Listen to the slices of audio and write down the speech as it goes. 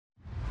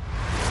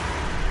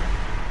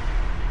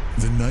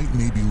The night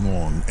may be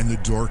long and the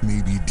dark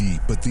may be deep,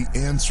 but the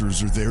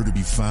answers are there to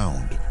be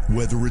found.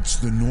 Whether it's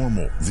the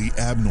normal, the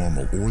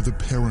abnormal, or the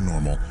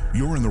paranormal,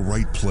 you're in the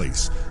right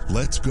place.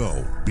 Let's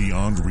go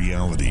beyond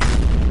reality.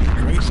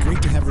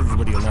 Great to have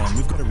everybody along.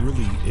 We've got a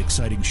really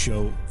exciting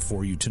show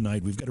for you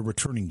tonight. We've got a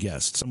returning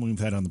guest, someone we've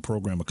had on the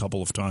program a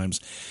couple of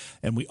times,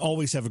 and we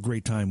always have a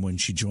great time when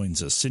she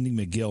joins us. Cindy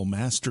McGill,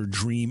 Master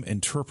Dream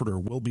Interpreter,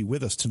 will be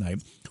with us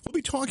tonight. We'll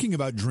be talking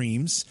about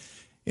dreams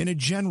in a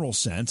general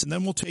sense, and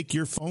then we'll take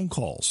your phone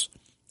calls.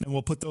 And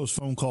we'll put those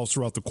phone calls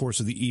throughout the course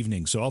of the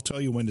evening. So I'll tell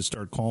you when to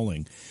start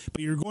calling.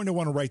 But you're going to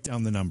want to write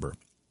down the number.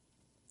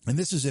 And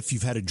this is if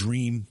you've had a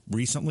dream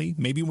recently,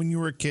 maybe when you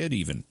were a kid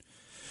even.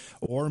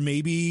 Or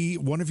maybe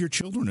one of your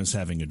children is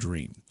having a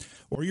dream.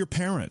 Or your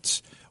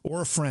parents.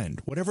 Or a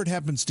friend. Whatever it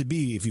happens to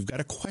be, if you've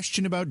got a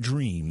question about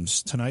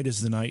dreams, tonight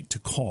is the night to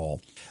call.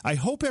 I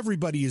hope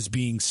everybody is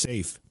being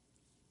safe.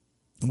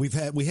 We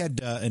had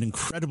an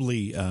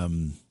incredibly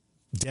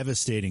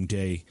devastating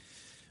day,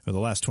 or the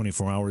last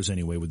 24 hours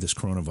anyway, with this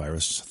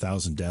coronavirus,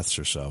 1,000 deaths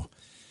or so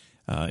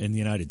in the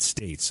United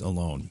States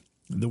alone.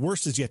 The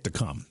worst is yet to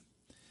come.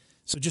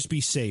 So just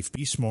be safe,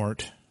 be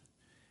smart,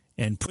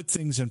 and put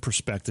things in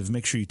perspective.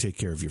 Make sure you take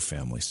care of your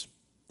families.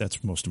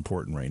 That's most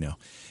important right now.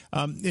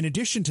 In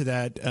addition to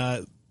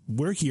that,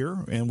 we're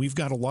here, and we've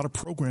got a lot of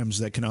programs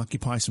that can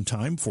occupy some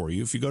time for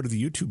you. If you go to the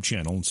YouTube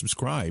channel and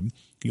subscribe,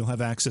 you'll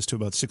have access to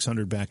about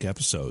 600 back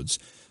episodes.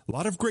 A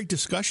lot of great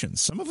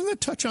discussions, some of them that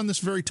touch on this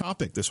very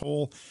topic, this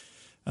whole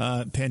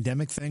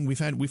pandemic thing. We've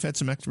had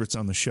some experts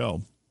on the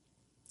show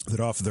that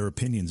offer their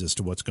opinions as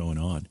to what's going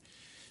on.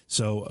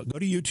 So go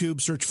to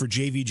YouTube, search for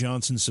J.V.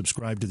 Johnson,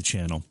 subscribe to the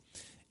channel,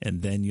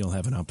 and then you'll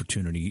have an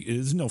opportunity.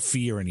 There's no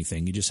fee or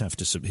anything. You just have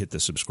to hit the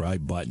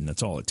subscribe button.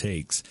 That's all it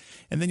takes.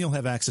 And then you'll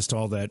have access to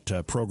all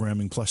that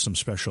programming plus some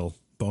special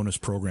bonus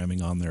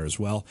programming on there as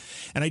well.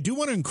 And I do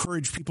want to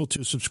encourage people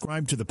to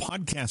subscribe to the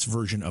podcast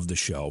version of the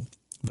show.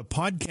 The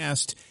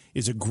podcast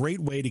is a great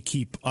way to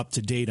keep up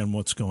to date on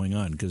what's going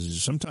on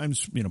because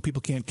sometimes,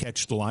 people can't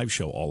catch the live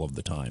show all of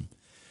the time.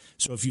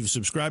 So if you've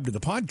subscribed to the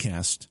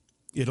podcast,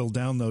 it'll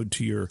download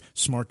to your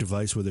smart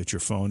device, whether it's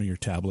your phone or your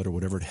tablet or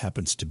whatever it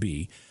happens to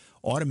be.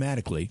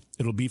 Automatically,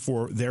 it'll be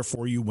there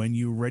for you when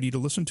you're ready to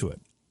listen to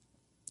it.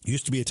 It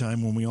used to be a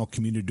time when we all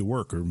commuted to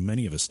work, or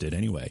many of us did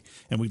anyway,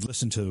 and we'd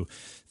listen to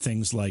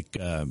things like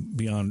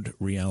Beyond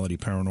Reality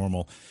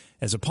Paranormal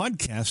as a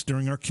podcast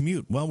during our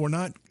commute. Well, we're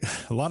not.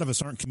 A lot of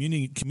us aren't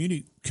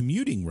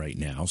commuting right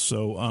now,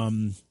 so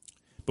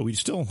but we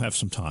still have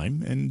some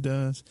time, and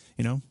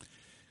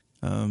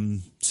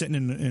sitting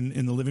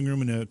in the living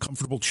room in a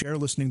comfortable chair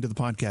listening to the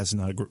podcast is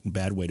not a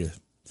bad way to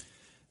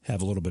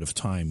have a little bit of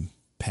time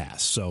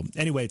pass. So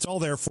anyway, it's all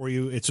there for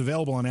you. It's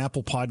available on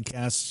Apple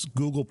Podcasts,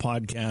 Google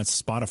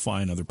Podcasts,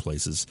 Spotify, and other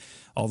places.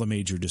 All the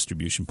major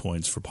distribution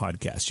points for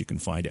podcasts, you can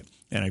find it.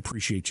 And I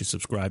appreciate you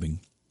subscribing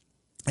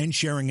and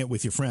sharing it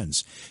with your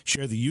friends.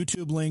 Share the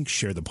YouTube link,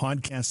 share the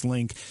podcast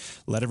link.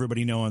 Let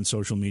everybody know on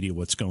social media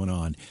what's going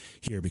on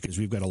here because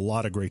we've got a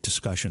lot of great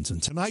discussions.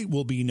 And tonight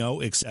will be no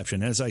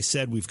exception. As I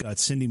said, we've got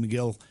Cindy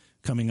McGill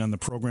coming on the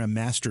program,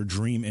 Master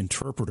Dream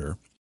Interpreter.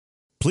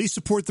 Please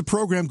support the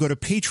program. Go to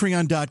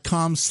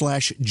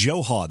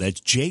patreon.com/Johaw.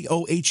 That's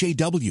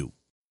JOHAW.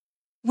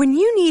 When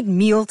you need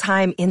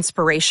mealtime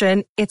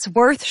inspiration, it's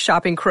worth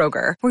shopping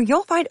Kroger, where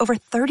you'll find over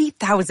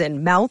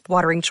 30,000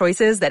 mouth-watering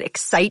choices that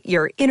excite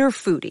your inner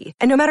foodie.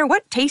 And no matter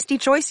what tasty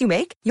choice you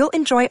make, you'll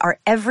enjoy our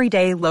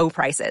everyday low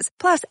prices,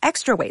 plus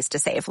extra ways to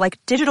save,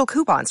 like digital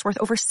coupons worth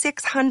over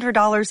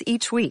 $600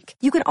 each week.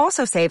 You can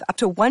also save up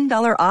to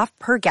 $1 off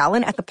per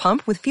gallon at the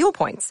pump with fuel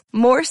points.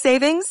 More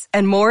savings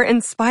and more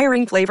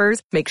inspiring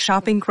flavors make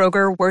shopping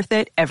Kroger worth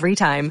it every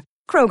time.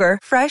 Kroger,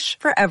 fresh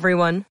for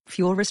everyone.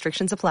 Fuel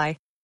restrictions apply.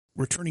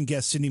 Returning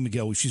guest, Cindy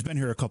McGill. She's been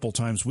here a couple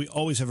times. We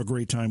always have a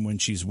great time when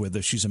she's with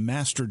us. She's a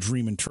master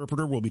dream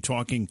interpreter. We'll be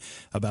talking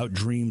about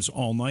dreams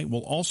all night.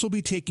 We'll also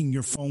be taking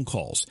your phone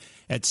calls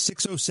at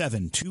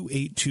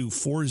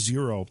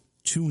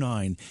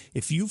 607-282-4029.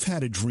 If you've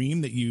had a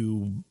dream that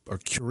you are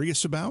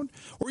curious about,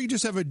 or you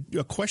just have a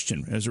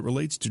question as it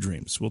relates to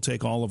dreams, we'll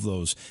take all of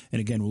those.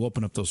 And again, we'll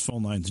open up those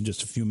phone lines in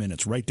just a few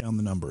minutes. Write down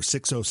the number,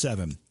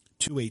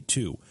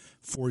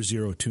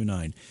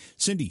 607-282-4029.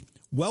 Cindy,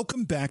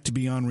 welcome back to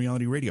Beyond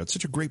Reality Radio. It's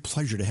such a great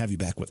pleasure to have you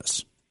back with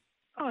us.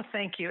 Oh,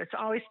 thank you. It's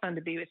always fun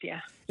to be with you.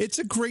 It's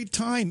a great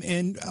time.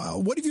 And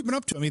what have you been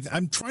up to? I mean,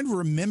 I'm trying to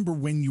remember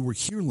when you were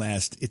here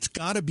last. It's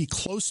got to be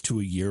close to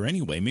a year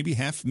anyway, maybe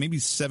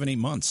 7-8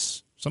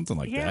 months, something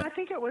like that. Yeah, I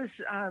think it was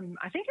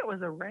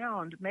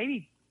around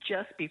maybe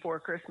just before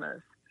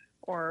Christmas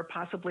or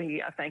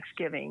possibly a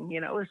Thanksgiving.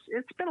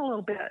 It's been a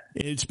little bit.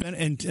 It's been,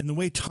 and the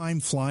way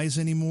time flies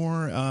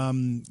anymore,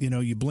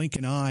 you blink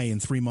an eye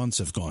and 3 months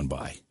have gone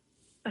by.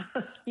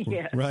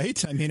 Yes.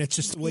 Right? I mean, it's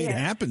just the way it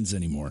happens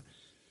anymore.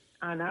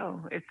 I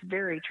know. It's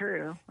very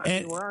true. I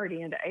mean, we're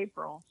already into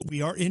April.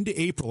 We are into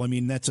April. I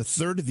mean, that's a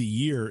third of the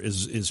year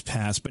is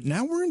past, but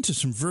now we're into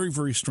some very,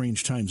 very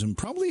strange times. And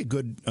probably a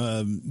good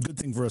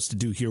thing for us to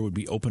do here would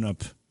be open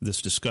up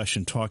this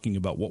discussion talking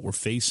about what we're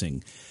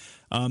facing.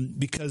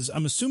 because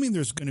I'm assuming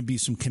there's going to be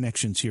some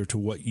connections here to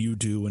what you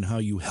do and how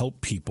you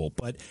help people.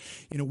 But,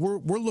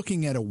 we're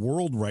looking at a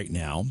world right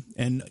now,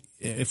 and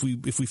if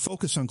we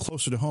focus on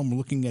closer to home, we're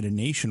looking at a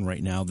nation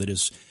right now that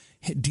is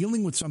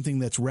dealing with something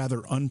that's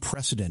rather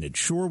unprecedented.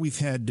 Sure, we've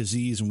had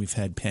disease and we've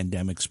had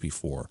pandemics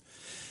before,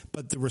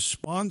 but the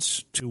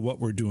response to what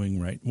we're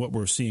doing what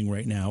we're seeing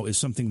right now is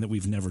something that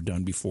we've never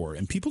done before.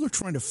 And people are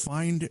trying to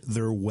find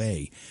their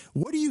way.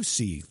 What do you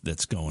see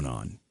that's going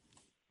on?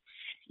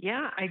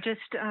 Yeah, I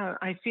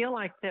feel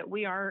like that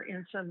we are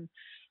in some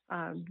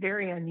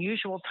very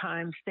unusual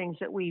times, things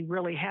that we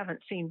really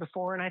haven't seen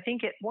before. And I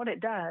think what it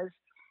does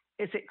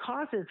is it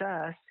causes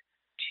us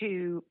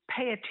to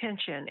pay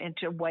attention and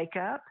to wake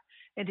up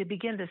and to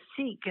begin to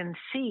seek and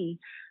see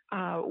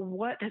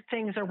what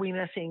things are we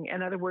missing.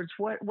 In other words,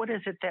 what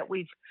is it that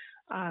we've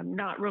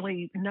not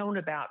really known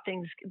about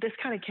things? This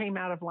kind of came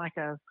out of like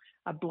a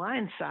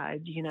blind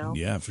side,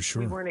 Yeah, for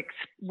sure. We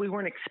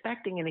weren't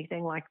expecting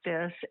anything like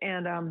this.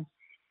 And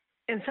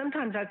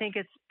sometimes I think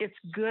it's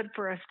good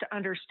for us to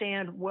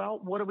understand,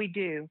 well, what do we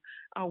do?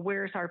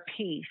 Where's our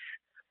peace?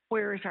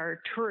 Where is our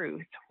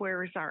truth?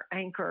 Where is our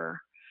anchor?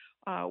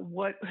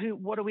 What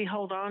do we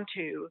hold on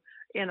to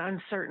in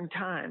uncertain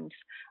times?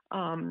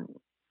 And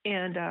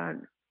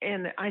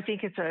I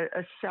think it's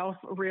a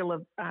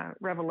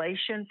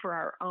self-revelation for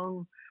our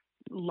own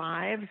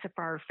lives,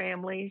 for our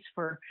families,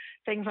 for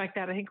things like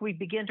that. I think we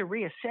begin to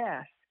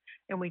reassess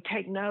and we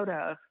take note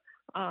of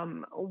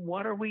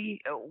what have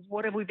we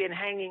been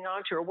hanging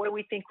on to, or what do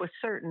we think was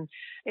certain?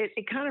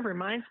 It kind of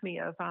reminds me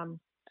of a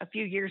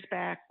few years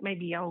back,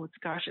 maybe, it's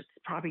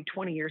probably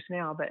 20 years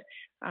now, but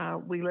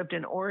we lived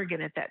in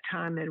Oregon at that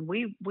time, and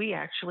we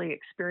actually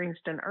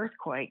experienced an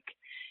earthquake.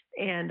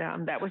 And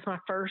that was my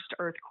first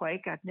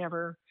earthquake. I'd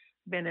never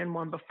been in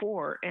one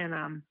before.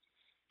 And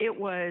it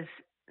was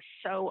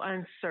so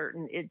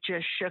uncertain. It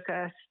just shook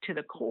us to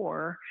the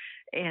core.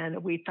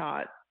 And we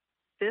thought,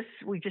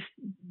 we just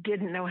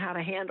didn't know how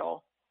to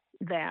handle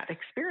that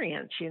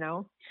experience,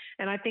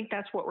 and I think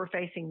that's what we're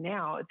facing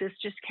now. This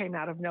just came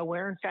out of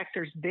nowhere. In fact,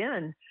 there's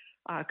been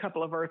a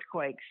couple of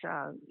earthquakes.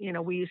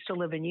 We used to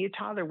live in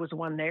Utah. There was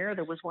one there.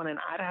 There was one in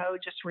Idaho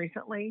just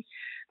recently.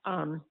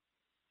 And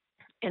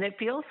it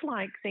feels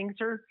like things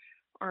are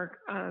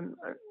kind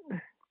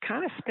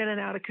of spinning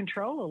out of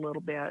control a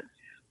little bit.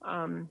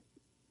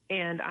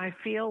 And I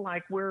feel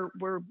like we're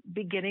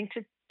beginning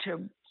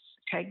to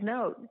take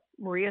note,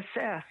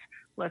 reassess.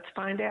 Let's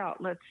find out.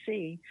 Let's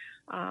see.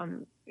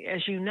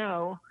 As you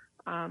know,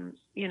 I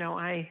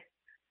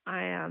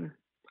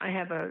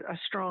have a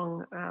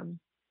strong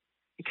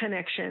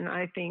connection,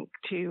 I think,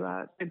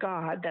 to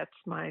God. That's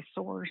my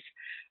source.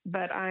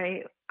 But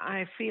I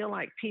feel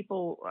like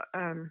people.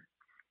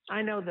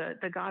 I know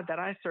the God that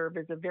I serve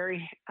is a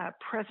very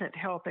present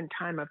help in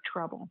time of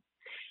trouble.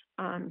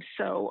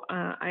 So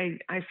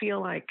I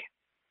feel like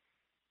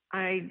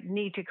I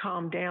need to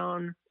calm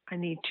down. I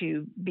need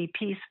to be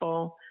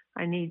peaceful.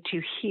 I need to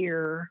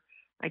hear.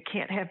 I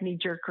can't have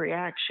knee-jerk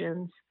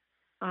reactions,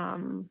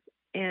 and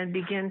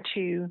begin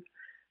to,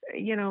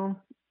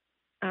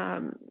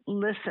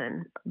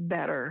 listen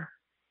better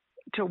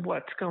to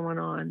what's going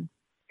on.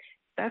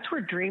 That's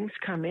where dreams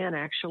come in,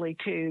 actually,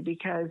 too,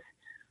 because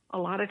a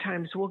lot of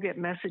times we'll get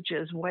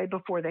messages way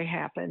before they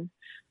happen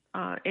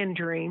in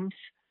dreams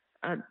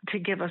to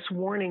give us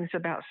warnings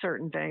about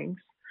certain things.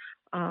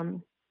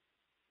 And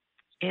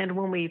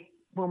when we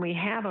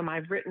have them,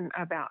 I've written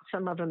about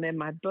some of them in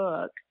my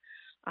book,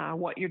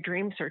 what your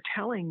dreams are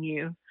telling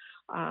you,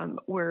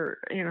 where,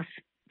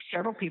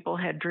 several people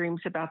had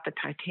dreams about the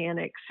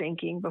Titanic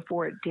sinking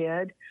before it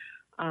did.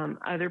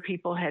 Other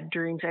people had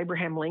dreams.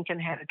 Abraham Lincoln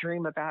had a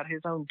dream about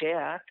his own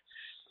death.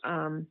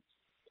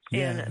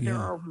 There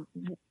are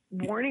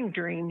warning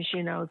dreams,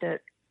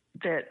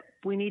 that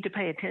we need to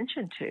pay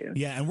attention to.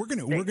 Yeah, and we're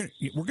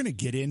gonna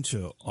get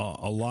into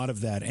a lot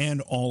of that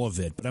and all of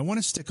it, but I want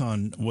to stick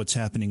on what's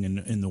happening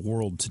in the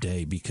world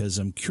today, because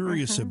I'm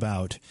curious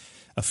about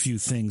a few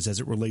things as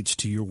it relates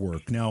to your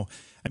work. Now,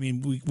 I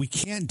mean, we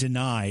can't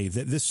deny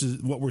that this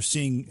is what we're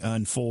seeing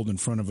unfold in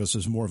front of us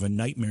is more of a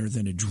nightmare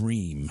than a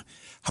dream.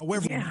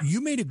 However,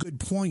 you made a good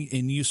point,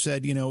 and you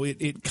said,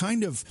 it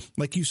kind of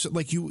like you said,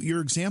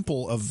 your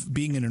example of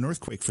being in an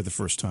earthquake for the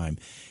first time.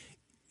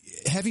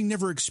 Having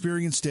never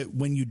experienced it,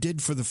 when you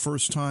did for the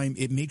first time,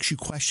 it makes you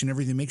question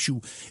everything.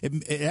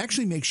 It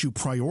actually makes you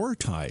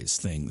prioritize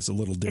things a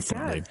little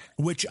differently,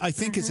 which I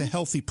think is a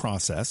healthy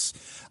process.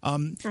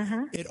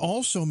 It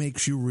also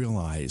makes you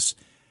realize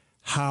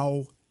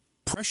how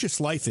precious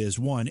life is,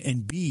 one,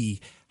 and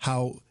B,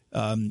 how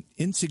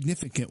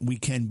insignificant we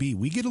can be.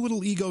 We get a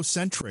little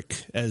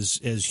egocentric as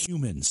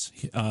humans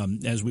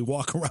as we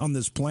walk around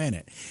this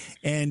planet.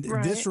 And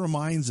this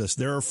reminds us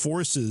there are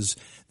forces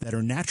that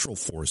are natural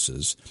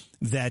forces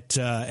that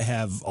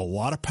have a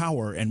lot of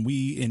power, and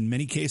we, in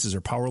many cases,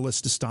 are powerless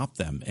to stop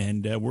them.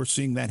 And we're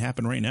seeing that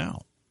happen right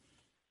now.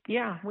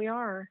 Yeah, we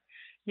are.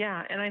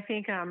 Yeah, and I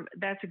think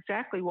that's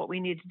exactly what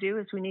we need to do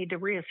is we need to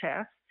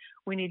reassess.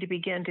 We need to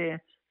begin to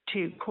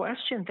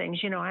question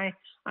things.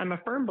 I'm a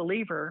firm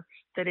believer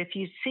that if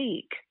you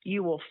seek,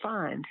 you will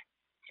find.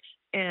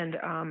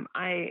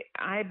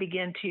 I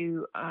begin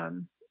to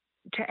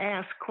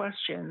ask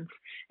questions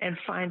and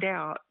find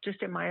out,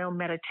 just in my own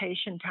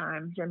meditation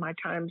times and my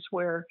times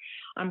where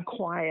I'm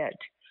quiet,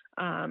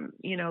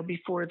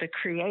 before the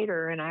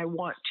Creator, and I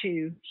want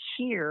to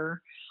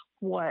hear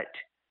what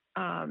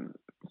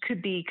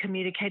could be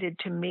communicated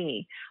to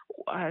me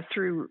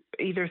through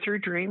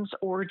dreams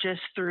or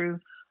just through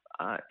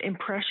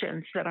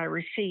impressions that I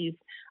receive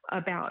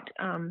about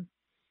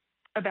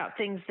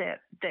things that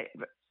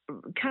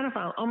kind of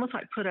almost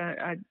like put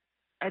a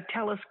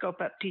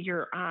telescope up to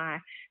your eye,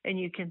 and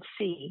you can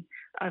see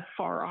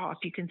far off.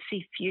 You can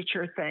see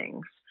future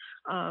things.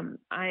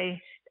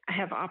 I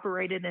have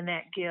operated in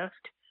that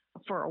gift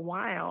for a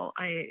while.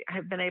 I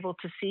have been able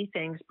to see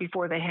things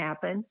before they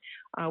happen,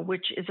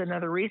 which is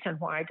another reason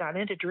why I got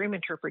into dream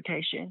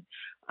interpretation.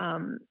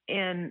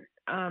 And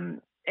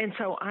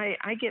so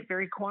I get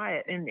very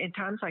quiet in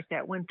times like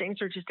that when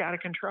things are just out of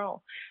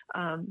control.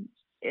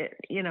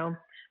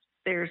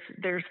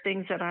 There's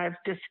things that I've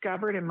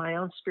discovered in my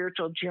own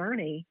spiritual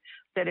journey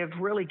that have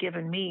really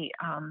given me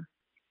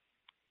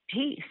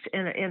peace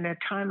in a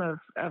time of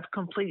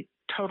complete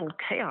total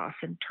chaos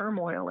and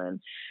turmoil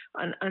and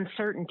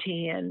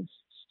uncertainty, and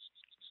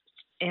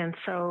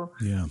so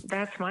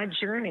that's my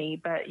journey.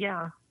 But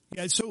yeah.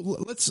 So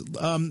let's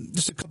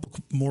just a couple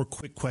more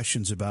quick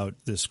questions about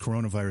this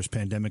coronavirus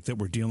pandemic that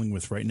we're dealing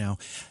with right now.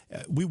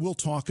 We will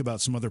talk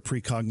about some other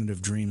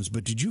precognitive dreams,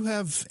 but did you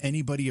have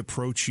anybody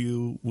approach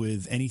you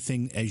with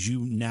anything as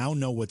you now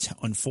know what's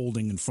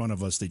unfolding in front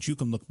of us that you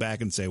can look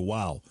back and say,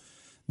 wow,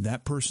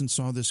 that person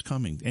saw this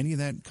coming? Any of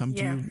that come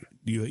to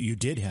you? You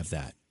did have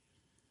that?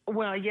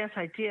 Well, yes,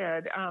 I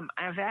did.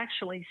 I've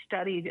actually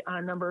studied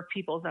a number of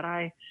people that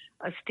I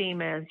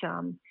esteem as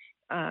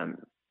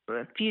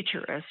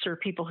futurists, or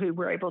people who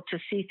were able to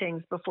see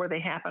things before they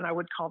happen. I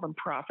would call them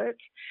prophets.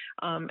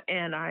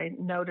 And I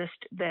noticed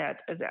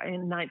that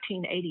in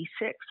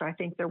 1986, I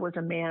think there was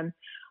a man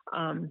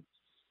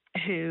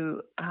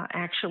who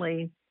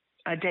actually,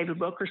 David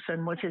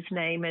Wilkerson was his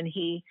name, and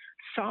he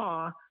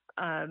saw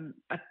a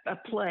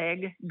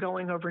plague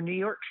going over New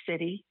York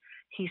City.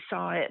 He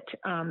saw it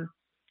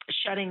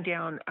shutting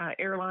down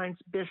airlines,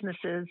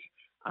 businesses,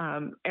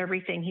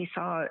 everything. He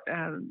saw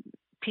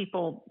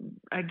people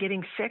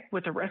getting sick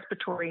with a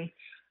respiratory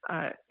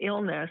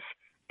illness.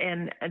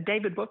 And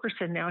David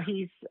Wilkerson, now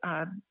he's,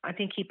 I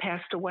think he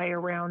passed away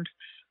around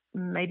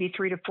maybe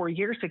 3 to 4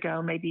 years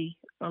ago, maybe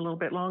a little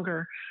bit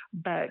longer,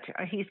 but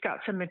he's got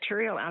some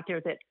material out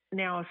there that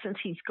now, since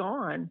he's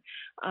gone,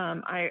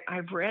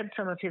 I've read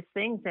some of his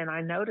things, and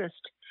I noticed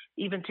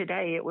even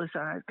today it was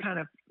kind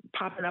of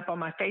popping up on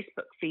my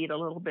Facebook feed a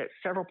little bit.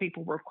 Several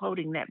people were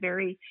quoting that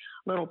very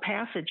little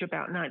passage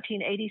about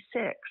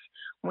 1986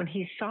 when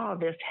he saw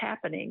this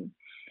happening.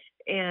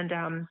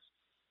 And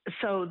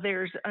so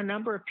there's a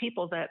number of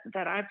people that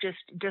I've just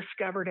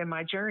discovered in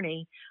my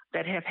journey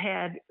that have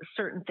had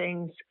certain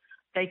things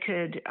they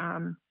could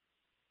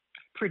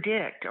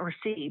predict or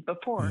see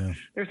before. Yeah.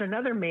 There's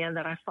another man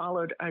that I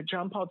followed,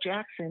 John Paul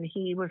Jackson.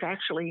 He was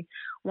actually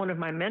one of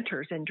my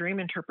mentors in dream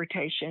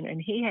interpretation,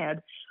 and he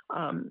had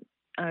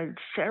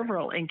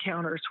several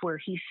encounters where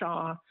he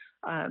saw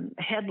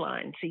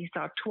headlines. He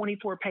saw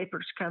 24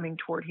 papers coming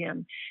toward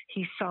him.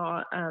 He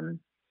saw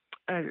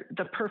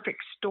the perfect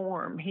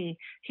storm.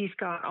 He's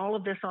got all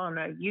of this on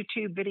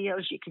YouTube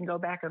videos. You can go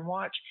back and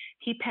watch.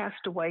 He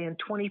passed away in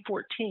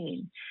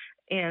 2014.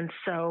 And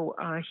so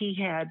he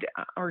had,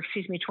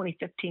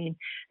 2015,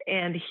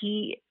 and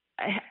he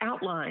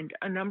outlined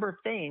a number of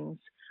things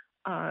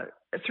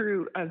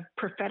through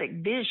prophetic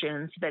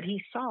visions that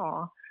he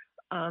saw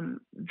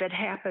that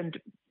happened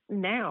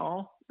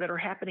now, that are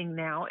happening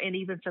now, and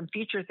even some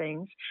future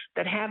things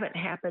that haven't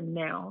happened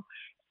now.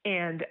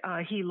 And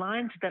he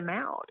lines them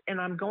out. And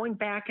I'm going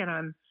back,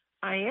 and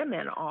I am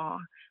in awe.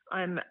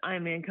 I'm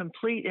in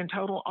complete and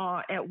total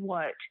awe at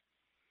what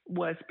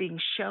was being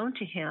shown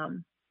to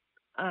him.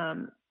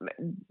 And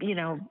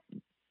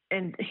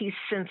he's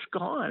since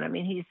gone. I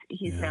mean,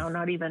 he's now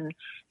not even,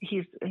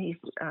 he's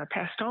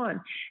passed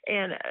on.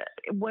 And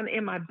when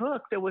in my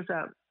book,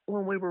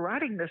 when we were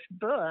writing this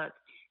book,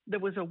 there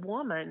was a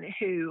woman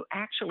who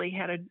actually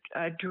had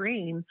a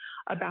dream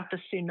about the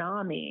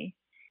tsunami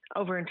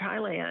over in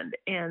Thailand.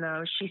 And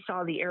she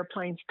saw the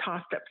airplanes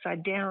tossed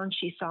upside down.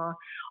 She saw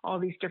all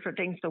these different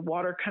things, the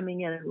water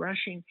coming in and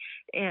rushing.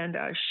 And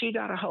she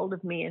got a hold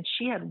of me, and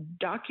she had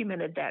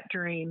documented that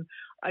dream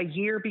a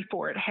year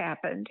before it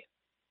happened.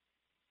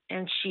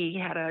 And she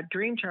had a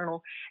dream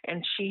journal,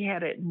 and she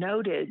had it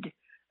noted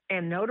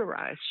and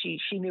notarized. She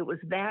knew it was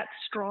that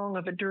strong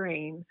of a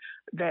dream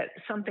that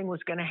something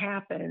was going to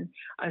happen,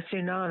 a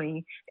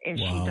tsunami, and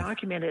Wow. She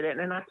documented it,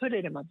 and I put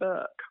it in my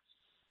book.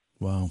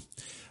 Wow.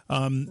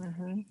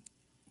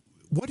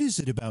 What is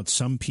it about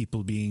some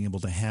people being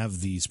able to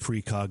have these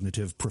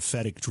precognitive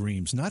prophetic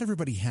dreams? Not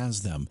everybody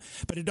has them,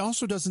 but it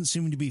also doesn't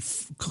seem to be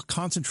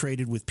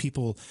concentrated with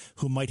people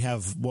who might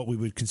have what we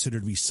would consider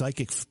to be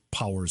psychic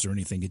powers or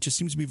anything. It just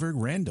seems to be very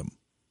random.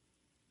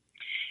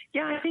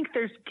 Yeah, I think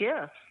there's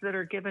gifts that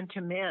are given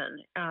to men.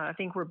 I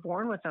think we're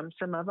born with them,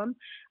 some of them,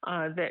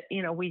 that,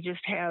 we just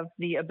have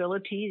the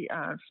ability,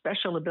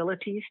 special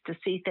abilities to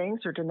see things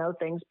or to know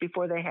things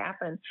before they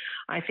happen.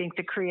 I think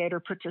the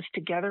Creator puts us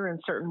together in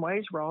certain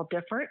ways. We're all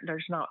different.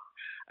 There's not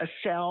a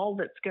cell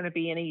that's going to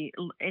be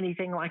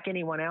anything like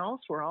anyone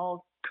else. We're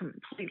all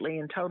completely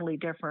and totally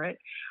different.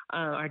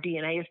 Our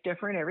DNA is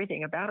different.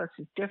 Everything about us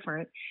is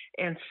different.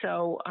 And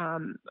so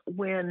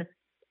when,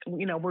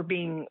 we're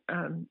being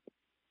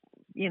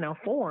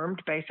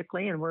formed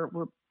basically, and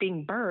we're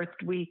being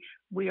birthed,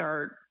 we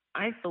are,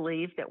 I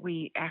believe that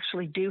we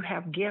actually do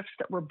have gifts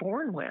that we're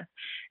born with.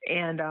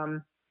 And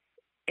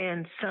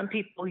some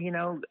people,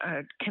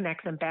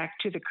 connect them back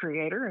to the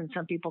Creator, and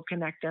some people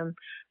connect them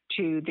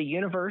to the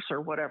universe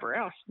or whatever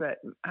else. But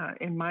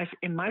in my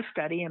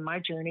study, in my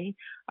journey,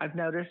 I've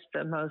noticed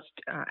the most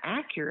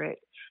accurate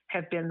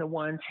have been the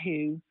ones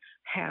who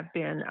have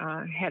been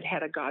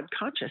had a God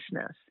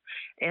consciousness.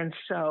 And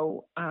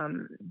so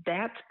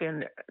that's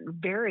been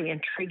very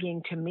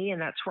intriguing to me, and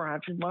that's where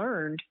I've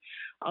learned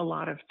a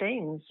lot of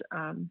things,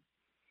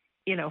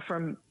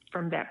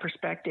 from that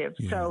perspective.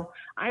 Yeah. So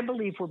I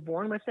believe we're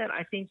born with it.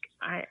 I think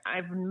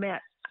I've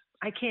met,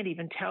 I can't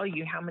even tell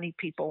you how many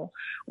people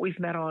we've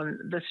met on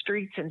the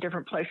streets and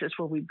different places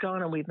where we've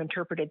gone, and we've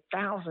interpreted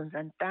thousands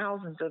and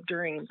thousands of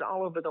dreams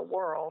all over the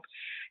world.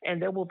 And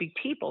there will be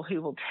people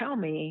who will tell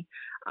me,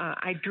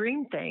 I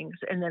dream things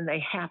and then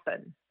they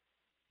happen.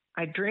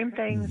 I dream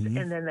things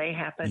and then they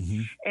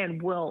happen. And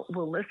we'll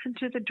listen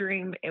to the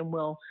dream, and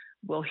we'll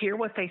hear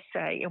what they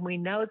say. And we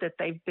know that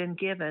they've been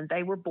given,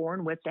 they were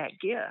born with that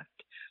gift.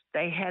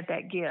 They had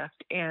that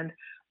gift, and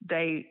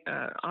they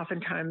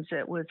oftentimes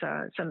it was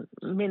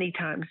many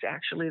times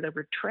actually they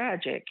were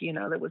tragic.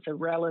 There was a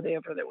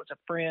relative or there was a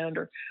friend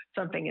or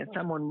something, and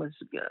someone was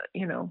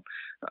going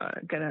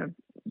to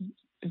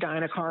die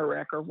in a car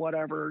wreck or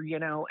whatever.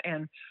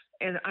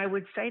 And I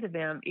would say to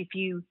them, if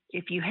you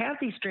have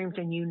these dreams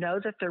and you know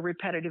that they're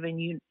repetitive, and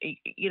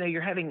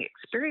you're having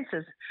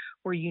experiences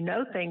where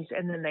things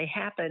and then they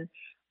happen.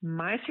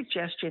 My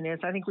suggestion is,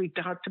 I think we've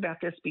talked about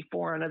this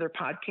before on other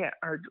podcast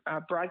or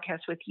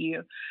broadcasts with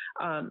you,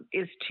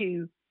 is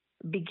to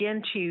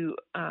begin to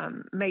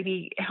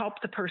maybe help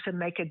the person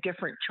make a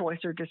different choice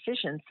or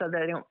decision so that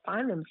they don't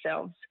find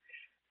themselves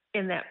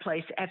in that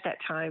place at that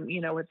time,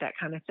 with that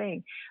kind of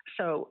thing.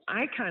 So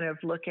I kind of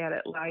look at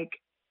it like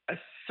a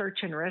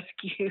search and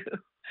rescue.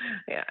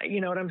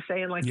 You know what I'm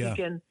saying? Like you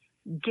can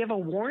give a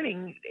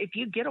warning. If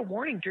you get a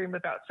warning dream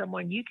about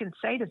someone, you can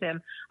say to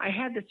them, I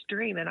had this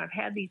dream and I've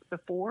had these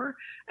before,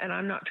 and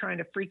I'm not trying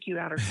to freak you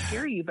out or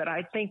scare you, but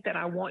I think that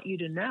I want you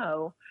to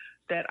know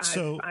that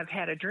I've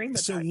had a dream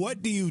about you.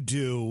 What do you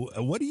do?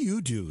 What do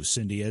you do,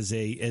 Cindy, as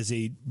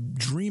a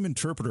dream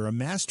interpreter, a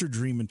master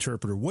dream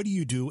interpreter? What do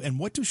you do, and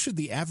what should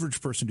the average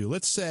person do?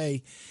 Let's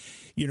say,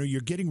 you're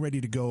getting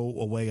ready to go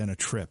away on a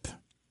trip.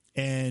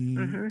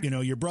 And,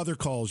 your brother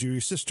calls you,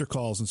 your sister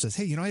calls and says,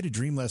 hey, I had a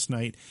dream last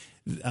night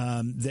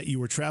that you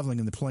were traveling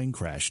and the plane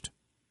crashed.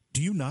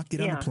 Do you not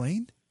get on the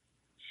plane?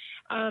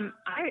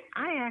 I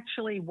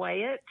actually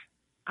weigh it.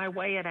 I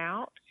weigh it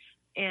out,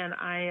 and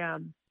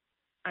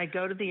I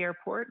go to the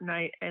airport and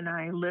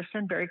I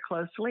listen very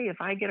closely. If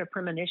I get a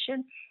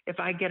premonition, if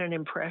I get an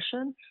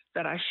impression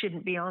that I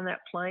shouldn't be on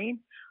that plane,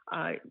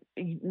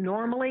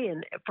 normally,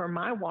 and for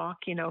my walk,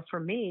 for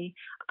me,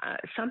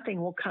 something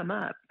will come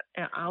up.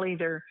 I'll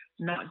either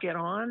not get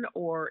on,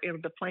 or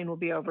the plane will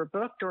be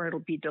overbooked, or it'll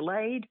be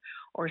delayed,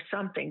 or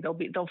something.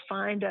 They'll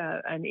find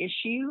an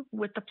issue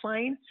with the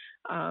plane,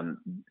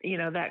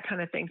 that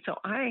kind of thing. So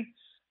I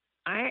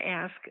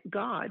ask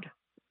God,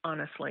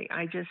 honestly.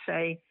 I just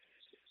say,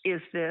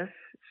 is this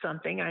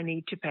something I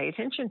need to pay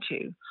attention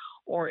to,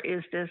 or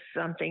is this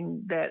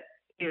something that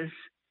is,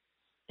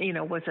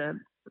 was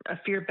a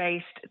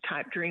fear-based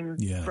type dream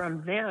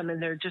from them,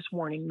 and they're just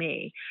warning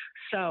me.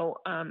 So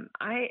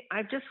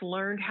I've just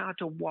learned how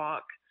to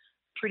walk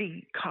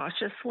pretty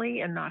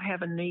cautiously and not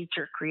have a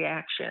knee-jerk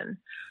reaction.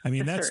 I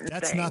mean,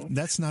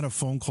 that's not a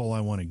phone call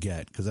I want to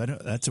get, because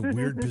that's a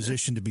weird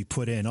position to be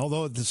put in.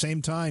 Although at the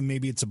same time,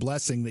 maybe it's a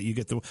blessing that you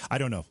get I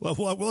don't know. Well,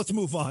 let's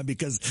move on,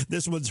 because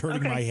this one's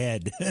hurting my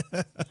head.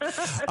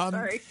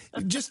 Sorry.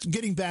 Just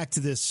getting back to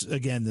this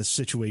again, this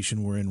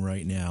situation we're in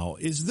right now.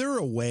 Is there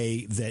a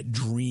way that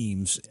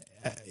dreams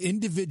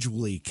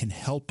individually can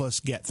help us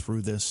get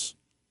through this?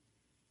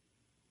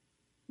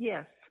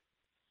 Yes.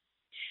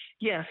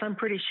 Yes, I'm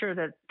pretty sure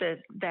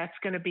that's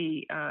going to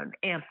be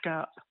amped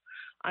up.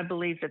 I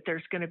believe that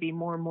there's going to be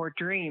more and more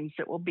dreams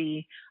that will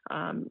be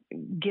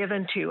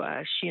given to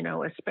us,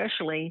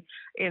 especially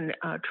in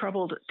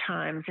troubled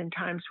times, in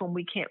times when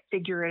we can't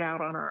figure it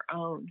out on our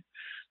own.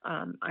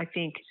 I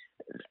think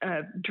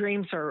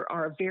dreams are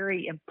a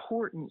very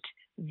important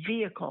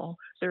vehicle.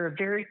 They're a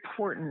very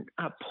important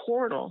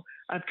portal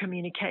of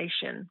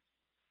communication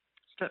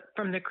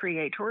from the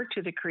Creator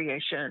to the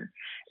creation.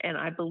 And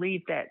I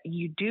believe that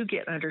you do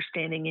get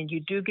understanding, and you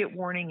do get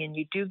warning, and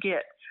you do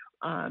get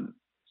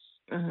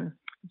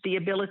the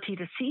ability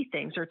to see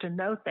things or to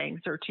know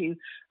things, or to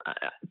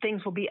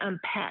things will be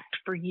unpacked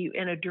for you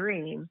in a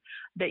dream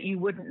that you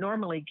wouldn't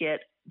normally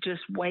get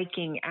just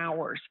waking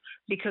hours.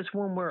 Because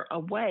when we're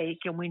awake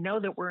and we know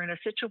that we're in a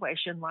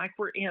situation like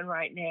we're in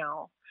right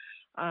now,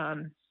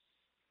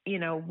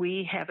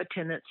 we have a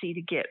tendency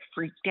to get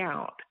freaked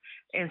out.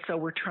 And so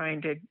we're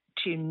trying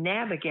to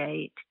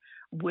navigate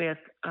with,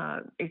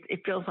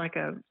 it feels like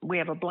we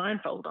have a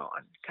blindfold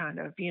on, kind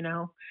of,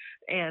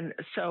 And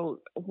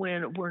so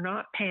when we're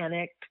not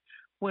panicked,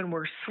 when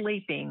we're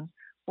sleeping,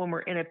 when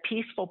we're in a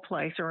peaceful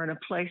place or in a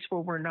place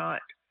where we're not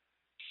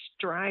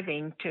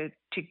striving to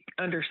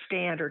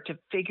understand or to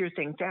figure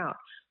things out,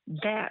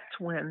 that's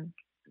when,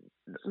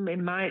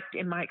 in my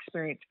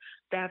experience,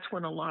 that's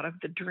when a lot of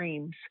the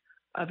dreams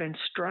of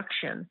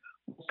instruction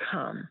will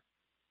come,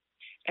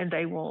 and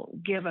they will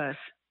give us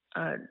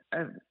an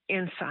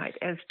insight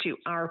as to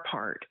our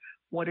part.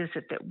 What is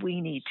it that we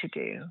need to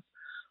do?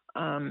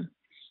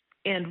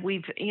 And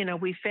we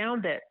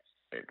found that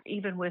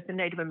even with the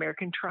Native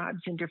American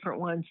tribes and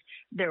different ones,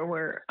 there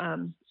were,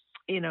 that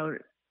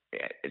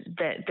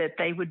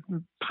they would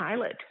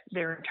pilot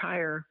their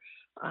entire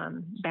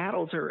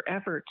battles or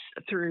efforts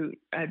through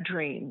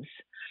dreams.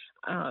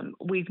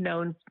 We've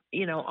known,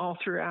 all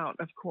throughout,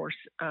 of course,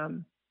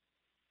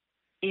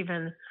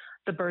 even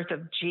the birth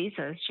of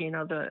Jesus,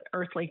 the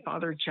earthly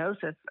father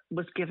Joseph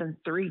was given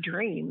 3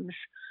 dreams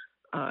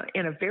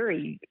in a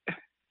very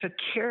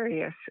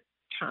precarious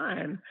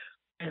time,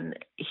 and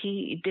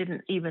he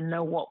didn't even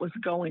know what was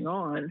going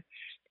on.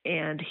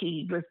 And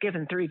he was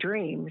given 3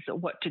 dreams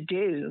of what to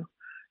do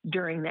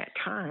during that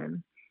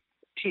time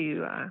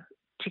to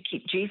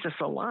keep Jesus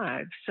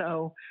alive.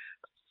 So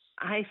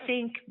I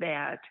think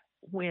that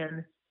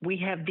when we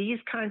have these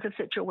kinds of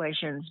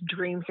situations,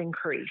 dreams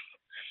increase.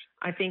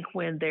 I think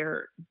when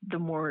the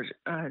more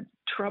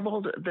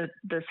troubled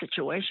the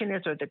situation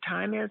is, or the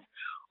time is,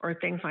 or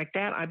things like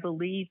that, I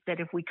believe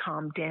that if we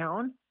calm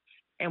down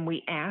and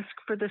we ask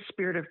for the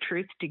Spirit of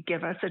truth to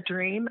give us a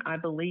dream, I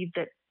believe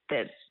that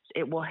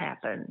it will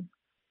happen.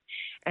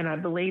 And I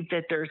believe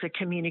that there's a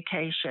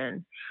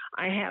communication.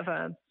 I have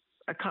a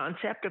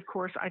concept, of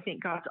course. I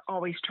think God's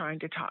always trying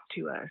to talk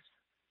to us.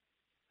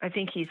 I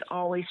think he's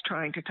always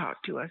trying to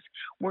talk to us.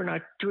 We're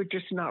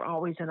just not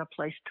always in a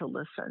place to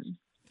listen.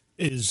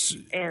 Is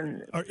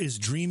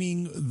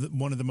dreaming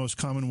one of the most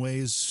common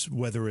ways,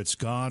 whether it's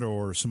God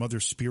or some other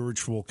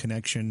spiritual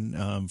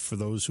connection, for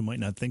those who might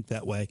not think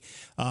that way?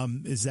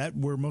 Is that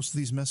where most of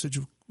these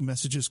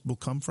messages will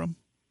come from?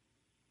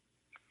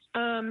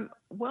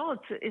 Well,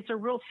 it's a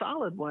real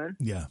solid one.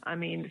 Yeah. I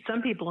mean,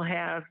 some people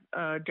have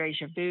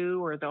deja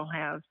vu, or they'll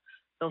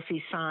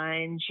see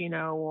signs,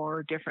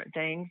 or different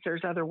things.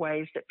 There's other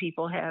ways that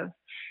people have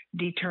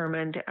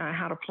determined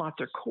how to plot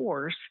their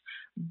course,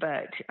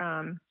 but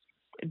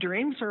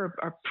dreams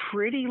are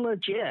pretty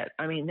legit.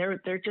 I mean,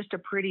 they're just a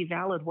pretty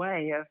valid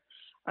way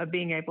of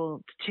being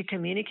able to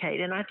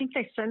communicate. And I think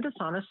they send us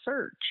on a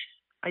search.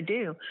 I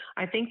do.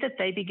 I think that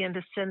they begin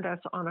to send us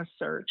on a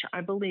search. I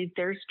believe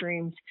there's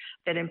dreams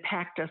that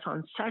impact us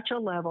on such a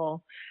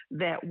level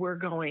that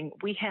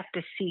we have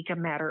to seek a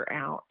matter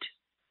out.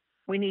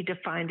 We need to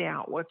find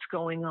out what's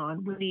going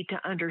on. We need to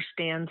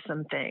understand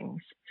some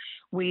things.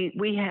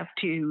 We have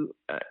to,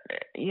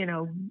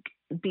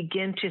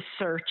 begin to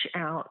search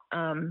out,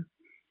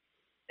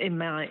 in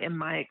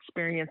my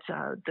experience,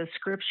 the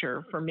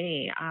scripture for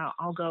me,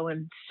 I'll go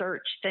and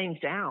search things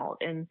out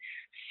and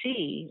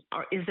see,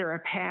 is there a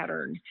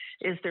pattern?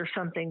 Is there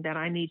something that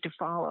I need to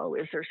follow?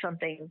 Is there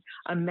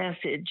a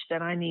message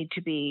that I need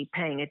to be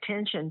paying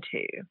attention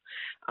to?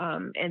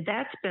 And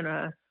that's been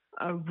a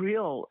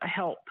real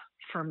help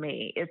for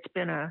me. It's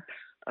been a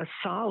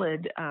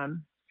solid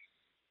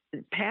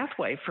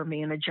pathway for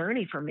me and a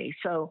journey for me.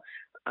 So,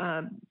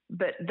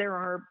 but there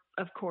are,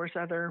 of course,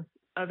 other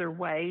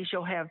ways.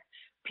 You'll have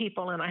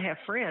people, and I have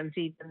friends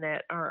even,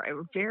 that are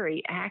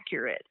very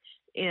accurate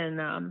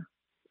in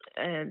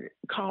and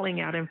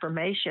calling out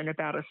information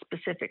about a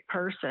specific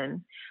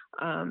person,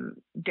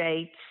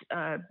 dates,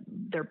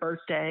 their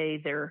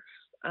birthday, their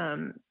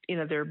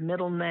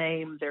middle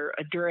name, their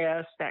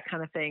address, that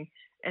kind of thing.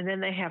 And then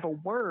they have a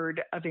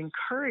word of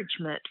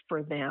encouragement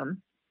for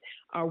them,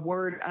 a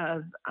word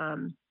of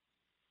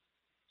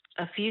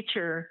a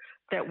future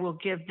that will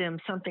give them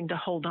something to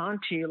hold on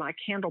to, like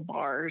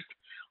handlebars,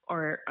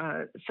 or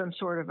some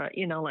sort of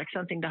like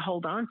something to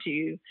hold on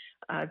to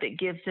that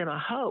gives them a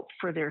hope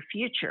for their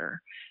future.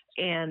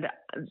 And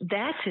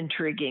that's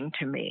intriguing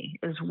to me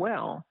as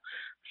well.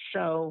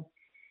 So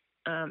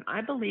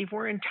I believe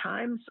we're in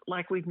times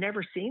like we've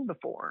never seen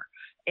before.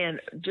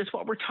 And just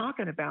what we're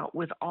talking about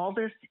with all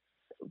this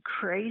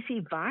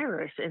crazy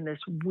virus and this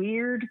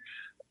weird,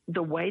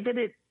 the way that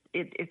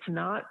it's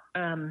not,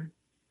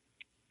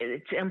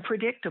 it's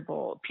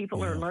unpredictable.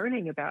 People are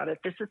learning about it.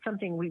 This is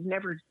something we've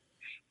never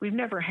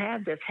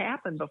had this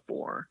happen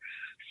before.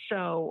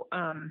 So,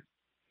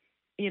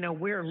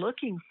 we're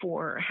looking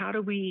for, how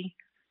do we,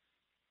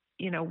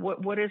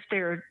 what is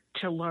there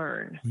to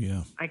learn?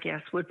 Yeah, I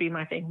guess would be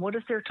my thing. What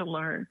is there to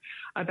learn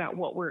about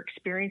what we're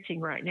experiencing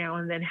right now?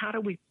 And then how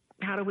do we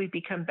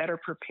become better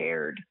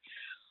prepared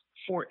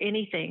for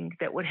anything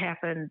that would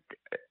happen,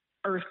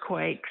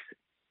 earthquakes,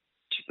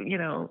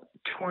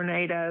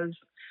 tornadoes,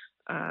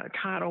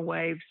 tidal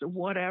waves,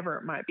 whatever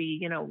it might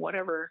be,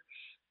 whatever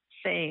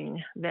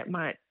thing that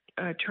might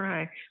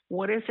try.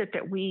 What is it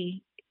that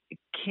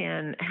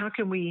how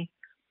can we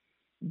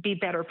be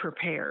better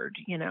prepared,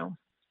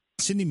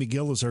 Cindy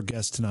McGill is our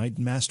guest tonight,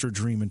 master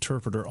dream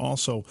interpreter,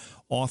 also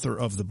author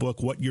of the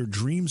book, What Your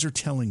Dreams Are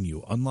Telling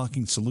You,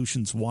 Unlocking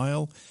Solutions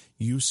While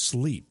You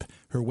Sleep.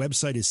 Her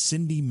website is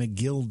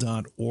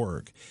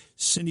cindymcgill.org.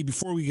 Cindy,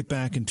 before we get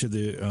back into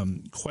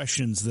the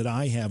questions that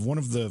I have, one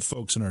of the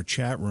folks in our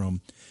chat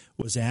room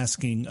was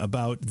asking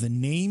about the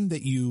name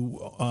that you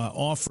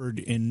offered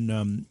in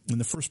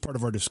the first part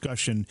of our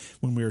discussion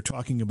when we were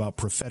talking about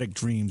prophetic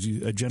dreams.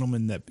 A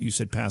gentleman that you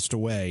said passed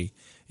away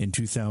in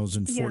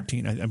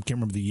 2014. Yeah. I can't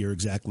remember the year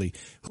exactly.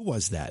 Who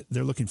was that?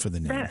 They're looking for the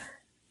name.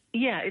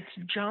 It's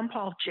John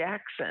Paul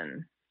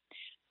Jackson,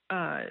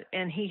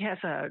 and he has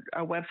a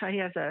website. He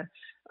has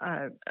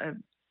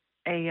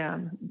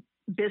a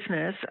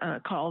business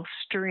called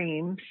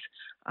Streams.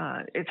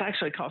 It's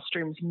actually called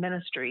Streams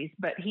Ministries,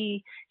 but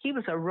he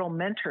was a real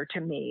mentor to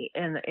me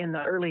in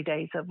the early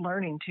days of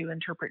learning to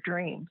interpret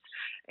dreams.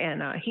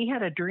 And he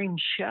had a dream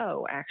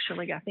show,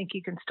 actually. I think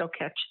you can still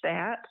catch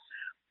that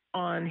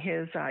on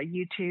his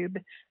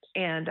YouTube.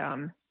 And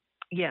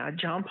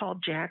John Paul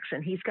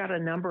Jackson, he's got a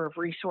number of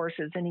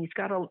resources, and he's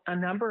got a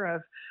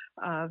number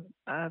of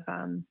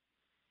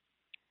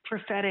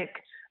prophetic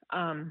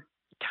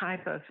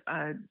type of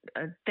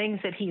things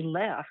that he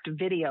left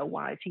video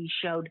wise. He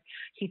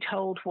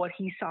told what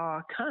he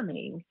saw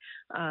coming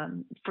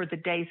for the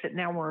days that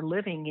now we're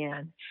living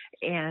in.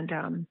 And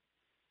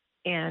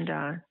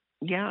they're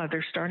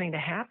starting to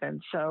happen.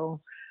 So,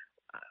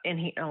 and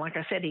he, like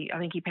I said, I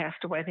think he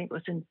passed away. I think it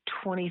was in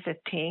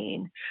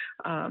 2015.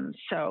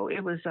 So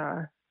it was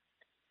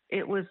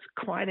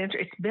quite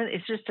interesting.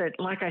 It's just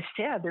like I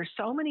said, there's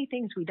so many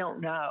things we don't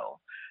know.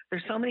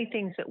 There's so many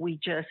things that we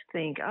just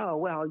think, oh,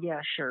 well,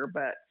 yeah, sure.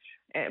 But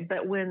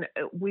when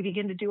we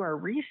begin to do our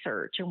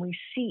research and we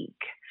seek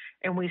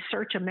and we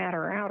search a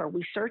matter out, or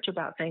we search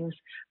about things,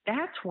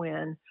 that's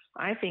when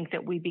I think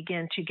that we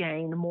begin to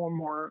gain more and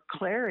more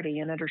clarity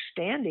and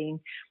understanding,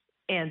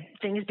 and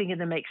things begin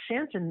to make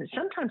sense. And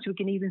sometimes we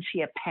can even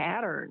see a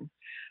pattern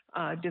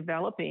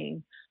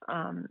developing.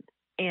 And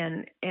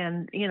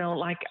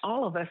like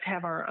all of us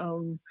have our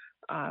own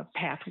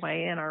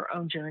pathway and our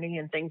own journey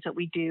and things that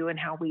we do and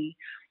how we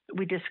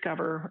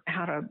discover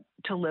how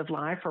to live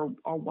life or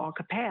walk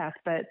a path.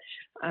 But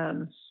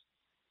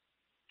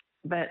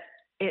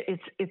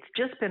it's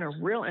just been a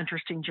real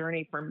interesting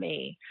journey for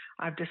me.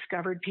 I've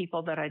discovered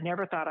people that I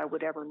never thought I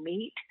would ever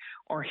meet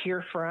or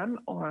hear from,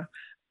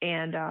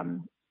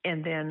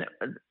 and then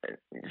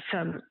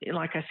some,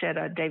 like I said,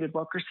 David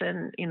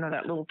Wilkerson,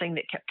 that little thing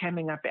that kept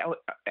coming up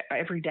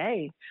every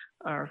day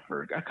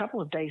for a couple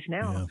of days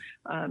now.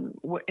 Yeah.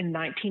 In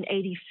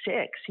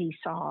 1986, he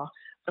saw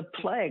the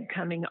plague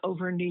coming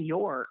over New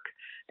York,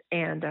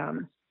 and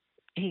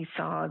he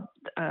saw,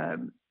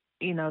 the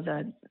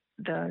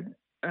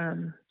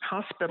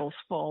hospitals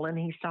full, and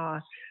he saw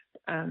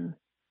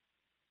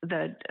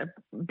the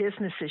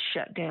businesses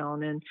shut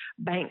down and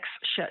banks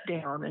shut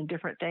down and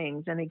different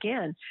things. And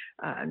again,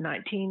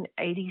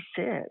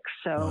 1986.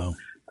 So,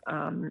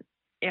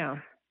 wow.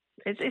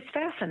 It's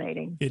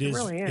fascinating. It is.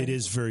 Really is. It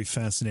is very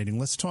fascinating.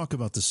 Let's talk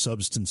about the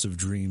substance of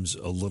dreams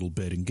a little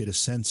bit and get a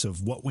sense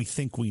of what we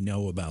think we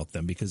know about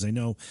them, because I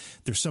know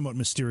they're somewhat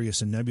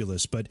mysterious and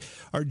nebulous. But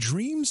are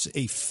dreams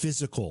a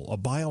physical, a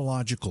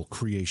biological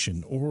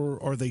creation, or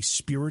are they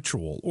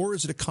spiritual, or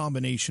is it a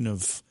combination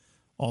of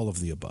all of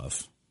the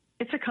above?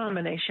 It's a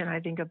combination, I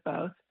think, of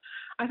both.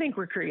 I think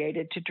we're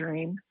created to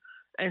dream,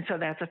 and so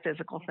that's a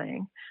physical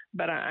thing.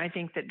 But I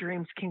think that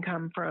dreams can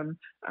come from,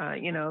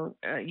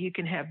 you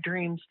can have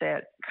dreams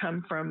that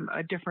come from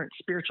different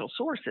spiritual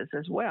sources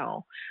as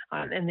well.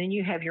 And then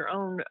you have your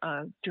own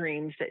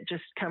dreams that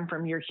just come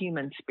from your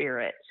human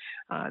spirit.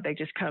 They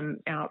just come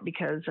out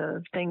because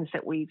of things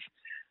that we've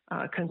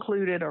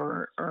concluded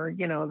or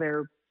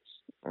they're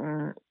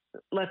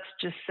let's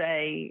just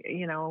say,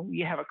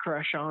 you have a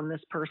crush on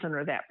this person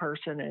or that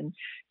person, and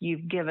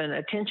you've given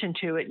attention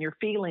to it, and your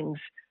feelings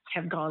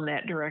have gone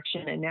that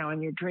direction. And now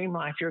in your dream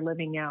life, you're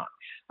living out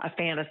a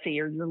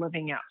fantasy, or you're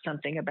living out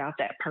something about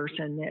that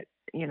person that,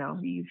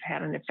 you've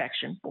had an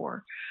affection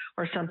for,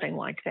 or something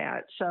like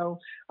that. So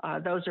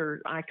those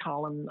are, I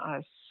call them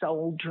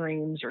soul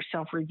dreams or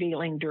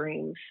self-revealing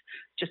dreams,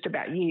 just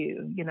about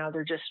you.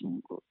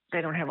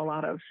 They don't have a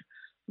lot of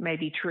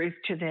maybe truth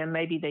to them.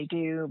 Maybe they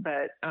do,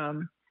 but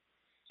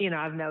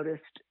I've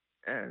noticed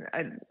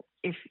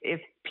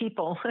if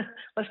people,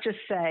 let's just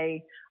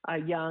say a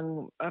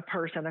young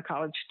person, a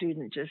college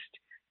student, just,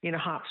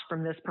 hops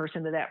from this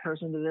person to that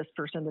person to this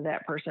person to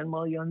that person,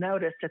 well, you'll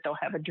notice that they'll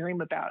have a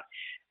dream about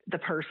the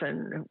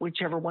person,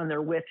 whichever one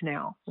they're with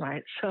now,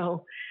 right?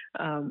 So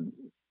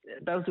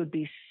those would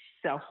be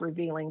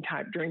self-revealing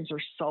type dreams,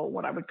 or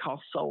what I would call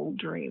soul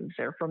dreams.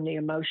 They're from the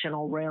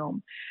emotional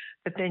realm.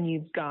 But then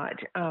you've got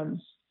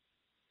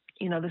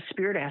the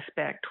spirit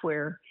aspect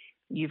where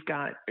you've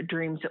got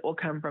dreams that will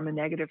come from a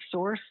negative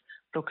source.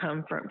 They'll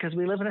come from, because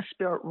we live in a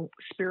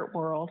spirit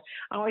world.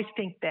 I always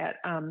think that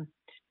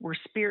we're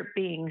spirit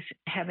beings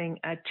having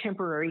a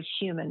temporary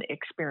human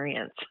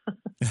experience.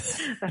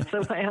 That's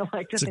the way I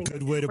like to think. It's a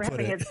good way to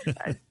put it.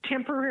 A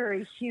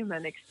temporary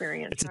human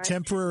experience. It's a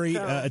temporary,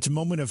 it's a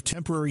moment of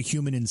temporary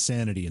human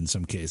insanity in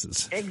some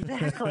cases.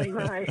 Exactly,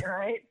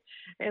 right.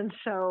 And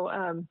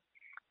so,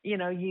 you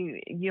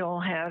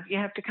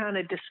have to kind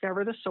of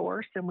discover the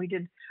source.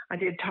 And I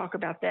did talk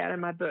about that in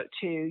my book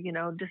too,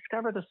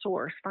 discover the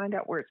source, find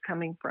out where it's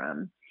coming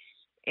from,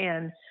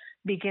 and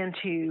begin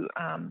to,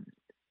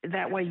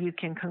 that way you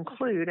can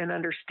conclude and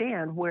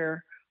understand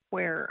where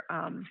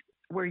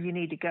you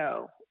need to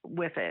go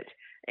with it.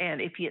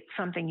 And if it's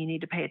something you need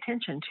to pay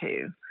attention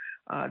to,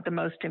 the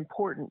most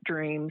important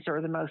dreams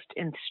or the most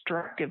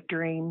instructive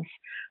dreams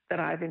that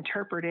I've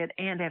interpreted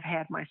and have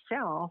had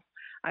myself,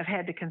 I've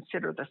had to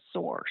consider the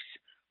source.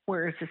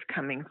 Where is this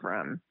coming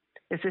from?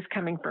 Is this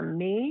coming from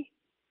me?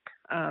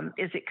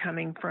 Is it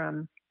coming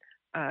from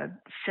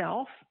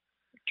self,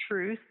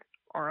 truth,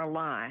 or a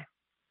lie?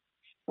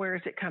 Where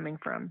is it coming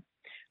from?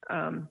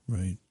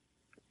 Right.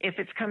 If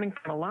it's coming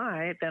from a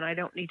lie, then I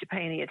don't need to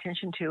pay any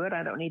attention to it.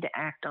 I don't need to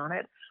act on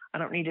it. I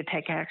don't need to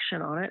take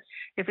action on it.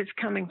 If it's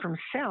coming from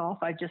self,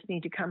 I just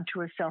need to come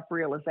to a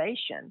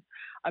self-realization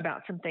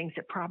about some things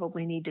that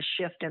probably need to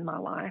shift in my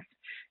life.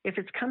 If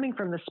it's coming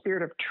from the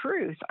spirit of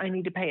truth, I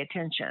need to pay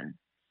attention.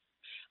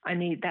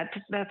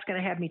 That's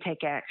going to have me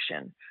take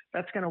action.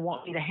 That's going to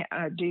want me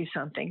to do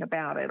something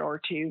about it,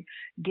 or to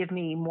give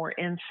me more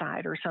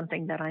insight or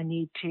something that I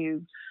need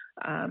to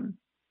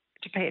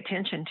pay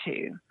attention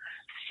to.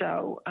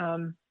 So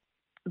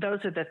those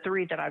are the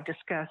three that I've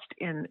discussed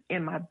in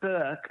my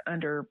book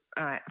under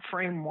a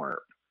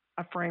framework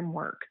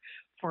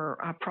for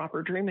a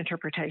proper dream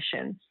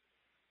interpretation.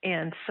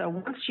 And so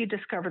once you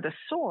discover the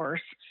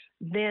source,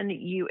 then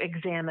you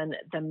examine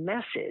the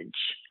message,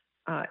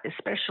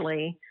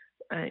 especially,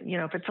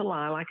 if it's a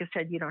lie. Like I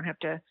said,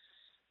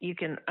 you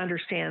can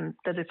understand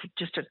that it's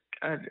just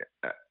a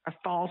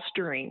false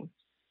dream.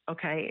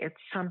 Okay. It's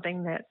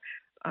something that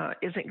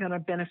isn't going to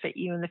benefit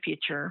you in the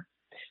future.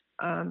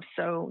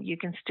 So you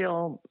can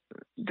still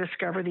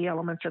discover the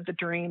elements of the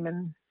dream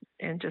and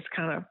just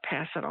kind of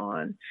pass it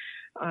on.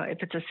 If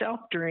it's a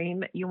self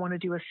dream, you want to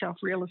do a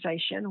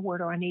self-realization. Where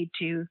do I need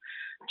to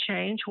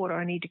change? What do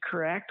I need to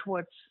correct?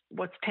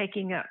 What's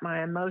taking up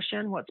my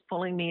emotion? What's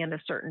pulling me in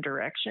a certain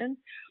direction?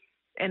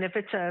 And if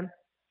it's a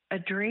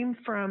dream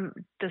from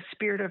the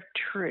spirit of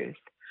truth,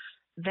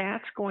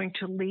 that's going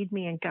to lead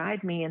me and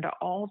guide me into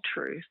all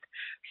truth.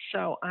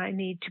 So I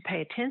need to pay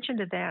attention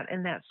to that,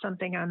 and that's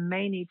something I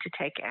may need to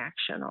take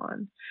action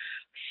on.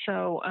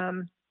 So,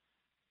 and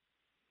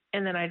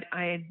then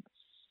I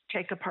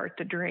take apart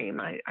the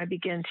dream. I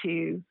begin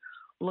to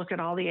look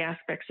at all the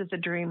aspects of the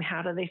dream.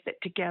 How do they fit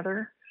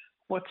together?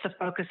 What's the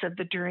focus of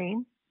the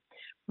dream?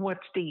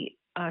 What's the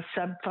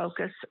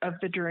sub-focus of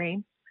the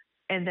dream?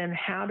 And then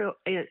how does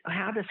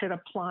it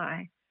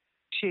apply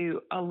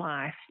to a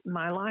life,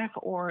 my life,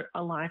 or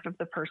a life of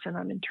the person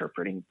I'm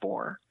interpreting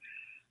for?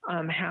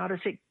 How does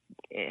it,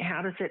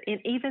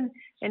 and even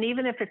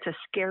if it's a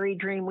scary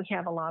dream, we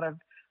have a lot of,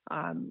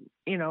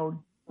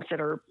 that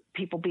are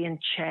people being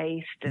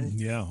chased and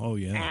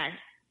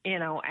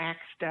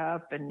axed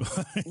up and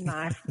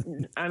knife.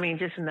 I mean,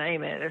 just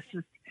name it. It's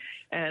just,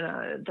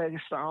 and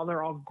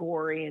they're all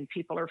gory, and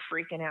people are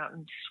freaking out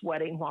and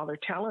sweating while they're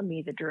telling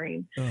me the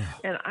dream.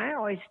 And I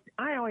always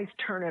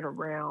turn it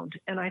around,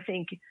 and I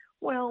think,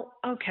 well,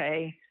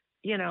 okay,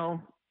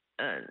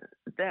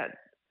 that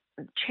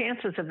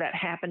chances of that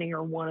happening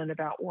are 1 in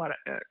about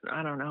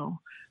I don't know,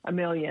 1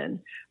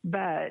 million.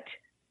 But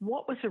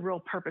what was the real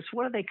purpose?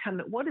 What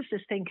is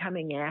this thing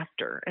coming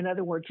after? In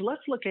other words,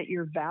 let's look at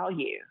your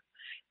value,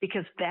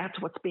 because that's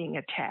what's being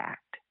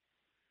attacked.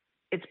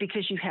 It's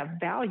because you have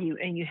value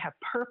and you have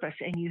purpose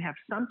and you have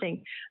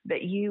something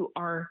that you're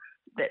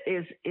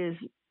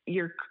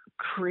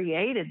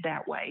created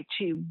that way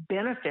to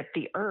benefit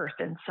the earth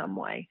in some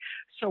way.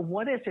 So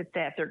what is it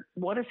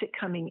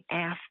coming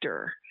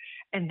after?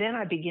 And then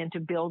I begin to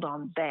build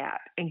on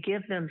that and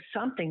give them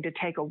something to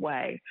take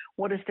away.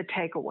 What is the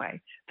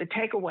takeaway? The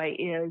takeaway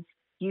is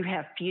you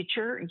have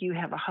future, you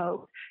have a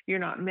hope. You're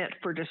not meant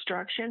for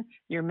destruction.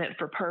 You're meant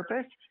for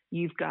purpose.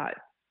 You've got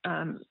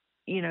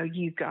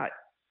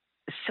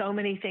so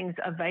many things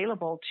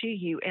available to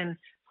you and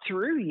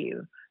through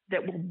you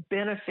that will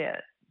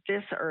benefit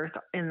this earth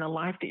in the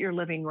life that you're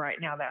living right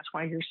now. That's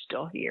why you're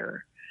still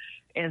here.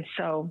 And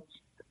so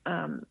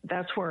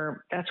that's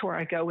where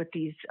I go with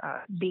these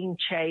being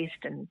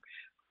chased and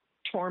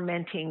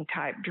tormenting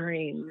type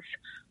dreams.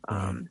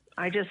 I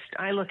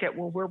look at,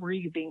 where were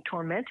you being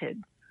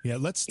tormented? Yeah, I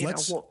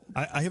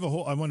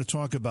want to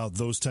talk about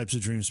those types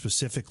of dreams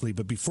specifically,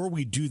 but before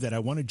we do that, I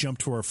want to jump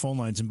to our phone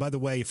lines. And by the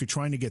way, if you're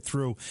trying to get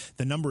through,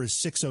 the number is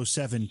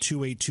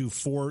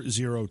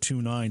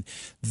 607-282-4029.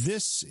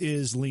 This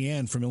is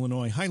Leanne from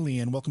Illinois. Hi,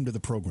 Leanne. Welcome to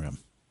the program.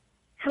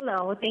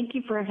 Hello. Thank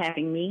you for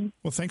having me.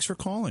 Well, thanks for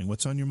calling.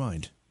 What's on your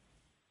mind?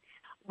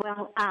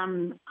 Well,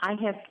 I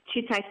have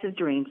two types of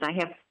dreams. I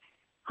have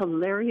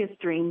hilarious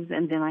dreams,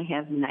 and then I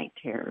have night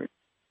terrors.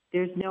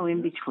 There's no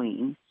in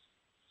between.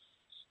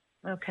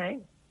 Okay.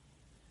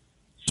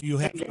 Do you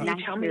have? And the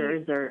night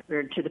terrors are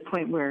to the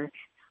point where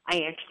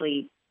I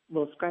actually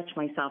will scratch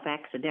myself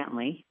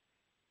accidentally.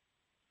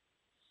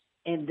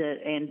 And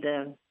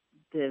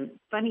the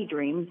funny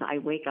dreams, I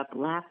wake up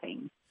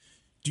laughing.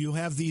 Do you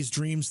have these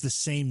dreams the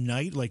same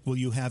night? Like, will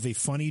you have a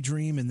funny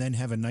dream and then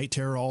have a night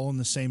terror all in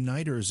the same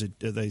night, or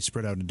are they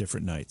spread out in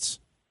different nights?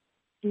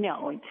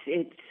 No,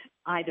 it's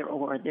either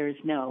or. There's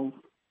not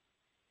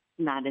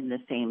in the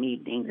same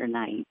evening or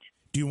night.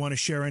 Do you want to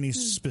share any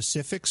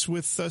specifics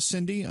with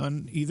Cindy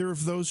on either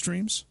of those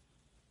dreams?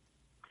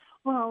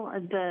 Well,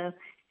 the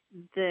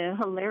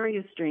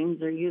hilarious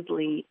dreams are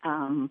usually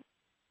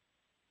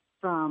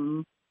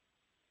from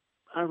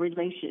a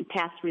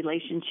past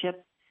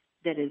relationship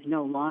that is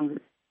no longer.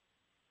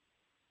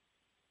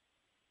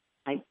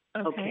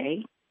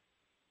 Okay.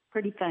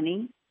 Pretty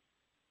funny.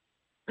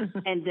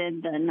 And then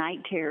the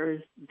night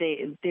terrors,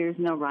 there's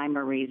no rhyme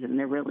or reason.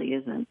 There really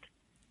isn't.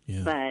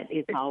 Yeah. But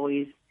it's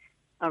always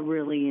a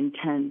really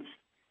intense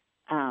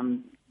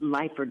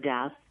life or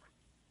death.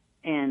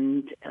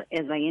 And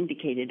as I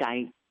indicated,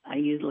 I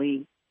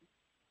usually,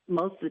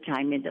 most of the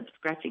time, end up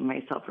scratching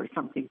myself or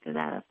something to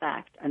that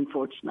effect,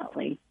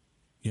 unfortunately.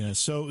 Yeah,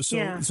 so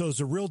there's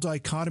a real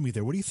dichotomy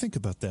there. What do you think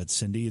about that,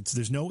 Cindy?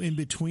 There's no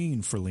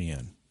in-between for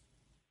Leanne.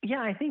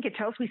 Yeah, I think it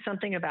tells me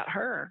something about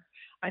her.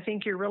 I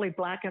think you're really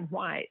black and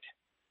white.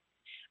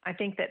 I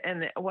think that,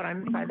 and what I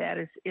mean by that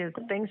is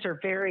things are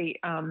very,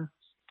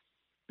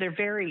 they're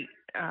very,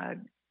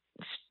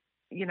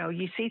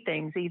 you see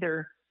things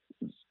either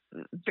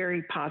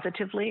very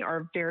positively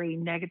or very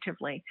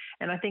negatively.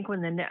 And I think when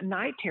the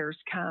night terrors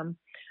come,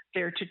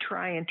 they're to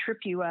try and trip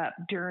you up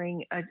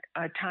during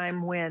a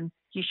time when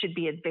you should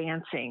be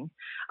advancing.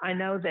 I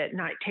know that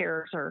night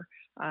terrors are,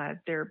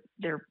 they're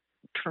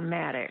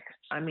traumatic.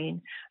 I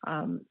mean,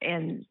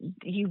 and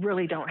you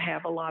really don't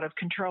have a lot of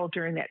control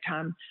during that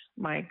time.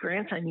 My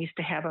grandson used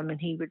to have them, and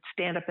he would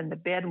stand up in the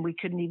bed and we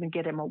couldn't even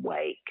get him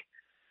awake.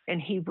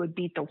 And he would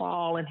beat the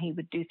wall and he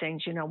would do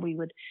things, we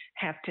would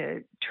have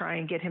to try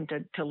and get him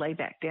to lay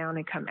back down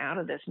and come out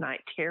of this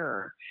night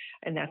terror.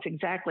 And that's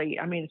exactly,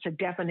 it's a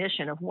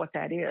definition of what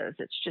that is.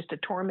 It's just a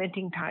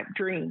tormenting type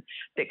dream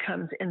that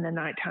comes in the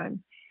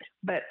nighttime.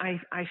 But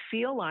I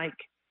feel like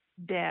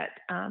that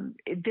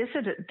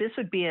this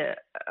would be a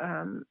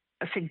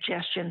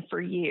suggestion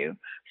for you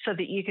so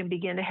that you can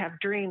begin to have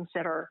dreams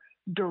that are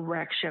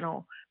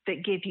directional,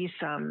 that give you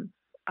some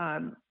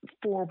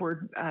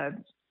forward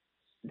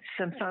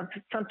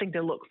something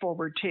to look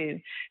forward to.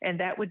 And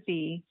that would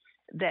be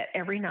that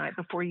every night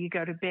before you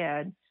go to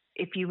bed,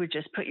 if you would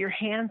just put your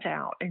hands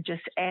out and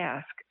just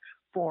ask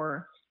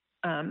for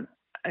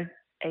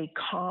a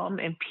calm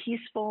and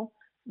peaceful,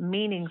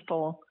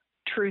 meaningful,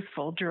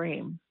 truthful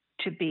dream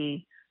to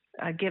be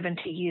given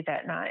to you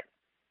that night.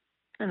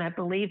 And I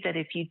believe that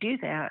if you do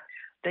that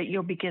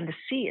you'll begin to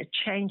see a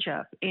change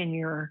up in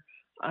your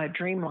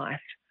dream life.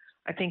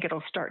 I think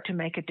it'll start to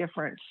make a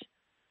difference.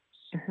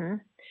 Mm-hmm.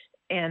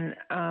 And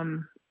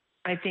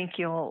I think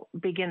you'll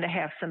begin to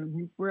have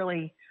some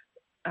really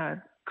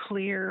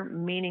clear,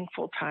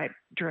 meaningful type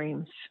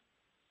dreams.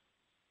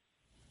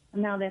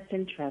 Now that's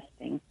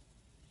interesting.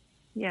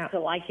 Yeah.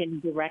 So I can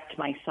direct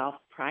myself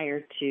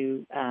prior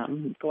to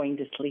going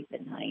to sleep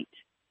at night.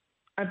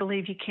 I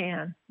believe you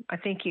can. I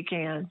think you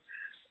can.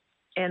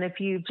 And if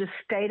you just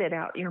state it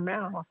out your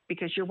mouth,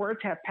 because your words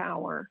have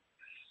power,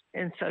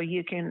 and so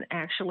you can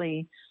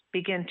actually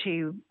begin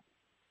to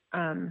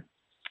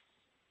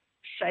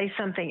say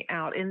something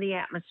out in the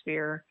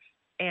atmosphere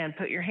and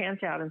put your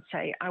hands out and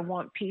say, I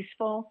want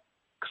peaceful,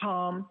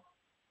 calm,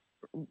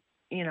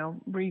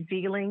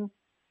 revealing,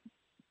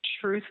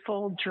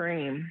 truthful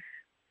dream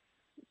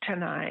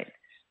tonight.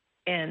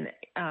 And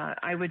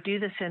I would do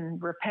this in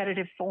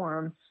repetitive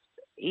form,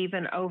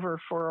 even over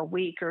for a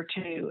week or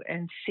two,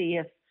 and see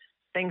if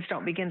things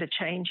don't begin to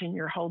change in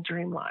your whole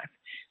dream life.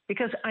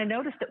 Because I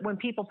noticed that when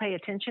people pay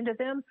attention to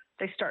them,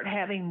 they start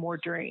having more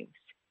dreams.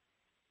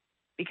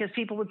 Because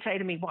people would say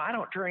to me, well, I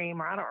don't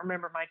dream, or I don't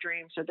remember my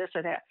dreams, or this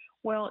or that.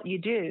 Well, you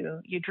do.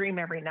 You dream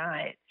every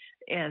night.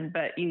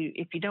 But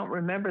if you don't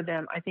remember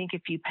them, I think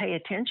if you pay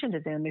attention to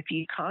them, if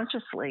you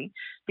consciously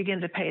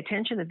begin to pay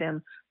attention to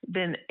them,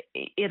 then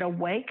it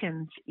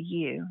awakens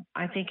you.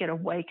 I think it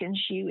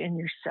awakens you in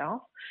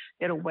yourself.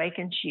 It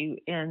awakens you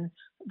in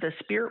the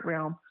spirit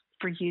realm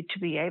for you to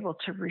be able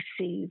to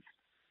receive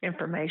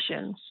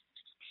information.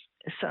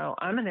 So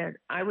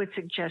I would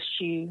suggest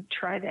you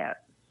try that.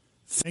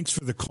 Thanks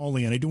for the call,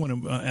 Leanne. I do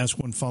want to ask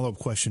one follow-up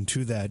question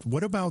to that.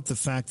 What about the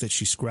fact that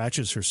she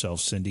scratches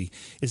herself, Cindy?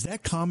 Is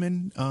that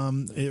common,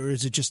 or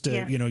is it just,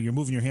 you're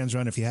moving your hands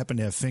around? If you happen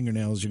to have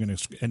fingernails, you're going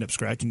to end up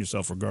scratching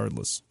yourself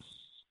regardless?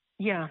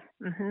 Yeah,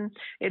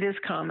 it is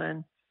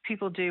common.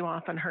 People do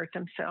often hurt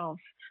themselves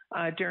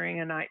during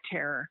a night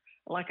terror.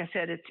 Like I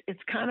said, it's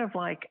kind of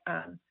like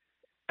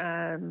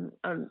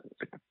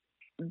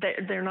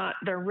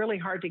they're really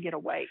hard to get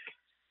awake.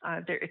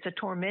 It's a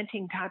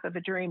tormenting type of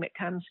a dream. It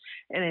comes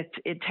and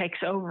it takes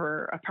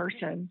over a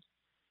person.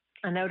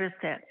 I noticed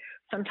that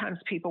sometimes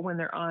people, when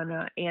they're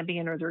on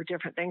Ambien or there are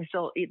different things,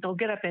 they'll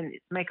get up and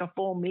make a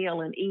full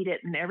meal and eat it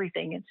and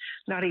everything, and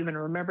not even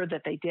remember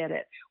that they did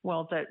it.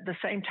 Well, the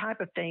same type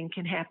of thing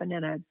can happen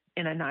in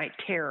a night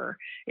terror.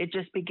 It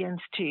just begins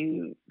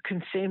to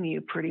consume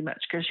you pretty much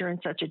because you're in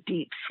such a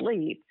deep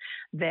sleep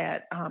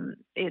that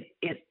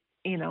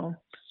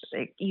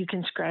you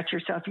can scratch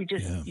yourself.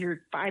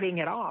 You're fighting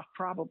it off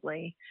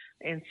probably.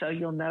 And so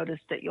you'll notice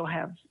that you'll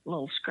have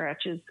little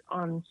scratches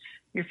on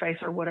your face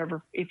or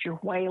whatever, if you're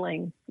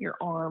flailing your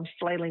arms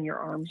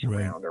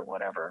around or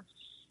whatever.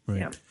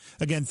 Right. Yeah.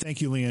 Again,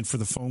 thank you, Leanne, for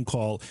the phone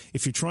call.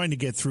 If you're trying to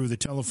get through, the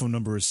telephone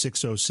number is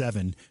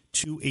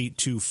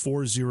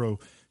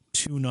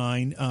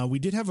 607-282-4029. We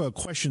did have a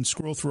question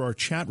scroll through our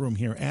chat room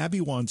here.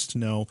 Abby wants to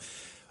know,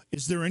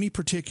 is there any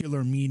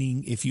particular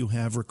meaning if you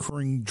have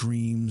recurring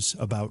dreams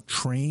about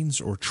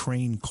trains or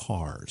train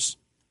cars?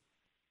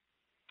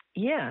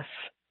 Yes,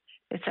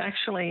 it's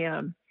actually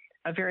a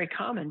very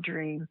common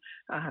dream.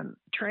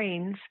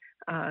 Trains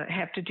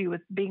have to do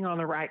with being on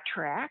the right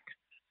track.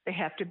 They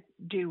have to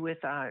do with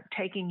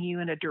taking you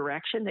in a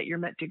direction that you're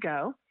meant to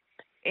go.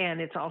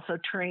 And it's also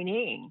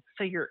training.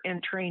 So you're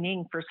in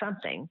training for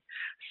something.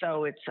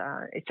 So it's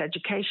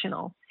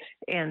educational.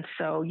 And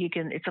so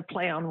it's a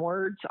play on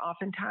words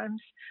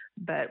oftentimes.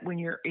 But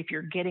if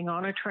you're getting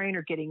on a train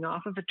or getting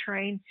off of a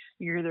train,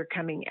 you're either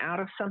coming out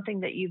of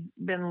something that you've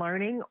been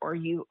learning or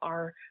you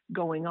are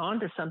going on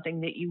to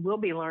something that you will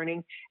be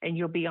learning, and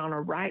you'll be on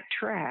a right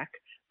track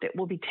that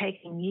will be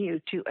taking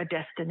you to a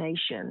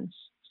destination.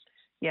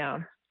 Yeah.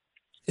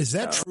 Is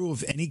that true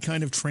of any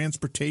kind of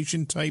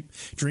transportation type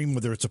dream,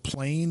 whether it's a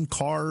plane,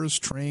 cars,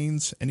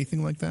 trains,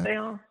 anything like that?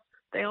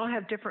 They all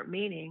have different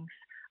meanings.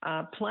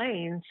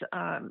 Planes,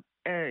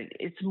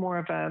 it's more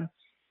of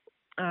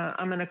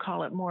I'm going to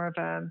call it more of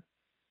a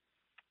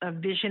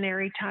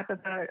visionary type of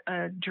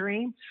a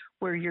dream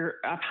where you're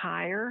up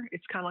higher.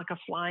 It's kind of like a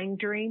flying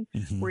dream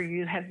where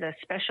you have the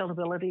special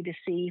ability to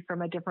see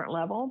from a different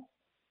level.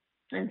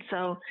 And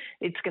so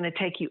it's going to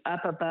take you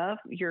up above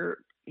your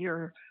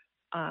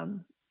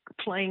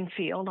playing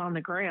field on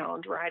the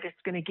ground, right?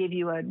 It's going to give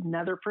you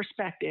another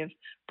perspective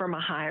from a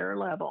higher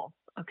level.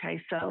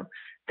 Okay, so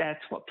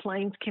that's what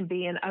planes can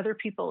be. And other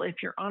people, if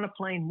you're on a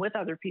plane with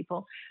other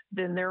people,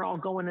 then they're all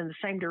going in the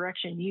same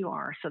direction you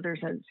are. So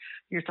there's a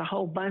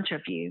whole bunch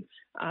of you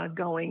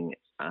going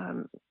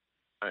on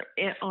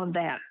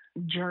that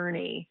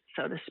journey,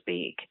 so to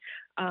speak.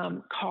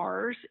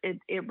 Cars, it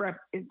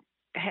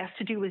has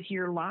to do with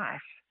your life.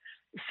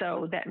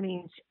 So that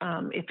means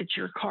if it's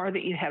your car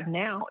that you have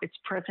now, it's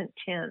present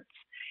tense.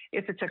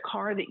 If it's a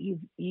car that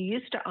you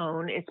used to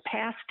own, it's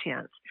past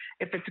tense.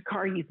 If it's a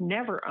car you've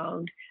never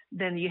owned,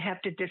 then you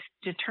have to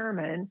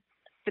determine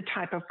the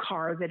type of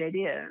car that it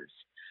is.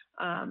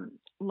 I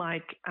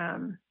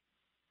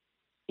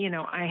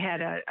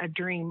had a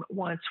dream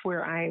once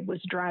where I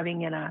was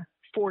driving in a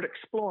Ford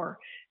Explorer,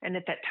 and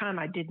at that time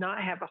I did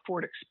not have a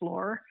Ford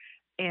Explorer,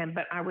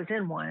 but I was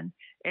in one.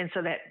 And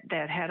so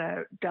that had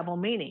a double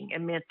meaning.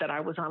 It meant that I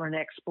was on an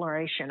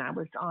exploration. I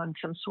was on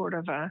some sort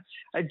of a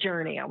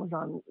journey. I was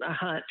on a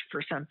hunt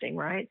for something,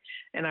 right?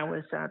 And I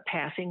was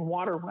passing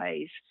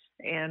waterways,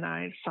 and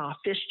I saw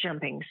fish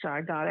jumping. So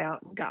I got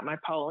out and got my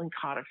pole and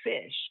caught a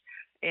fish.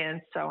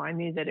 And so I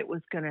knew that it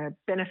was going to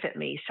benefit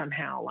me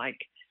somehow, like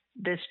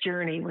this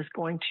journey was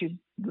going to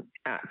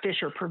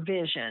fish or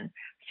provision.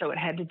 So it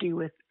had to do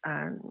with,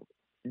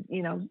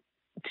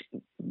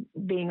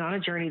 being on a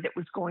journey that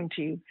was going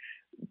to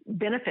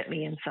benefit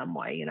me in some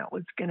way. It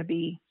was going to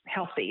be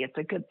healthy. It's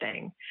a good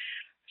thing.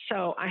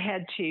 So I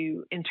had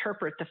to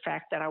interpret the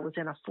fact that I was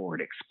in a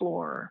Ford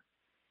Explorer,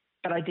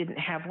 but I didn't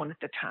have one at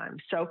the time.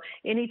 So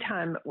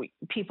anytime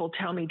people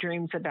tell me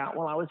dreams about,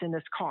 well, I was in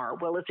this car,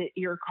 well, is it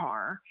your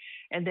car?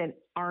 And then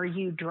are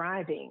you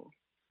driving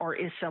or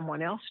is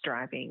someone else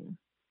driving?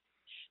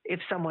 If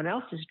someone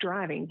else is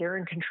driving, they're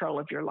in control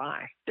of your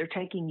life. They're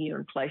taking you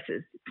in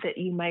places that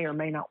you may or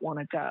may not want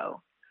to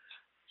go.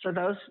 So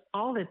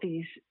all of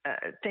these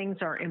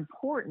things are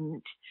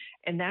important.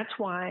 And that's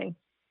why,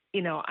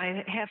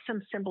 I have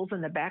some symbols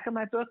in the back of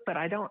my book, but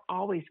I don't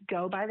always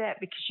go by that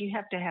because you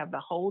have to have the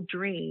whole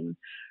dream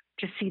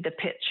to see the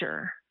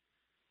picture,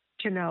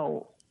 to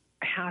know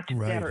how to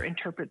better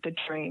interpret the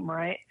dream,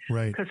 right?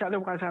 Right. Because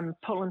otherwise I'm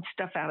pulling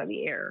stuff out of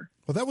the air.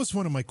 Well, that was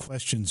one of my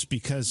questions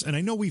because, and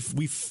I know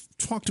we've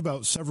talked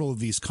about several of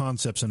these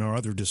concepts in our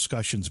other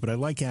discussions, but I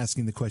like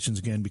asking the questions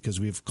again because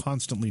we have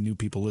constantly new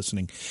people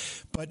listening.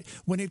 But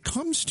when it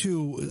comes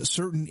to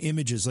certain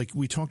images, like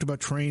we talked about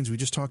trains, we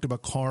just talked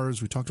about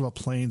cars, we talked about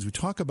planes, we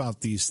talk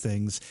about these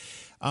things.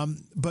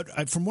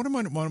 But from what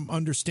I'm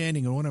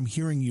understanding and what I'm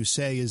hearing you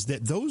say is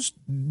that those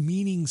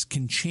meanings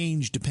can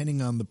change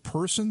depending on the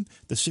person,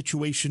 the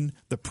situation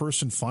the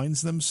person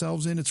finds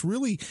themselves in. It's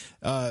really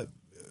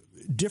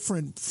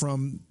different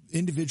from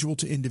individual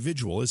to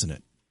individual, isn't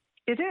it?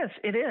 It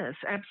is.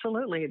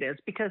 Absolutely it is.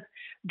 Because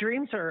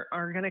dreams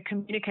are going to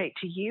communicate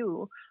to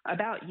you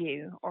about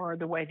you or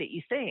the way that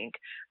you think.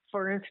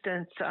 for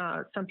instance,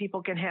 some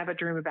people can have a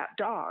dream about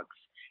dogs,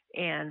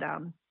 and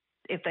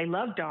if they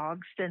love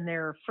dogs, then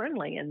they're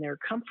friendly and they're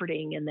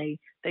comforting and they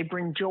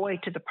bring joy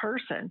to the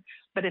person.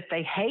 But if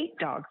they hate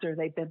dogs, or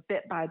they've been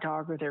bit by a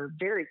dog, or they're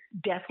very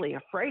deathly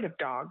afraid of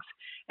dogs,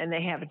 and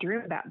they have a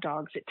dream about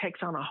dogs, it takes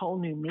on a whole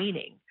new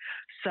meaning.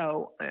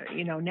 So,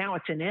 now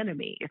it's an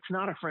enemy. It's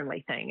not a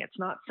friendly thing. It's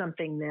not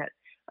something that,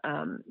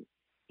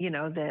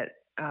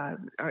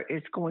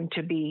 is going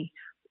to be,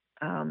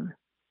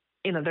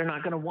 they're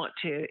not going to want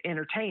to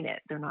entertain it.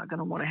 They're not going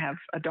to want to have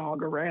a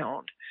dog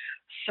around.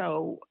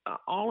 So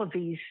all of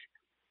these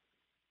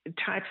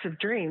types of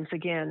dreams,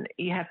 again,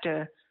 you have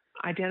to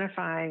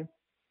identify,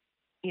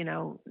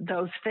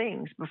 those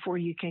things before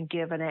you can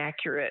give an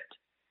accurate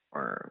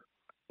or,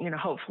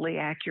 hopefully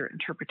accurate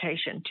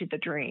interpretation to the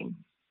dream.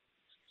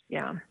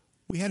 Yeah.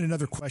 We had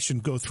another question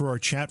go through our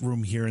chat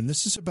room here, and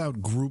this is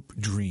about group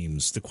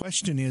dreams. The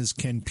question is,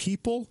 can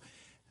people,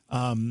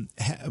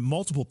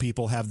 multiple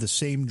people, have the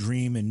same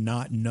dream and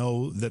not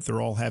know that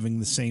they're all having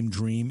the same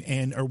dream?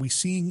 And are we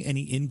seeing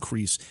any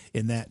increase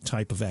in that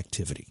type of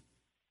activity?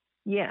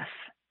 Yes.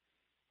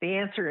 The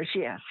answer is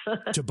yes.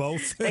 To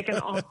both? They can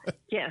all,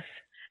 yes.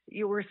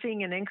 You were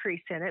seeing an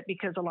increase in it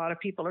because a lot of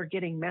people are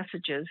getting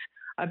messages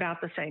about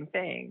the same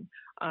thing.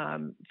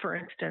 For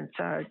instance,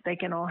 they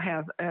can all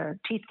have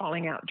teeth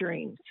falling out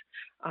dreams,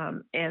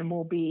 and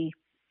we'll be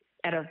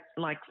at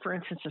for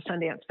instance, a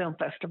Sundance Film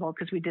Festival,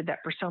 because we did that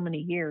for so many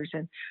years,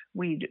 and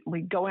we'd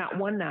go out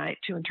one night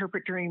to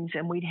interpret dreams,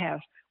 and we'd have,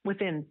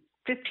 within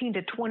 15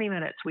 to 20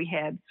 minutes, we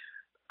had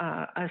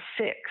a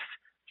 6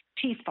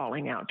 teeth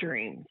falling out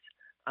dreams.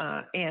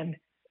 And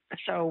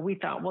so we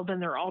thought, well, then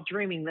they're all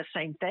dreaming the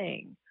same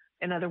thing.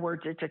 In other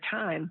words, it's a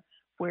time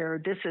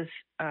where this is,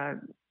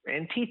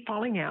 and teeth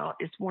falling out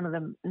is one of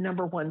the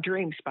number one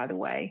dreams, by the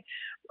way.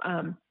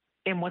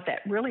 And what that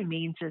really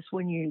means is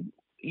when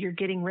you're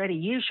getting ready,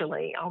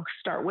 usually I'll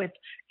start with,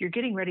 you're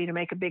getting ready to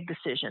make a big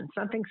decision.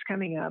 Something's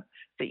coming up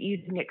that you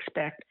didn't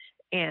expect,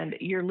 and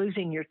you're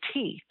losing your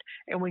teeth.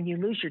 And when you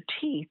lose your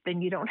teeth,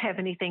 then you don't have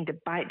anything to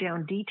bite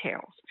down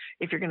details.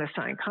 If you're going to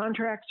sign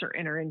contracts or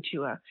enter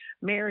into a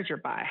marriage or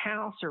buy a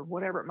house or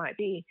whatever it might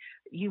be,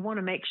 you want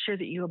to make sure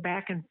that you go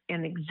back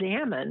and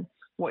examine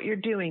what you're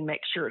doing, make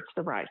sure it's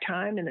the right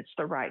time and it's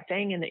the right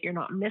thing, and that you're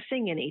not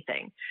missing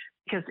anything.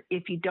 Because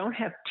if you don't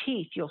have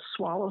teeth, you'll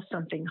swallow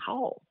something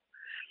whole.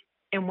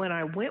 And when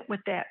I went with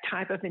that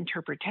type of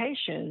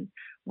interpretation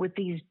with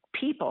these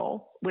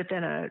people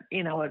within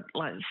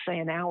let's say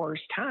an hour's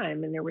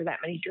time, and there were that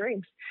many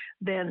dreams,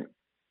 then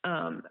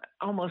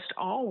almost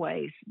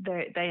always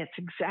that's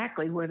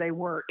exactly where they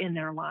were in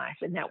their life,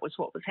 and that was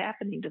what was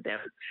happening to them.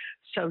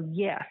 So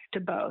yes, to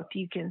both.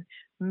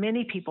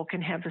 Many people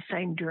can have the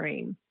same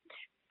dream,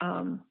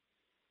 or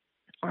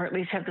at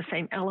least have the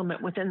same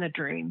element within the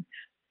dream,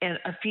 and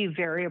a few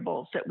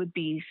variables that would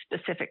be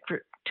specific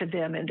to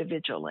them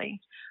individually.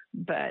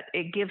 But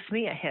it gives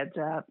me a heads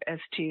up as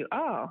to,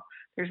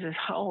 there's this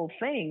whole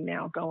thing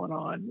now going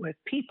on with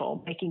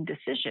people making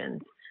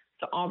decisions.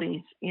 So all these,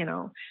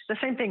 the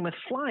same thing with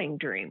flying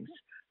dreams.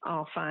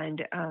 I'll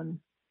find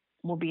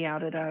we'll be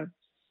out at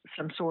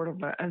some sort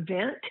of a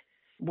event.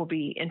 We'll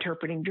be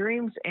interpreting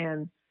dreams,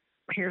 and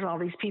here's all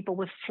these people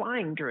with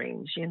flying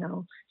dreams,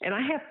 And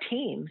I have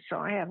teams, so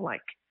I have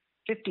like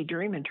 50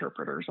 dream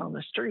interpreters on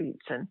the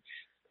streets,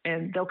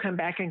 and they'll come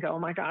back and go, oh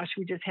my gosh,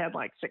 we just had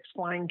like 6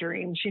 flying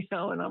dreams,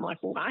 and I'm like,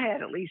 well, I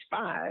had at least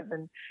 5.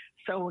 And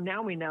so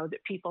now we know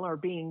that people are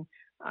being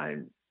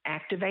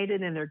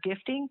activated in their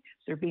gifting.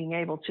 They're being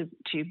able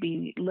to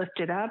be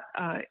lifted up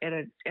at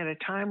a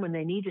time when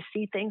they need to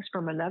see things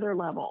from another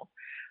level.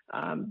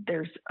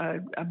 There's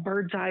a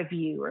bird's eye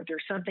view, or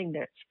there's something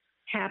that's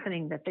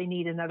happening that they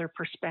need another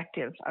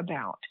perspective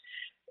about.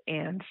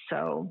 And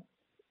so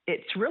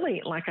it's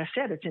really, like I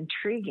said, it's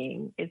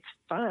intriguing. It's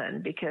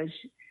fun because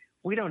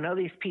we don't know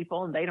these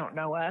people and they don't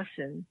know us,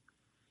 and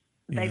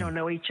they don't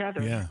know each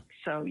other. Yeah.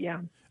 So,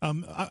 yeah.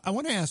 I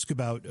want to ask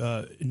about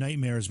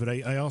nightmares, but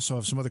I also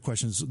have some other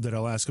questions that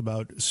I'll ask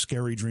about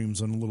scary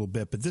dreams in a little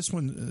bit. But this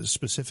one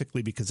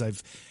specifically, because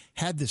I've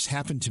had this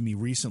happen to me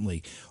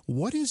recently.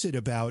 What is it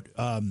about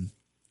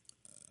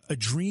a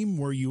dream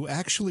where you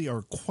actually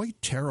are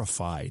quite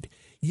terrified,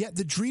 yet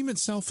the dream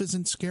itself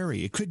isn't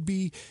scary? It could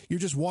be you're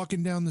just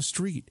walking down the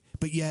street,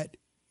 but yet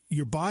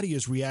your body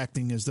is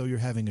reacting as though you're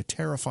having a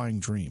terrifying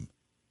dream.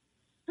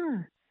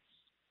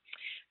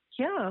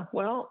 Yeah,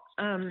 well,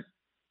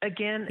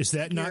 again... Is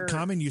that not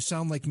common? You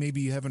sound like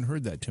maybe you haven't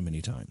heard that too many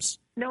times.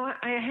 No,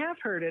 I have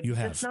heard it. You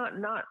have? It's not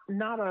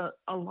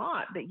a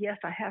lot, but yes,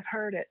 I have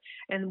heard it.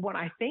 And what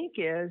I think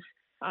is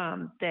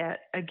that,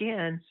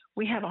 again,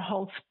 we have a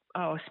whole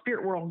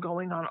spirit world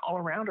going on all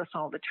around us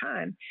all the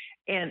time.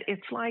 And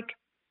it's like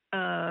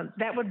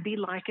that would be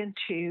likened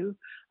to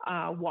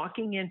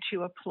walking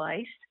into a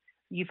place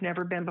you've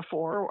never been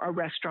before, or a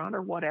restaurant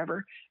or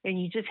whatever, and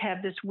you just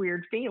have this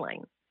weird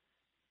feeling.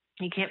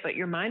 You can't put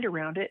your mind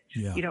around it.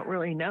 Yeah. You don't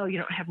really know. You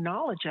don't have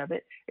knowledge of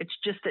it. It's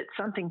just that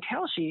something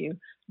tells you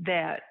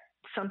that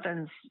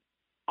something's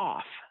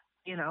off.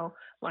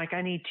 like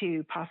I need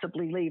to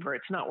possibly leave, or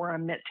it's not where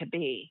I'm meant to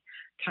be,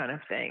 kind of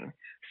thing.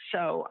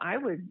 So I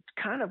would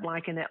kind of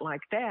liken it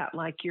like that,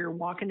 like you're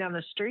walking down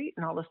the street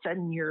and all of a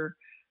sudden your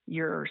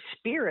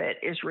spirit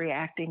is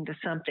reacting to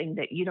something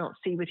that you don't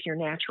see with your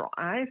natural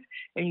eyes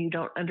and you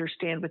don't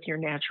understand with your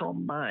natural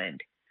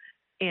mind.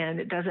 And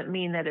it doesn't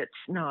mean that it's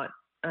not,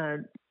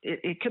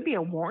 it could be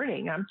a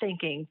warning. I'm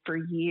thinking for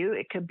you,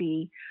 it could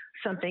be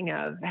something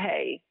of,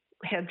 hey,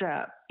 heads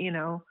up,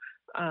 you're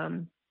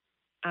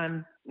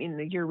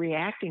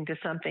reacting to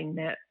something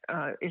that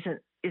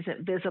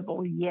isn't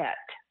visible yet.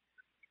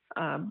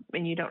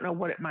 And you don't know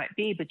what it might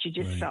be, but you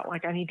just felt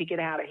like I need to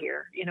get out of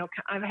here.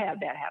 I've had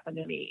that happen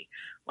to me.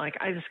 Like,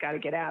 I just got to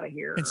get out of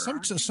here. And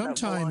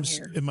sometimes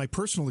in my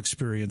personal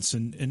experience,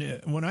 and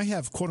when I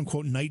have quote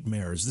unquote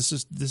nightmares,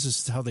 this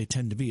is how they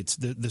tend to be. It's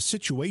the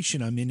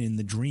situation I'm in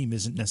the dream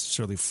isn't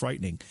necessarily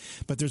frightening,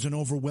 but there's an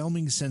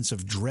overwhelming sense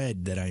of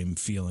dread that I am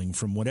feeling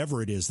from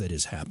whatever it is that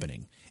is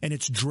happening. And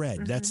it's dread.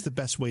 Mm-hmm. That's the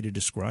best way to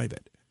describe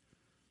it.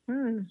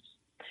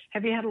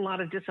 Have you had a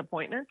lot of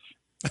disappointments?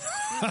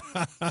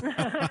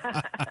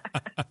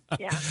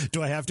 Yeah.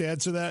 Do I have to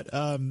answer that?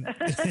 No,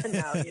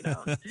 you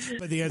don't.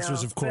 But the answer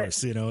is, of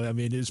course,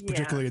 is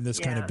particularly in this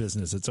kind of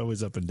business, it's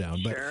always up and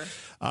down. Sure.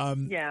 But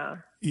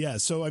yeah.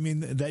 So, I mean,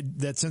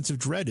 that sense of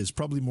dread is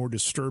probably more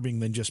disturbing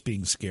than just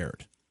being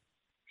scared.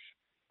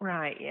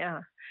 Right.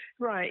 Yeah.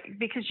 Right.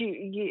 Because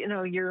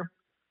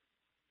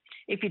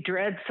if you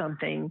dread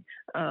something,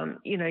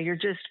 you're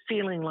just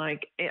feeling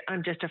like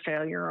I'm just a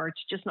failure, or it's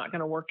just not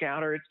going to work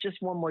out, or it's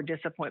just one more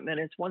disappointment.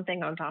 It's one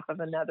thing on top of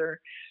another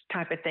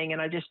type of thing.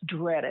 And I just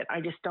dread it. I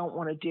just don't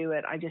want to do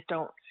it. I just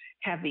don't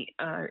have the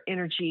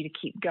energy to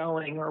keep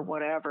going or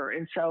whatever.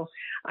 And so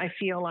I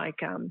feel like,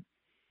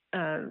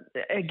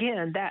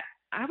 again, that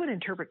I would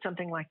interpret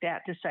something like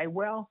that to say,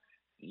 well,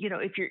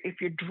 if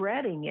you're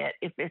dreading it,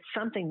 if it's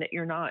something that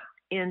you're not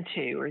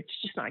into, or it's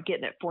just not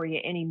getting it for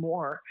you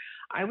anymore,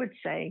 I would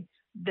say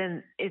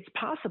then it's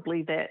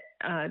possibly that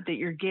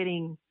you're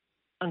getting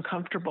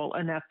uncomfortable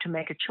enough to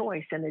make a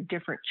choice and a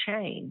different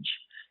change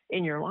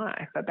in your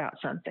life about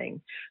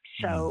something.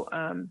 So,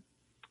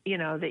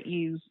 that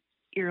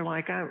you're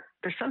like,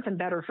 there's something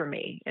better for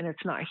me and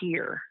it's not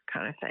here,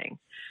 kind of thing.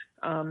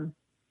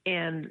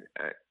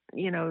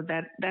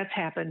 That's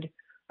happened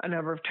a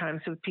number of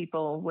times with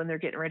people when they're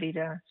getting ready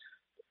to,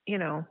 I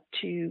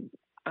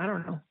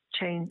don't know,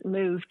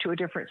 move to a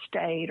different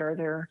state, or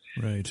they're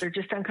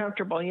just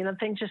uncomfortable.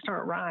 Things just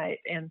aren't right.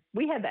 And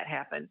we had that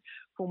happen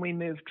when we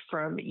moved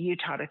from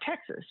Utah to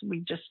Texas.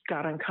 We just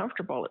got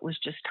uncomfortable. It was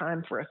just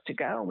time for us to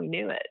go. We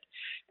knew it.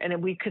 And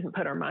then we couldn't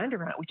put our mind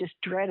around it. We just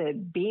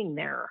dreaded being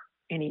there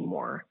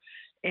anymore.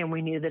 And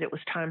we knew that it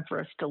was time for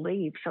us to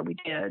leave. So we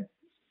did.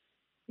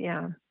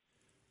 Yeah.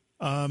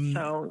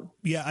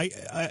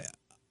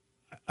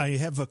 I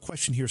have a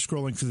question here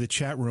scrolling through the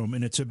chat room,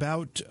 and it's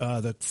about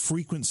the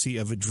frequency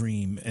of a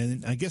dream.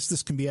 And I guess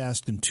this can be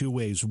asked in two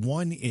ways.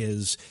 One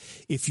is,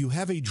 if you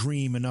have a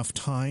dream enough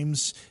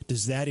times,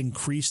 does that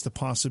increase the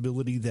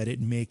possibility that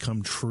it may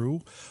come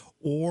true?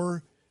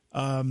 Or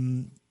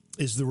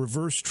is the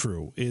reverse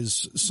true?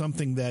 Is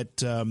something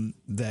that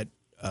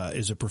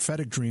is a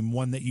prophetic dream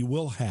one that you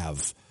will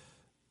have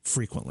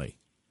frequently?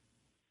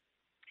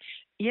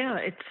 Yeah,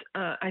 it's.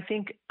 I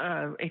think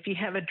if you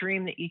have a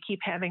dream that you keep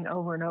having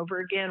over and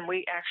over again,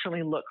 we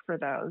actually look for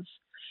those.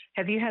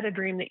 Have you had a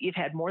dream that you've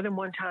had more than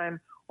one time,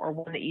 or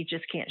one that you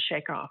just can't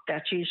shake off?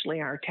 That's usually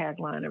our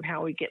tagline of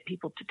how we get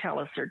people to tell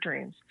us their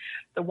dreams.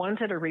 The ones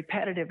that are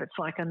repetitive, it's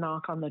like a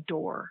knock on the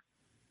door.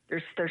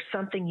 There's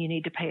something you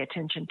need to pay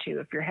attention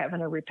to if you're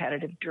having a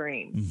repetitive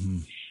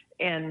dream,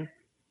 and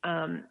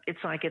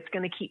it's like it's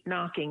going to keep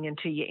knocking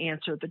until you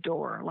answer the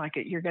door. Like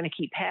you're going to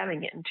keep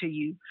having it until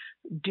you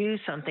do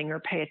something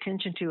or pay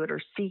attention to it or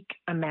seek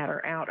a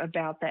matter out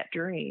about that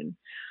dream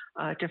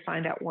to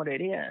find out what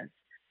it is.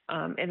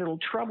 And it'll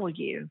trouble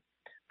you.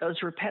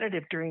 Those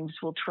repetitive dreams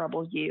will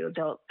trouble you.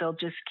 They'll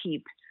just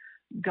keep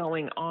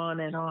going on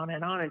and on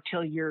and on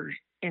until your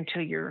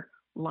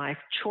life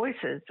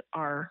choices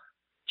are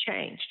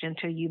changed,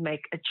 until you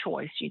make a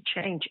choice, you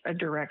change a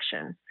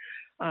direction.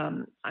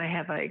 I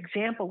have an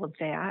example of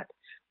that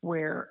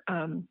where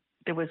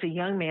there was a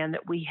young man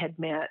that we had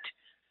met,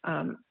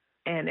 and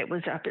it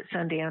was up at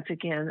Sundance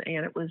again,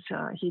 and it was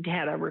he'd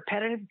had a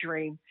repetitive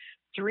dream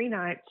 3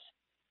 nights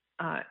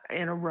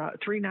in a row,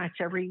 3 nights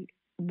every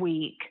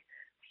week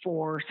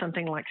for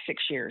something like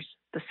 6 years.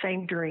 The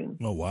same dream.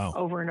 Oh, wow.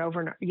 Over and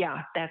over. And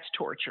yeah, that's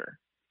torture.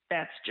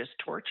 That's just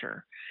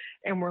torture.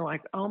 And we're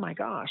like, oh my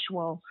gosh.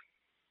 Well,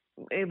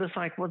 it was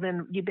like, well,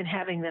 then you've been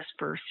having this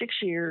for 6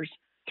 years.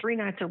 3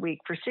 nights a week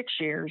for 6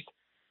 years.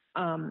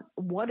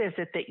 What is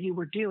it that you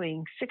were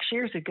doing 6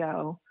 years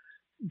ago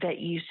that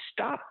you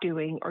stopped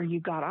doing, or you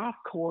got off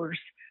course,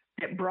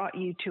 that brought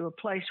you to a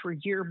place where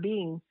you're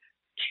being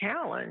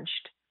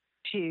challenged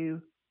to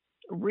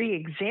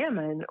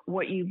re-examine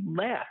what you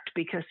left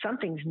because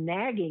something's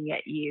nagging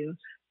at you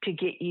to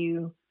get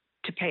you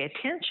to pay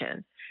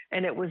attention?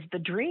 And it was, the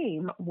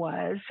dream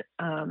was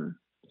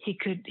he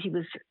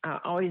was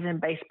always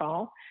in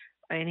baseball.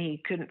 and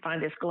he couldn't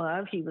find his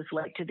glove. He was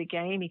late to the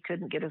game. He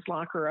couldn't get his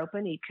locker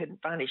open. He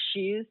couldn't find his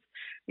shoes,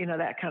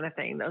 that kind of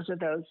thing. Those are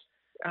those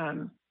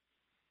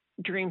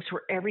dreams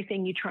where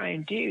everything you try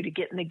and do to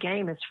get in the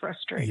game is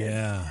frustrating.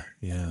 Yeah.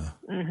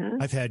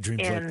 Mm-hmm. I've had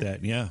dreams like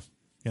that. Yeah,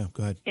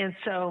 go ahead. And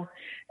so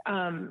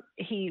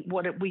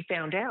what we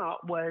found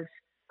out was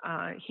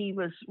he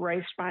was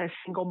raised by a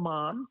single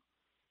mom,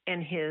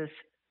 and his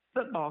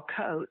football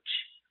coach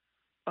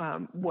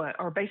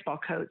or baseball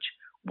coach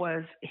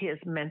was his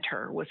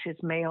mentor, was his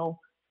male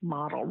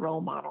role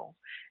model.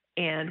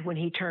 And when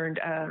he turned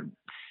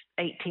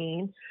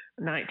 18,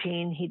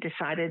 19, he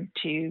decided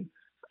to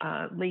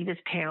leave his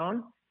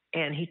town,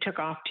 and he took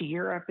off to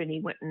Europe, and he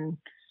went and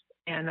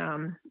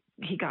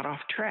he got off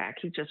track.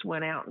 He just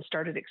went out and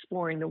started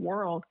exploring the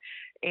world.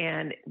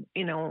 And,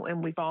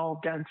 and we've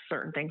all done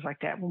certain things like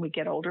that. When we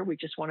get older, we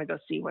just want to go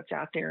see what's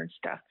out there and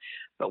stuff.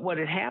 But what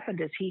had happened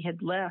is he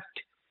had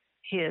left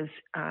his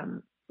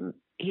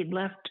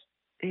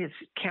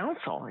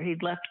counsel.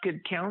 He'd left good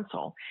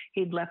counsel.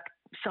 He'd left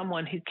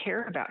someone who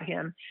cared about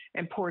him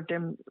and poured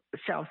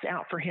themselves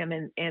out for him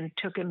and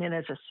took him in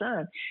as a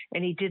son.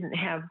 And he didn't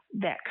have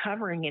that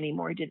covering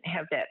anymore. He didn't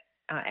have that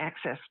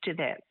access to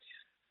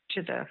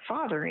the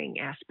fathering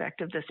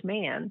aspect of this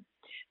man.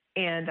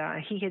 And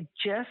he had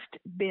just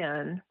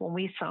been, when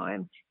we saw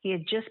him, he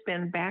had just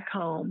been back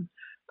home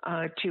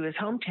to his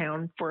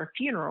hometown for a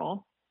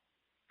funeral,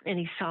 and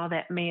he saw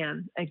that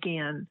man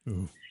again.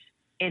 Ooh.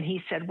 And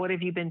he said, "What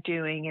have you been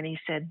doing?" And he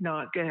said,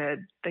 "Not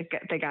good." The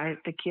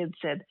kid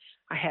said,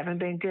 "I haven't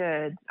been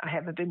good. I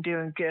haven't been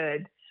doing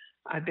good.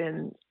 I've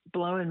been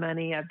blowing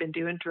money. I've been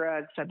doing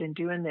drugs. I've been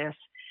doing this."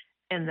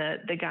 And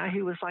the guy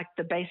who was like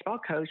the baseball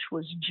coach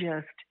was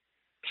just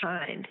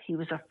kind. He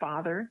was a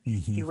father.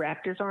 Mm-hmm. He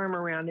wrapped his arm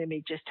around him.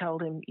 He just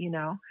told him,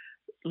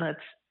 let's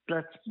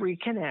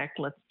reconnect.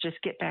 Let's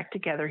just get back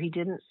together. He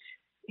didn't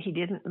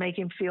make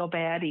him feel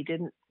bad. He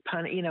didn't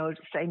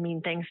say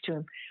mean things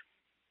to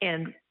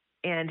him.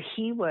 And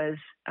he was,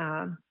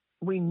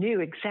 we knew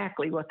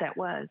exactly what that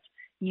was.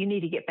 You need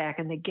to get back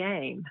in the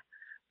game.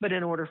 But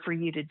in order for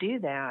you to do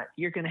that,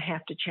 you're going to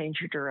have to change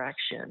your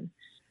direction.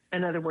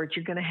 In other words,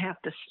 you're going to have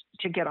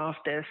to get off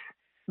this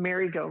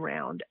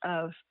merry-go-round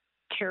of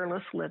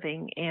careless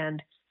living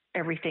and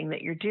everything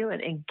that you're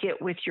doing, and get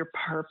with your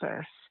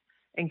purpose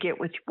and get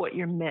with what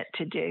you're meant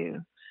to do.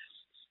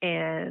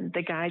 And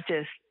the guy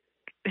just,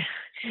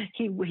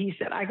 he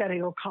said, "I got to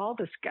go call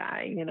this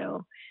guy,"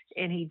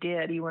 and he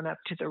did. He went up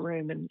to the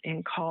room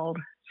and called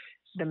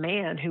the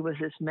man who was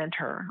his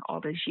mentor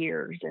all these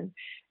years.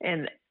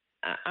 And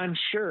I'm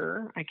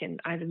sure I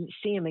didn't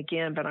see him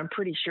again, but I'm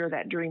pretty sure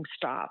that dream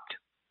stopped.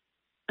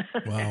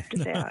 Wow. After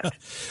that.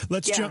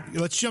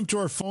 Let's jump to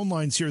our phone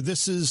lines here.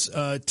 This is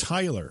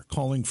Tyler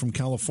calling from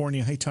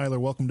California. Hey, Tyler,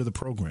 welcome to the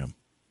program.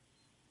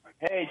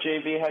 Hey,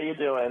 JV, how you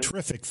doing?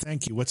 Terrific,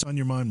 thank you. What's on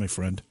your mind, my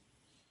friend?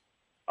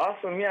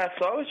 Awesome, yeah.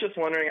 So I was just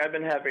wondering, I've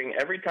been having,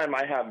 every time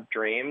I have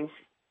dreams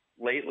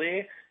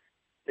lately,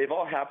 they've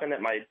all happened at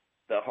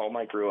the home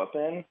I grew up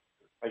in.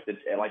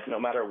 Like no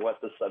matter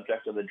what the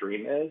subject of the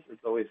dream is,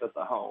 it's always at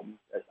the home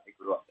that I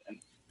grew up in.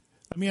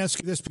 Let me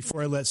ask you this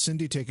before I let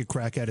Cindy take a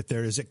crack at it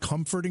there. Is it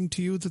comforting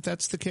to you that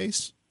that's the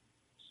case?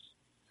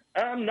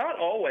 Not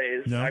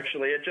always, no?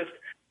 Actually.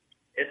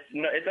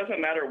 It doesn't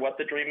matter what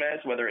the dream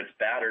is, whether it's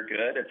bad or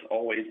good, it's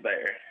always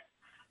there.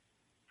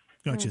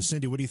 Gotcha.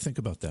 Cindy, what do you think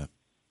about that?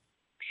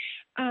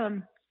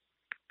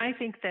 I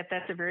think that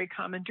that's a very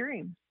common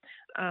dream.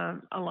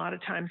 A lot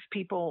of times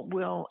people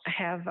will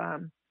have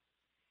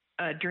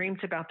dreams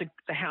about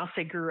the house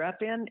they grew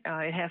up in.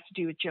 It has to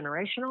do with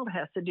generational. It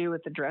has to do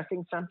with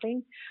addressing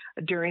something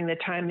during the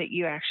time that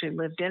you actually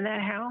lived in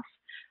that house.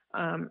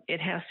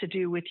 It has to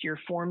do with your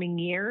forming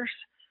years.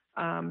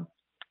 And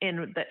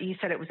you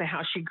said it was a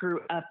house you grew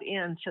up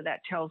in, so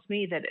that tells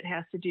me that it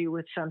has to do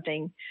with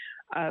something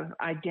of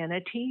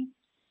identity.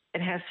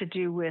 It has to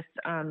do with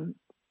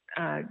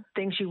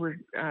things you were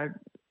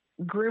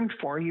groomed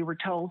for, you were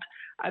told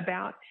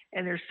about,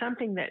 and there's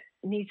something that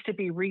needs to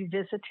be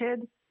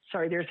revisited.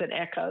 Sorry, there's an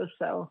echo,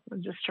 so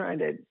I'm just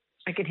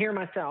I can hear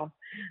myself.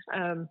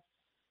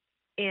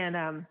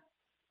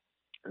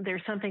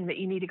 There's something that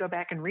you need to go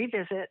back and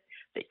revisit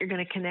that you're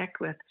going to connect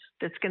with,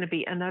 that's going to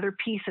be another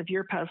piece of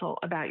your puzzle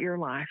about your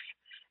life.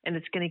 And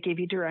it's going to give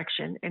you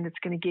direction, and it's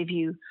going to give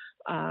you,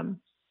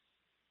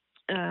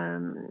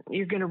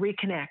 you're going to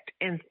reconnect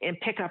and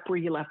pick up where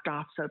you left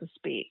off, so to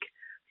speak.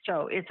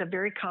 So it's a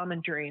very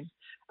common dream.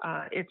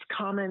 It's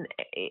common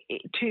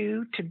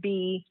to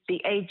be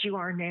the age you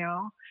are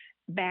now,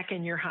 back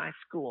in your high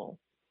school,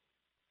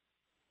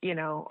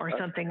 or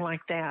something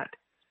like that.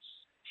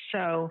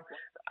 So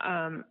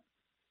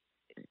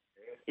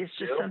it's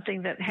just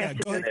something that has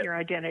to do with your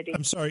identity.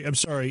 I'm sorry.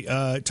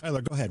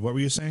 Tyler, go ahead. What were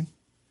you saying?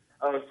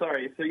 Oh,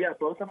 sorry. So, yeah,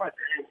 both of my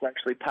parents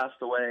actually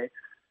passed away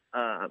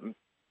to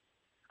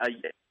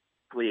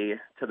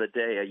the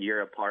day a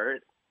year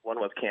apart. One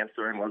was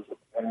cancer and one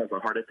was a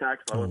heart attack,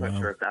 so I wasn't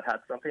sure if that had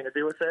something to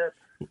do with it.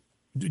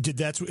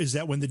 Is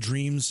that when the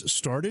dreams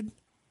started?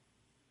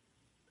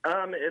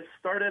 It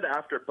started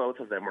after both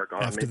of them were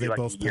gone. After maybe they like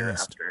both a year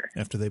passed.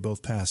 After they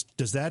both passed.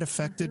 Does that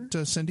affect it,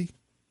 Cindy?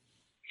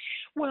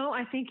 Well,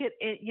 I think it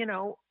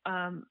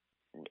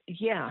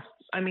yeah.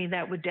 I mean,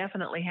 that would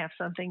definitely have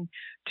something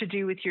to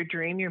do with your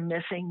dream. You're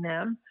missing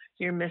them.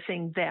 You're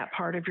missing that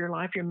part of your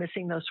life. You're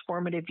missing those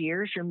formative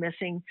years. You're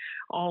missing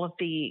all of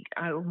the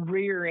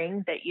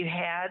rearing that you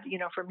had,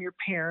 from your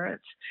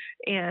parents.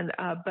 And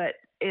but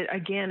it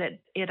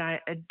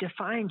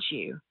defines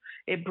you.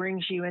 It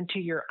brings you into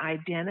your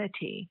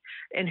identity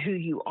and who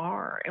you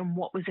are and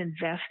what was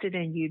invested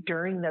in you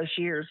during those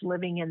years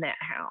living in that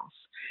house.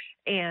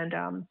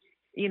 And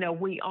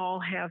we all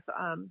have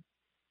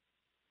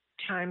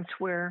times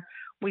where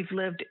we've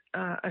lived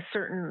a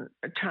certain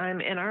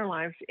time in our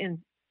lives in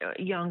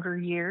younger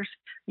years.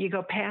 You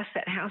go past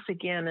that house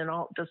again and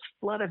all this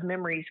flood of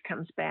memories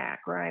comes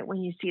back, right?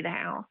 When you see the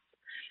house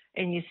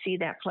and you see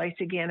that place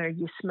again, or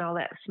you smell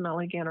that smell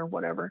again or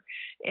whatever.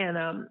 And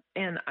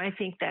I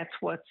think that's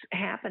what's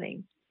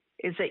happening,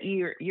 is that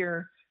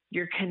you're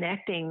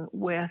connecting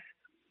with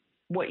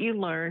what you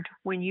learned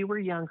when you were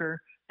younger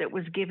that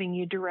was giving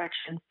you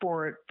direction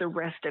for the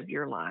rest of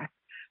your life.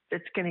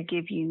 That's going to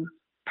give you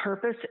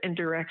purpose and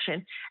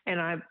direction. And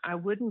I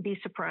wouldn't be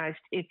surprised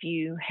if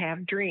you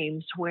have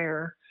dreams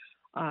where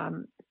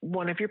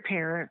one of your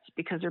parents,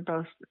 because they're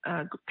both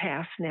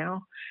passed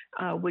now,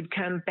 would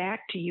come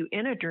back to you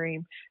in a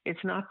dream.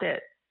 It's not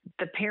that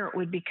the parent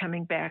would be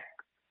coming back,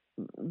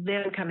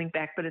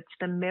 but it's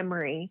the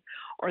memory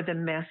or the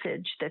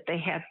message that they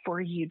had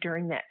for you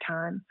during that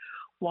time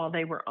while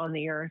they were on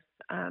the earth.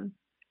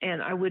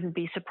 And I wouldn't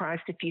be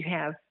surprised if you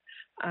have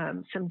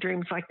some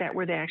dreams like that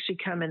where they actually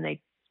come and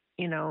they,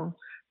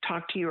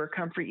 talk to you or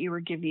comfort you or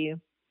give you,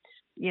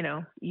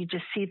 you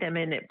just see them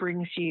and it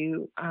brings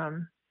you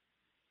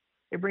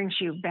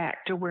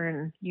back to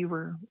when you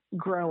were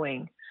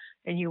growing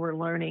and you were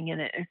learning,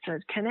 and it's a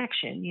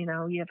connection, you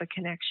have a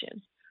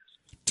connection.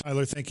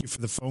 Tyler, thank you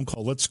for the phone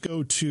call. Let's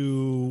go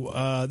to,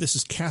 this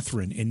is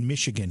Catherine in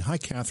Michigan. Hi,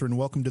 Catherine.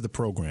 Welcome to the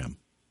program.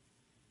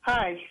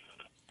 Hi.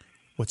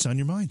 What's on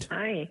your mind?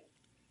 Hi.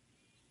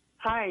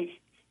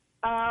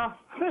 I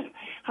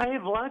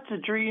have lots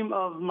of dream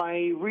of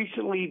my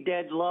recently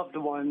dead loved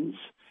ones.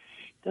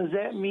 Does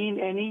that mean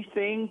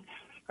anything?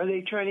 Are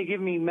they trying to give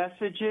me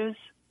messages?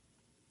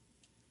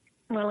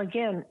 Well,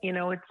 again,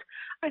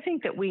 I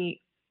think that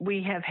we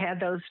have had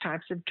those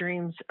types of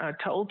dreams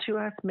told to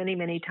us many,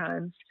 many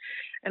times.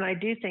 And I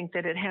do think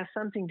that it has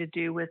something to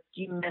do with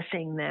you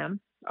missing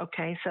them.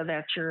 Okay, so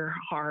that's your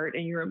heart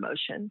and your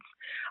emotions.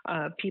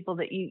 People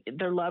that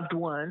they're loved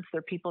ones,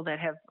 they're people that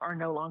are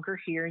no longer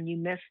here, and you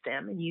miss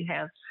them, and you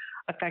have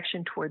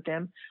affection toward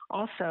them.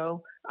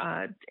 Also,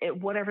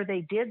 whatever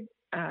they did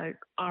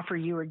offer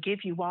you or give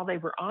you while they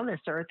were on this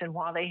earth and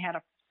while they had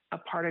a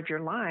part of your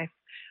life,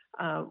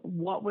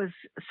 what was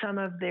some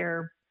of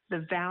the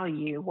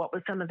value? What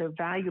was some of the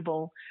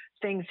valuable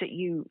things that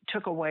you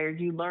took away or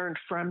you learned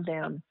from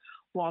them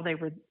while they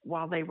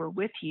were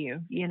with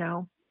you?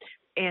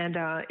 And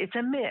it's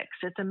a mix.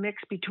 It's a mix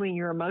between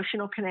your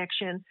emotional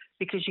connection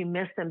because you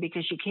miss them,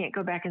 because you can't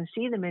go back and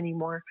see them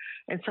anymore.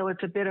 And so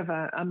it's a bit of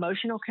an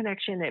emotional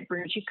connection. It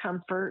brings you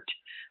comfort,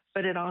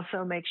 but it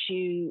also makes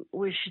you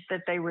wish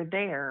that they were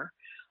there.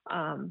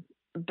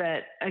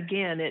 But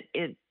again,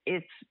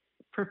 it's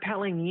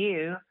propelling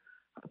you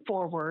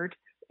forward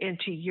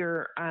into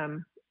your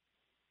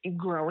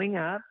growing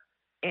up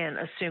and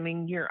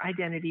assuming your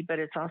identity. But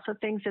it's also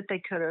things that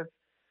they could have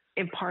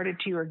imparted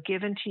to you or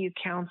given to you,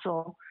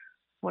 counsel,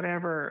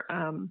 whatever,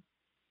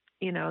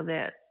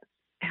 that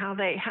how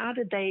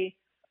did they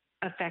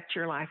affect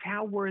your life?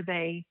 How were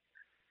they,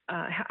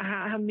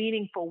 how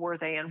meaningful were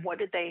they, and what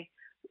did they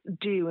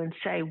do and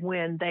say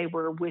when they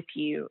were with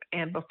you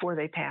and before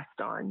they passed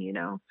on,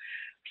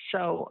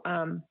 So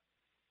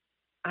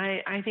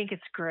I think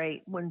it's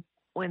great when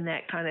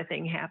that kind of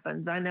thing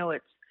happens. I know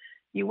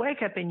you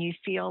wake up and you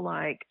feel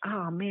like,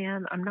 oh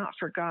man, I'm not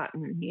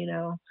forgotten,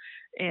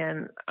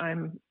 and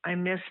I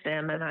miss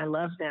them and I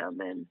love them.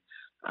 And,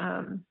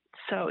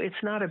 so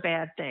it's not a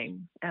bad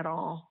thing at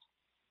all.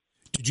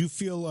 Did you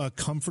feel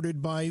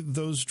comforted by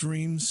those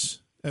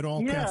dreams at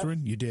all, yes.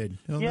 Catherine? You did.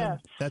 Well,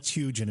 yes. That's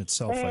huge in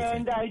itself, and I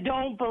think. I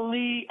don't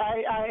believe,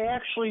 I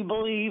actually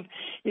believe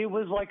it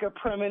was like a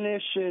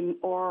premonition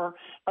or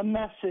a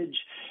message,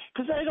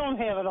 because I don't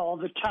have it all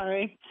the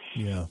time.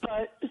 Yeah.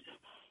 But,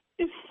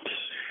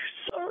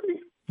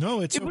 sorry.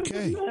 No, it's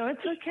okay. No,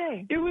 it's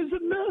okay. It was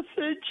a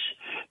message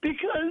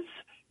because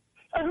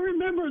I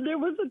remember there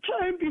was a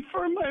time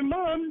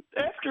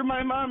after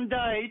my mom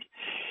died,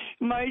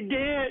 my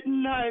dad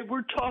and I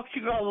were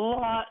talking a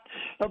lot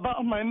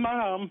about my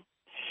mom,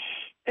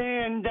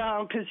 and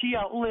because he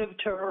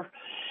outlived her,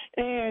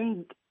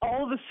 and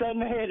all of a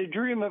sudden I had a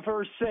dream of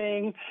her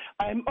saying,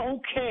 "I'm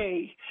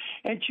okay,"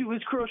 and she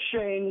was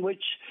crocheting,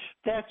 which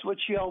that's what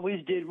she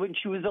always did when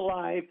she was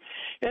alive,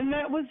 and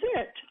that was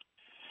it.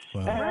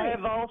 Wow.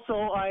 And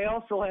I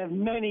also have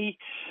many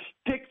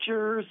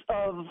pictures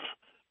of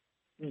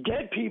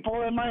dead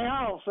people in my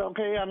house.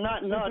 Okay, I'm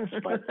not nuts,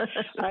 but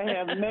I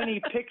have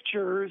many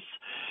pictures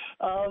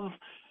of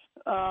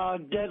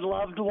dead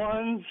loved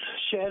ones,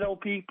 shadow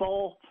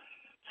people,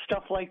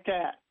 stuff like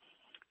that.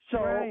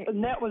 So,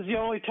 and that was the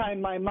only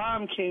time my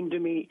mom came to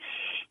me.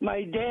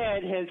 My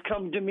dad has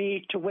come to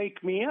me to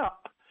wake me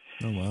up.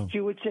 Oh, wow.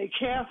 He would say,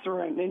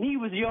 Catherine, and he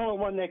was the only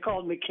one that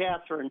called me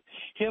Catherine,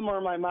 him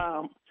or my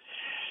mom.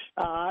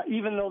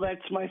 Even though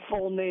that's my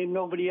full name,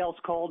 nobody else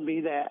called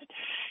me that.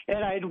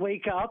 And I'd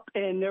wake up,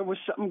 and there was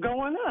something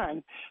going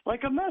on,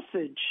 like a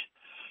message.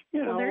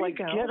 You know, like,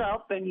 get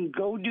up and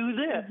go do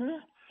this. Mm-hmm.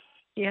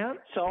 Yeah.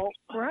 So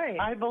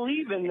I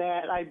believe in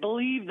that. I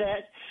believe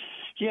that,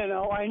 you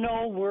know, I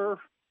know we're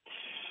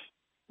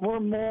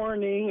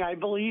mourning. I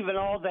believe in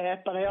all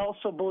that, but I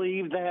also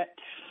believe that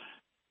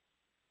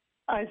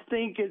I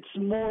think it's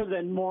more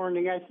than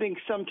mourning. I think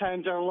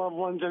sometimes our loved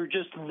ones are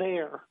just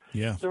there.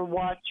 Yeah. They're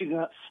watching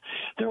us.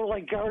 They're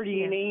like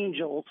guardian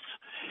angels.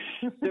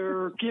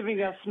 They're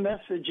giving us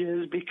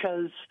messages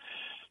because,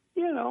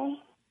 you know.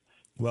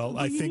 Well,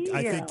 I think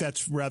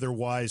that's rather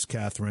wise,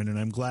 Catherine, and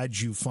I'm glad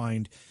you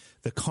find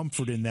the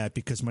comfort in that,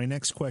 because my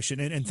next question,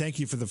 and thank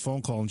you for the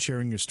phone call and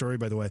sharing your story,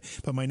 by the way,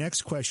 but my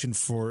next question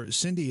for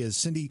Cindy is,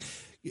 Cindy,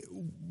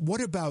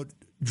 what about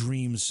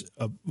dreams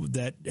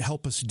that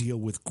help us deal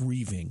with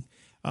grieving?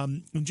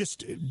 And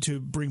just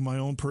to bring my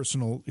own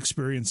personal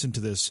experience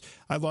into this,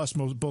 I lost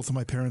both of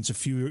my parents a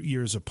few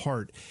years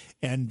apart,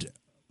 and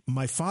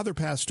my father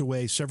passed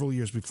away several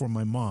years before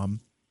my mom,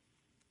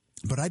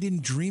 but I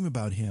didn't dream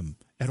about him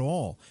at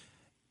all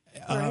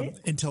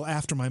until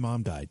after my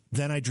mom died.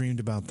 Then I dreamed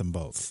about them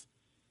both.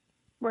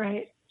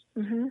 Right.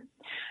 Mm-hmm.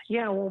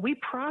 Yeah, well, we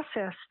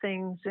process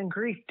things in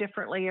grief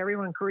differently.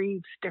 Everyone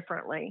grieves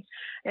differently.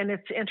 And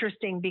it's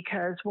interesting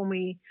because when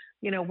we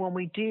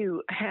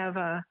do have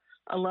a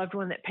loved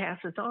one that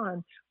passes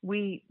on,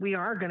 we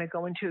are going to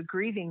go into a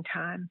grieving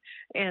time,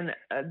 and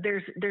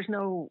there's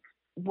no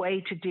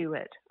way to do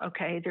it.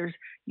 Okay.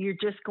 You're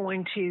just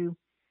going to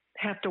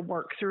have to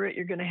work through it.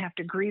 You're going to have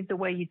to grieve the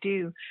way you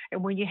do.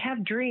 And when you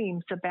have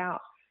dreams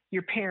about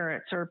your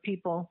parents or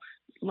people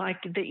like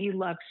that you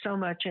love so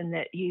much and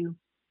that you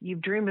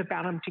dream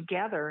about them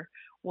together,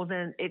 well,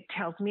 then it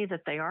tells me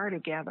that they are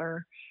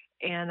together.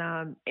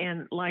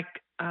 And like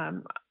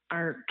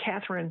our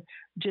Catherine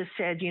just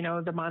said, you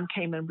know, the mom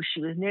came in,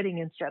 she was knitting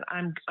and said,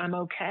 I'm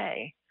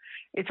okay.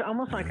 It's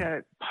almost like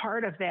a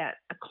part of that,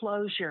 a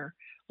closure,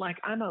 like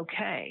I'm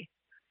okay.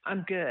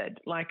 I'm good.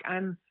 Like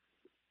I'm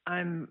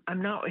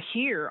not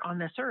here on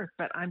this earth,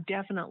 but I'm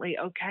definitely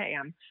okay.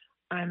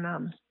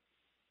 I'm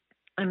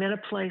in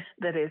a place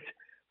that is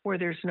where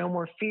there's no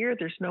more fear,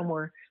 there's no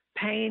more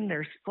pain,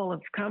 there's full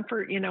of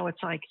comfort. You know, it's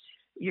like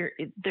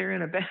they're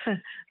in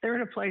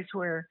a place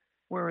where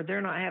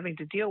they're not having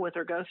to deal with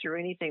or go through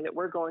anything that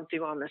we're going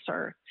through on this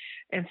earth.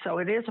 And so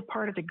it is a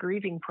part of the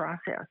grieving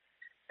process.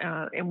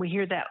 And we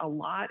hear that a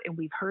lot, and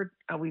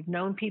we've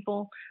known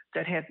people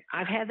that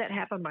I've had that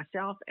happen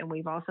myself, and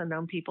we've also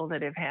known people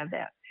that have had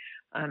that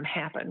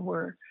happen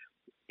where,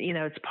 you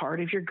know, it's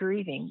part of your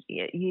grieving.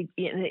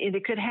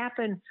 It could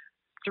happen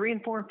 3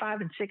 and 4 and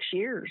 5 and 6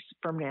 years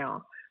from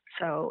now.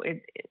 So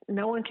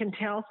no one can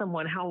tell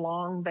someone how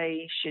long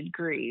they should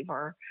grieve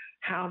or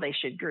how they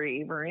should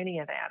grieve or any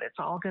of that. It's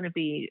all going to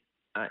be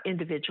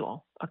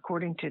individual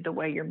according to the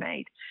way you're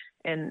made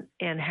and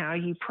how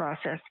you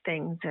process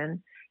things and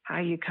how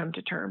you come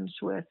to terms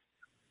with,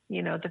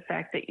 you know, the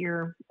fact that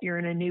you're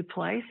in a new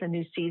place, a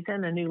new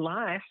season, a new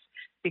life,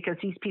 because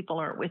these people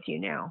aren't with you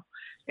now.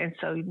 And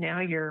so now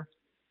you're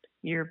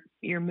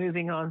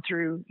moving on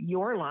through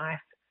your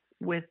life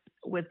with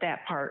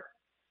that part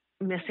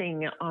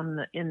missing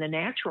in the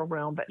natural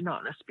realm, but not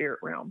in the spirit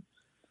realm.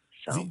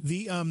 So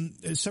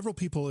several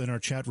people in our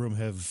chat room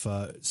have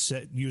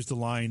used the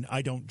line,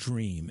 "I don't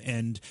dream,"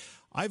 and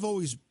I've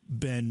always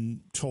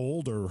been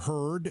told or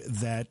heard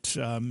that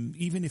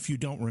even if you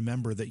don't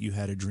remember that you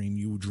had a dream,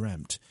 you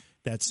dreamt.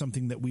 That's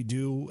something that we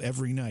do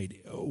every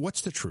night.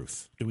 What's the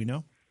truth? Do we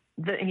know?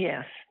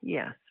 Yes,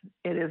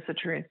 it is the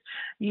truth.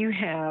 You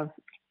have,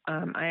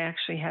 I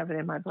actually have it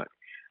in my book.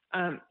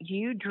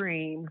 You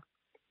dream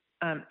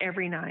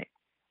every night.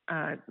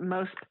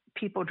 Most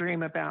people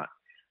dream about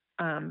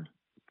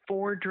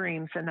 4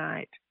 dreams a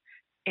night.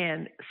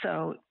 And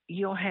so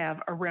you'll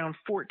have around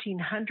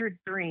 1,400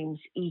 dreams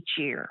each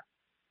year,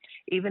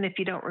 even if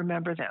you don't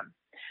remember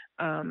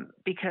them,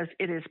 because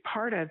it is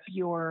part of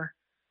your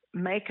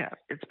makeup.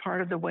 It's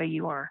part of the way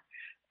you are.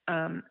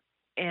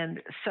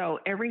 And so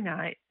every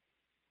night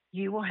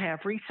you will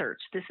have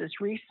research. This is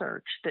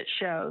research that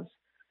shows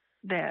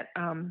that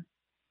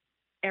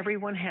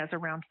everyone has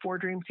around 4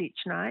 dreams each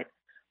night.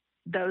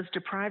 Those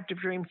deprived of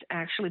dreams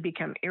actually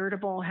become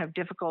irritable, have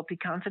difficulty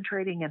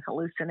concentrating, and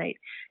hallucinate.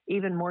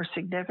 Even more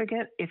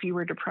significant, if you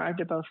were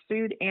deprived of both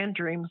food and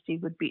dreams, you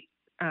would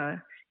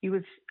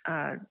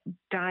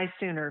die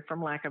sooner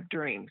from lack of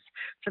dreams.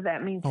 So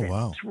that means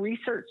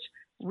research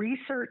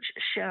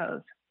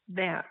shows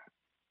that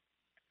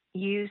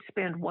you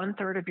spend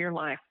 1/3 of your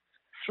life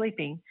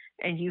sleeping,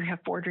 and you have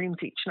 4 dreams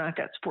each night.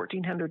 That's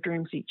 1,400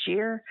 dreams each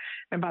year.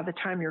 And by the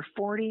time you're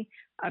 40,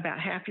 about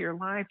half your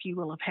life, you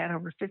will have had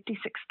over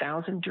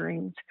 56,000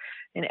 dreams.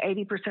 And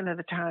 80% of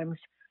the times,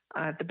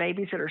 The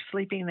babies that are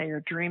sleeping, they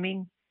are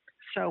dreaming.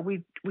 So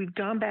we've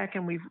gone back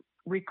and we've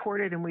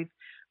recorded, and we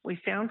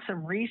found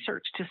some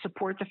research to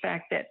support the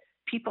fact that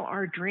people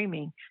are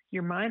dreaming.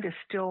 Your mind is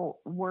still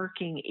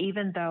working,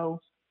 even though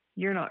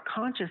you're not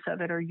conscious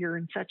of it, or you're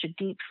in such a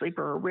deep sleep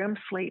or a REM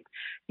sleep,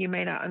 you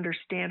may not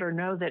understand or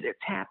know that it's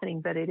happening,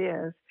 but it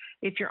is.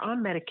 If you're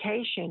on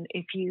medication,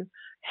 if you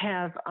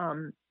have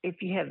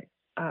Ambien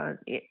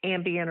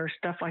or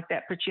stuff like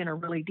that puts you in a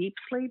really deep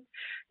sleep,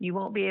 you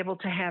won't be able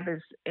to have as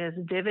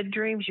vivid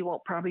dreams. You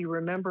won't probably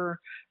remember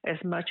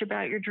as much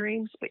about your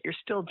dreams, but you're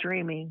still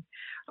dreaming.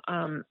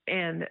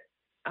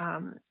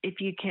 If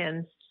you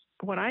can,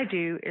 what I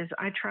do is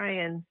I try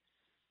and,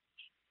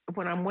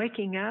 when I'm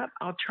waking up,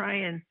 I'll try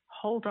and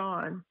hold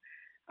on.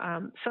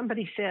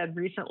 Somebody said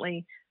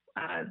recently,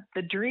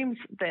 the dreams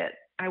that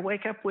I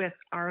wake up with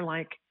are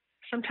like,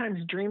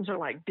 sometimes dreams are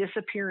like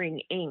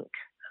disappearing ink.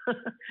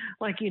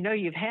 Like,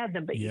 you've had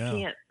them, but you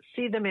can't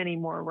see them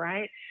anymore,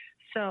 right?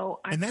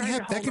 So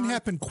that can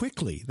happen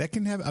quickly. That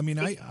can have. I mean,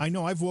 I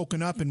know I've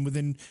woken up and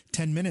within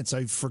 10 minutes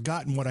I've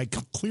forgotten what I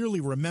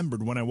clearly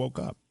remembered when I woke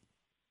up.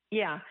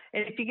 Yeah,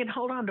 and if you can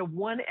hold on to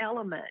one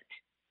element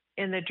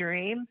in the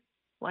dream,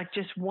 like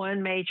just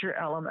one major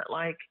element,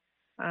 like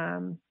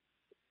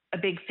a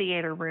big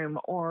theater room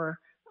or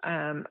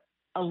a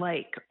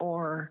lake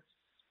or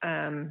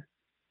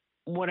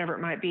whatever it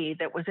might be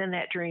that was in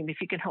that dream, if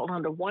you can hold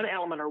on to one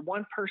element or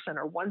one person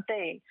or one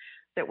thing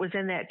that was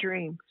in that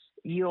dream,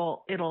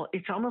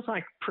 it's almost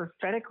like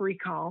prophetic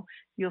recall.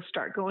 You'll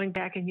start going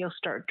back and you'll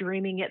start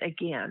dreaming it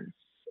again.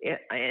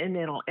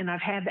 And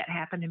I've had that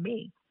happen to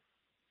me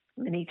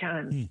many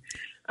times.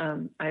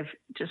 I've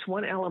just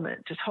one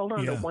element, just hold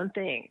on to one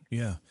thing.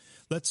 Yeah.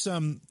 Let's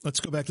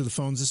go back to the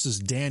phones. This is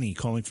Danny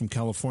calling from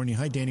California.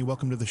 Hi, Danny.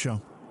 Welcome to the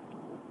show.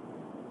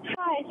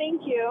 Hi.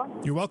 Thank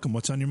you. You're welcome.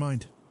 What's on your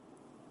mind?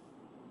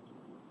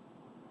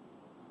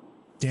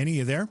 Danny,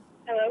 you there?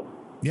 Hello?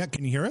 Yeah,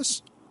 can you hear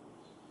us?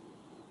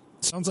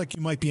 Sounds like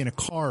you might be in a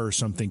car or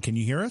something. Can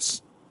you hear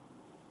us?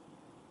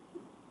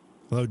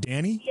 Hello,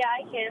 Danny? Yeah,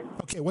 I can.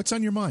 Okay, what's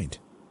on your mind?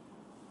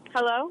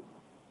 Hello?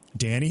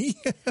 Danny?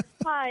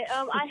 Hi,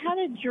 I had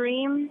a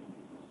dream.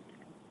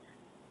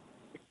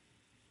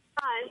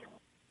 Hi.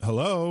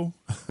 Hello?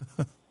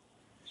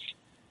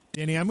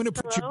 Danny, I'm going to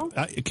put Hello?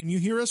 you... can you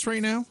hear us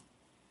right now?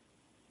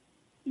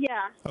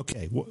 Yeah.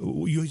 Okay.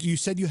 You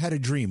said you had a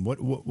dream.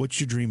 What's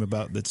your dream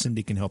about that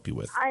Cindy can help you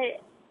with? I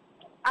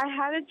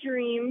had a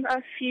dream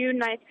a few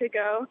nights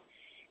ago,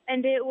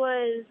 and it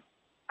was,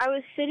 I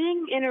was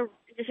sitting in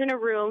a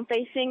room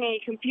facing a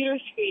computer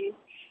screen,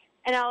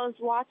 and I was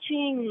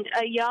watching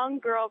a young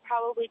girl,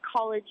 probably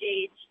college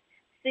age,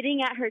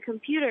 sitting at her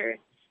computer,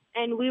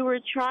 and we were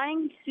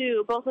trying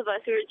to, both of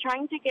us, we were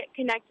trying to get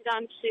connected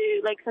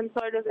onto like some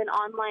sort of an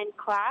online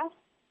class,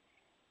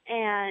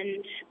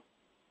 and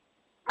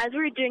as we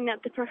were doing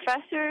that, the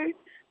professor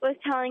was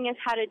telling us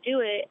how to do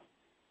it.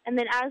 And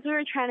then as we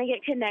were trying to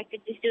get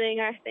connected, just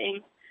doing our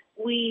thing,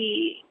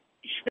 the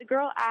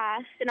girl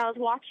asked, and I was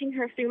watching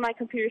her through my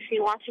computer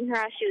screen, watching her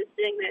as she was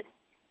doing this.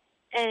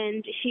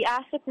 And she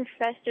asked the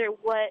professor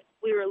what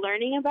we were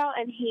learning about,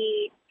 and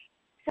he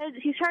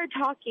started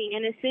talking.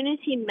 And as soon as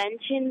he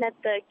mentioned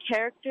that the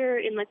character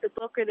in like the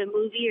book or the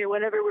movie or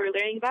whatever we were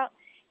learning about,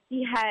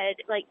 he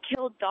had like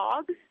killed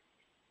dogs,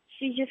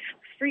 she just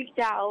freaked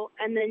out,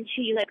 and then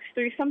she like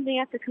threw something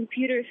at the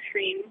computer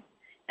screen,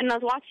 and I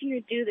was watching her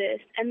do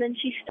this, and then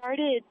she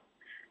started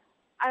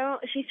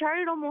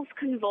almost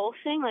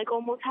convulsing, like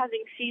almost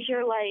having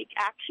seizure-like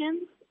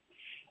actions,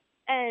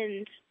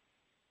 and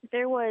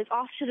there was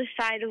off to the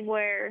side of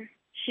where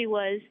she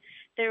was,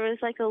 there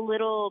was like a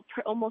little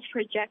almost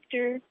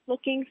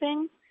projector-looking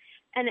thing,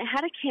 and it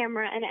had a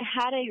camera, and it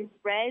had a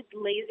red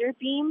laser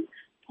beam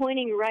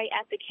pointing right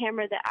at the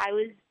camera that I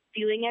was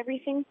viewing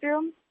everything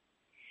through.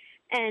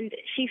 And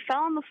she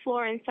fell on the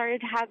floor and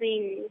started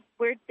having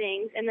weird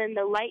things, and then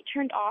the light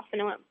turned off and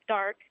it went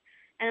dark,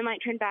 and the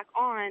light turned back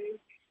on,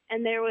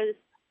 and there was,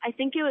 I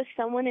think it was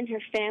someone in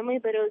her family,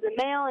 but it was a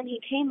male, and he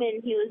came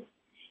in, he was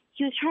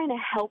trying to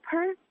help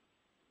her,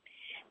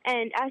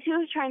 and as he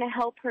was trying to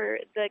help her,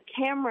 the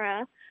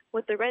camera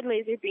with the red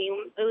laser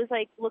beam, it was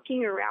like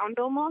looking around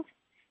almost,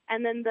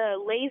 and then the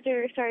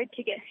laser started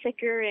to get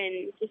thicker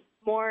and just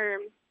more,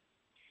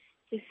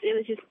 it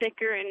was just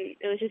thicker, and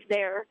it was just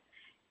there.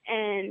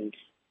 And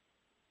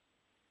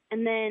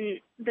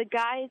then the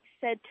guy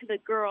said to the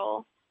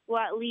girl,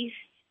 well, at least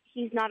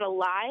he's not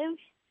alive.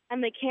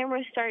 And the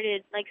camera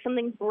started, like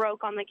something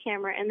broke on the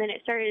camera, and then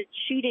it started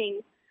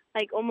shooting,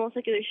 like almost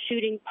like it was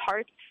shooting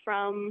parts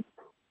from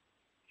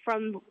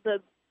the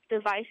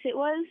device it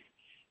was.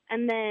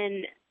 And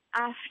then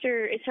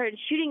after it started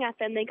shooting at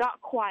them, they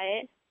got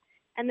quiet.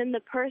 And then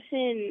the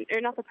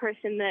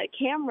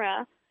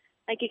camera,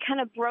 like it kind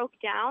of broke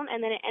down,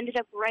 and then it ended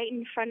up right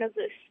in front of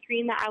the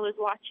screen that I was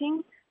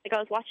watching. Like I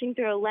was watching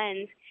through a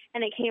lens,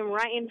 and it came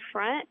right in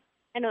front,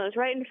 and it was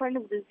right in front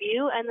of the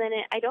view. And then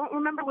I don't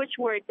remember which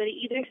word, but it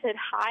either said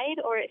hide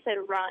or it said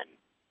run.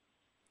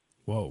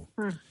 Whoa.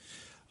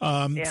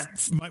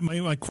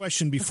 My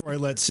question before I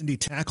let Cindy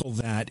tackle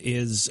that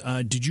is,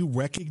 did you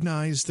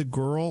recognize the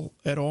girl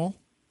at all?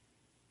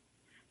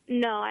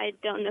 No, I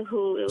don't know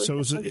who it was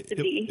supposed to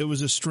be. It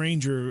was a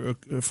stranger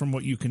from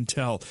what you can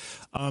tell.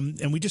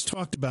 And we just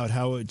talked about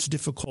how it's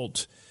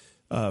difficult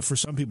for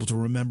some people to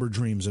remember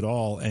dreams at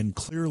all. And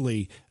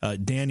clearly,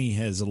 Danny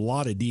has a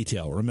lot of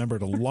detail,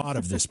 remembered a lot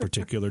of this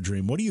particular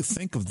dream. What do you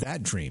think of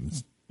that dream?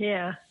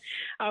 Yeah.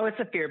 Oh, it's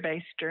a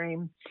fear-based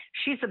dream.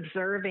 She's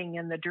observing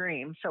in the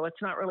dream, so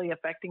it's not really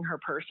affecting her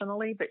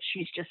personally, but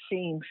she's just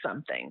seeing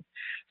something.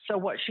 So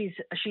what she's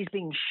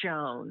being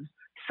shown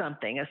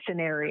something, a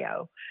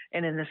scenario.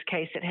 And in this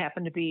case, it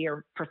happened to be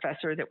a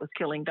professor that was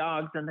killing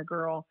dogs and the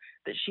girl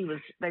that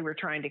they were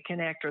trying to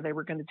connect, or they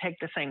were going to take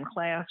the same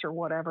class or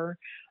whatever.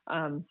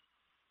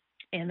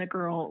 And the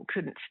girl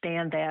couldn't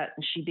stand that,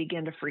 and she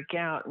began to freak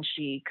out, and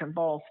she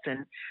convulsed,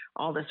 and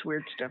all this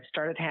weird stuff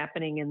started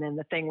happening. And then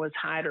the thing was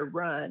hide or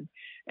run.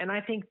 And I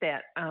think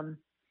that,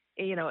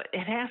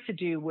 it has to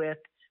do with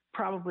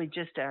probably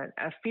just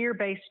a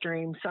fear-based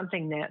dream,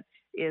 something that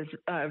is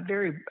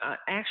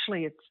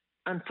actually it's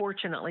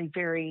unfortunately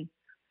very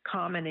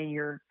common in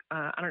your,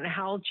 I don't know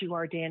how old you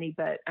are, Danny,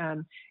 but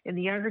in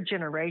the younger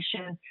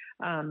generation,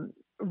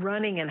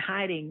 running and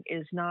hiding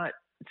is not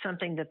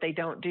something that they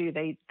don't do.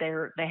 They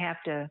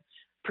have to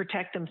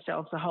protect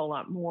themselves a whole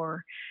lot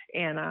more.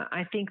 And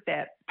I think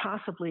that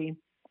possibly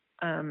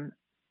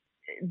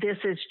this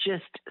is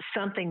just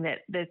something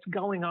that's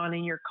going on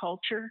in your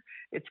culture.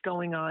 It's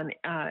going on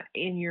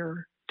in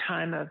your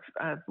time of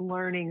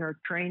learning or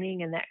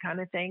training and that kind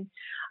of thing.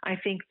 I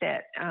think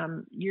that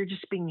you're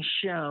just being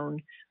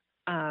shown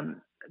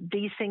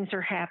these things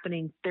are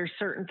happening. There's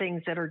certain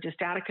things that are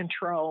just out of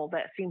control.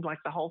 That seemed like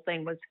the whole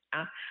thing was,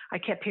 I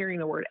kept hearing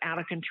the word out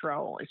of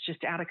control. It's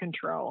just out of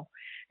control.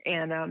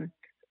 And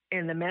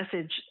the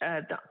message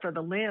for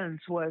the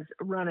lens was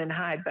run and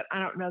hide, but I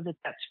don't know that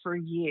that's for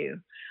you.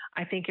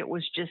 I think it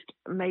was just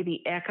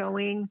maybe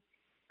echoing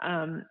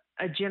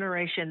a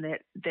generation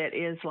that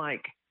is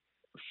like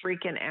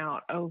freaking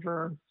out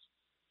over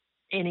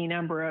any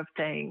number of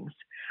things.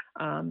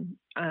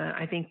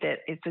 I think that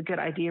it's a good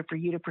idea for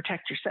you to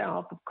protect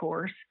yourself, of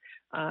course.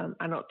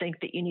 I don't think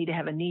that you need to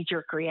have a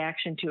knee-jerk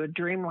reaction to a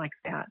dream like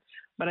that,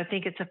 but I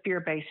think it's a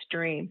fear-based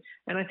dream.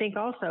 And I think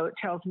also it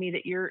tells me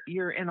that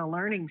you're in a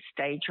learning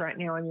stage right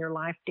now in your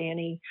life,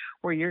 Danny,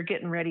 where you're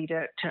getting ready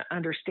to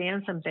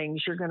understand some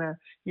things.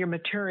 You're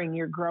maturing,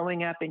 you're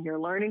growing up, and you're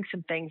learning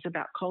some things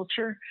about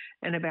culture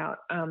and about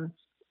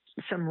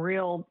some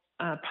real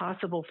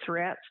possible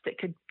threats that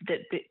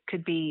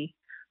could be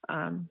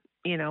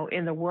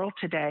in the world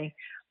today.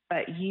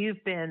 But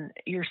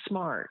you're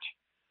smart,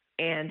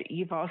 and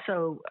you've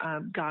also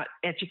got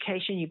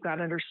education, you've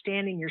got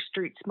understanding, you're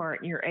street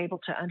smart, and you're able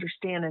to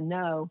understand and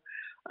know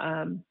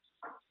how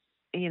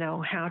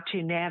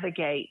to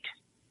navigate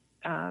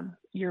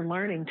your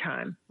learning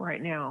time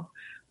right now.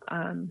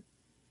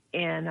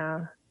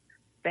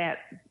 That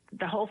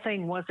the whole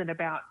thing wasn't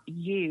about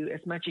you as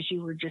much as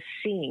you were just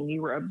seeing,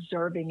 you were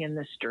observing in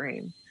this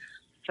dream.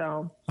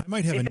 So I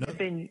might have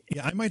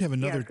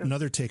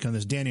another take on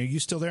this. Danny, are you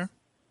still there?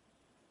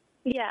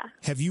 Yeah.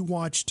 Have you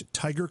watched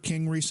Tiger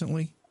King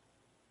recently?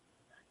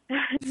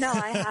 No,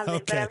 I haven't,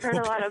 okay. But I've heard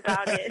a lot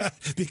about it.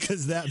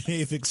 Because that may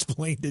have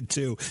explained it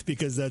too,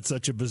 because that's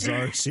such a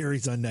bizarre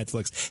series on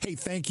Netflix. Hey,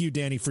 thank you,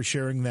 Danny, for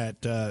sharing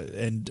that.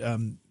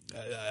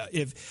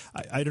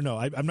 I don't know,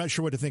 I'm not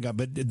sure what to think of,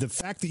 but the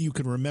fact that you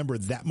can remember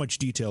that much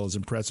detail is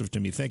impressive to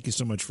me. Thank you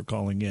so much for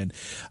calling in.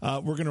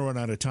 We're going to run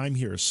out of time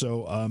here.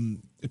 So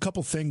a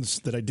couple things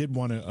that I did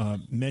want to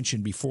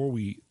mention before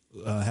we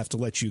have to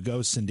let you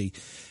go, Cindy.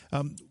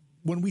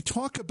 When we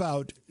talk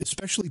about,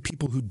 especially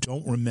people who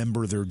don't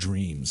remember their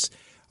dreams,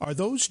 are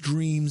those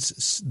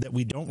dreams that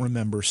we don't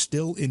remember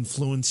still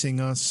influencing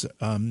us,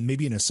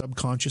 maybe in a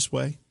subconscious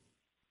way?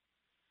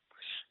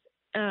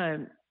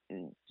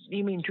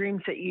 You mean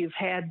dreams that you've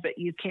had, but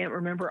you can't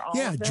remember all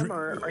of them,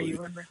 or are you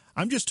remembering?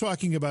 I'm just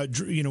talking about,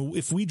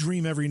 if we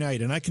dream every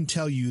night, and I can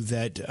tell you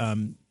that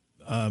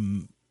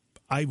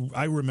I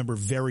remember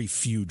very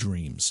few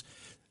dreams.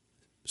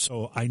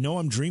 So I know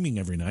I'm dreaming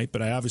every night,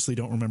 but I obviously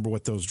don't remember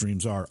what those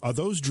dreams are. Are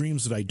those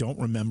dreams that I don't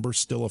remember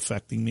still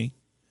affecting me?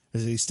 Are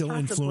they still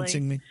Possibly.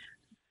 Influencing me?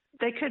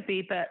 They could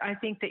be, but I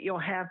think that you'll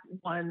have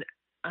one.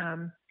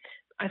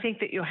 If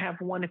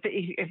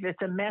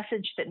it's a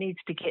message that needs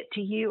to get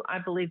to you, I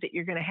believe that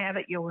you're going to have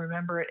it. You'll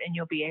remember it, and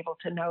you'll be able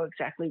to know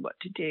exactly what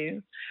to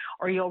do.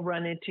 Or you'll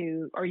run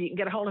into, or you can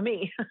get a hold of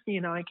me.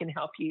 I can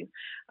help you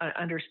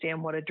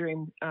understand what a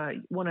dream,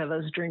 one of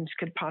those dreams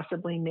could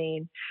possibly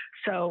mean.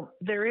 So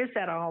there is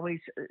that always.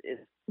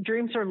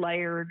 Dreams are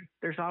layered.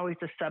 There's always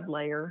a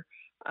sub-layer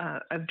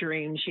of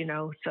dreams,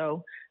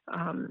 So,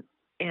 and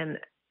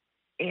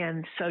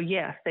so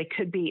yes, they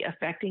could be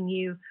affecting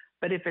you.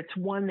 But if it's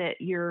one that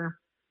you're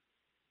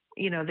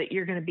going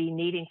to be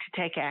needing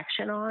to take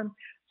action on,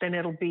 then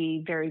it'll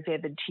be very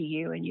vivid to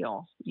you, and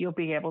you'll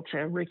be able to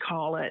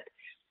recall it,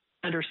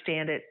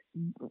 understand it,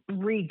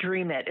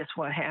 redream it is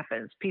what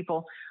happens.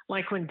 People,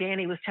 like when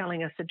Danny was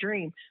telling us a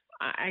dream,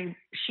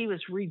 she was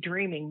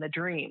redreaming the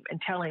dream and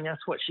telling us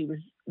what she was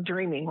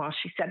dreaming while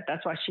she said.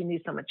 That's why she knew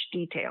so much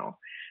detail,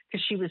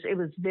 because it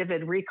was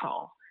vivid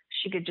recall.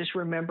 She could just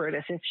remember it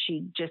as if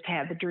she just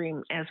had the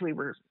dream as we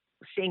were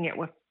seeing it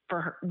with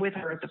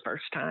her the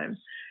first time.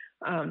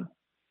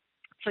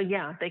 So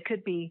yeah, they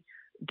could be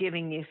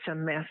giving you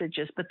some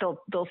messages, but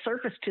they'll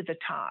surface to the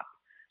top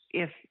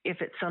if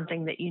it's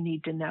something that you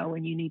need to know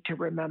and you need to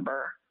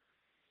remember,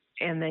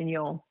 and then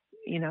you'll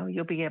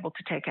be able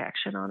to take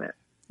action on it.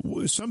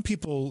 Some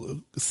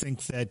people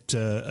think that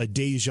a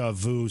deja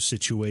vu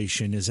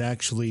situation is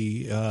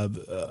actually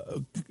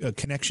a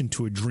connection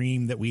to a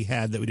dream that we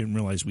had that we didn't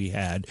realize we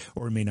had,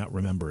 or may not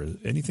remember.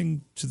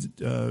 Anything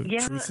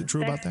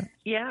true about that?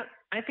 Yeah,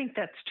 I think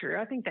that's true.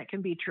 I think that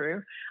can be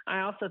true.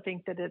 I also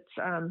think that it's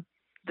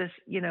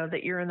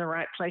that you're in the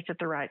right place at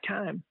the right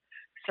time.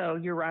 So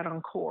you're right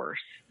on course.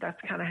 That's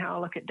kind of how I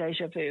look at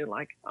deja vu.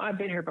 Like, I've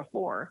been here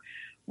before.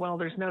 Well,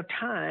 there's no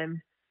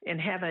time in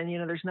heaven.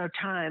 There's no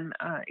time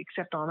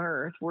except on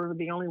earth. We're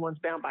the only ones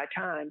bound by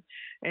time.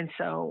 And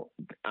so,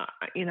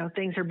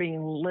 things are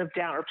being lived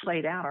out or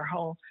played out. Our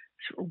whole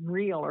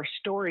reel or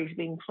stories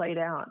being played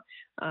out.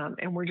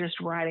 And we're just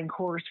riding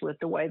course with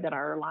the way that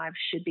our lives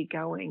should be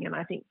going. And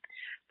I think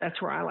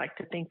that's where I like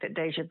to think that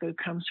deja vu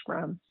comes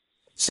from.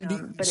 Cindy,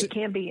 but it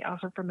can be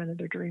also from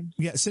another dream.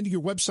 Yeah, Cindy,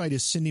 your website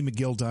is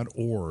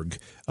cindymcgill.org.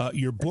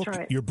 Your book, That's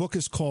right. Your book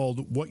is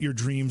called "What Your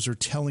Dreams Are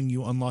Telling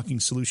You: Unlocking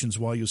Solutions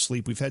While You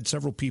Sleep." We've had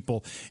several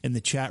people in the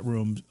chat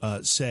room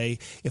say,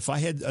 if I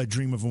had a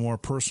dream of a more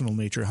personal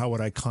nature, how would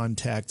I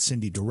contact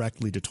Cindy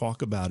directly to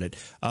talk about it?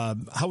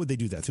 How would they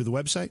do that? Through the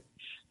website?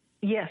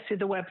 Yes, through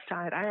the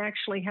website. I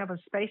actually have a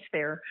space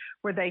there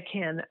where they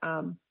can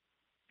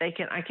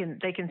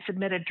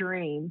submit a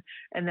dream,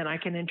 and then I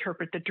can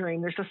interpret the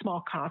dream. There's a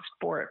small cost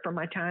for it, for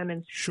my time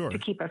and to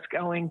keep us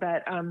going.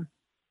 But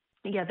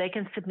they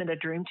can submit a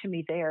dream to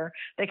me there.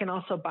 They can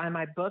also buy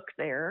my book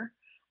there.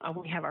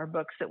 We have our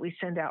books that we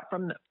send out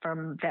from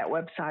that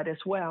website as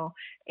well.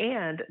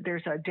 And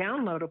there's a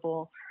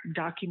downloadable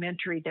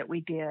documentary that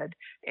we did,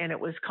 and it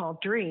was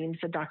called Dreams,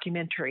 a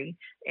documentary.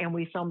 And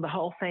we filmed the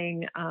whole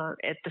thing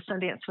at the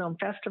Sundance Film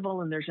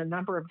Festival. And there's a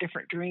number of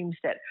different dreams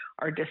that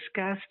are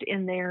discussed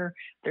in there.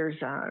 There's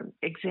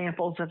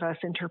examples of us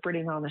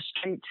interpreting on the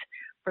streets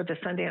for the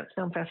Sundance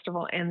Film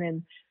Festival. And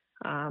then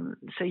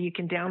so you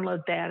can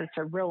download that. It's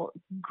a real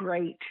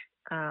great,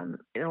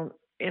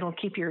 it'll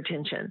keep your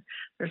attention.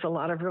 There's a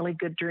lot of really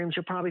good dreams.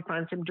 You'll probably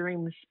find some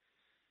dreams.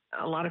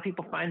 A lot of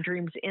people find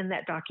dreams in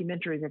that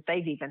documentary that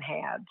they've even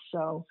had.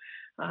 So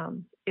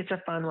it's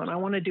a fun one. I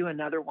want to do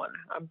another one.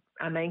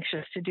 I'm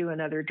anxious to do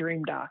another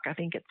dream doc. I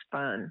think it's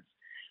fun.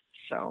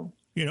 So,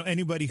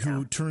 anybody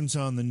who turns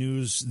on the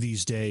news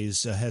these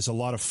days has a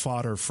lot of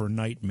fodder for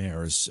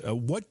nightmares.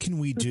 What can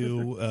we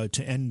do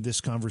to end this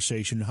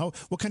conversation?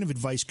 What kind of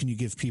advice can you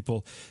give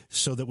people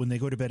so that when they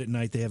go to bed at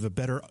night, they have a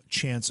better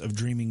chance of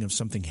dreaming of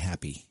something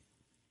happy?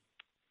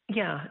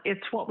 Yeah,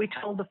 it's what we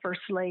told the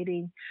First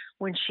Lady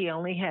when she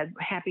only had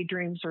happy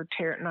dreams or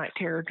night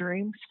terror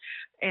dreams.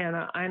 And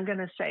I'm going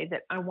to say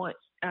that I want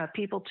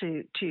people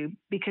to,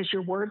 because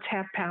your words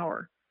have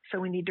power. So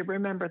we need to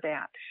remember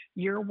that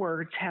your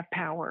words have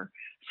power.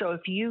 So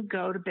if you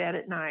go to bed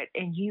at night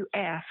and you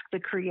ask the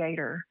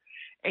Creator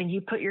and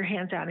you put your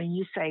hands out and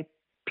you say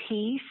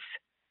peace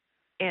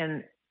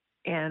and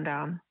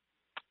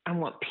I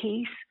want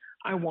peace,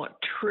 I want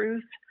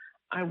truth,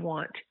 I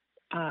want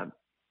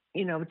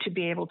to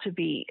be able to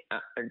be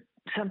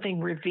something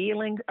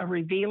revealing, a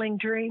revealing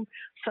dream,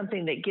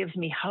 something that gives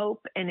me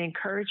hope and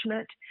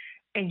encouragement,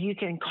 and you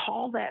can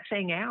call that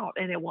thing out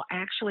and it will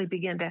actually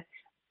begin to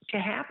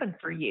happen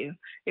for you.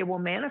 It will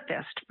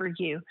manifest for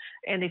you.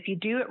 And if you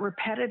do it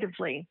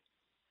repetitively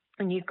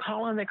and you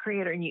call on the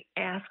Creator and you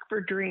ask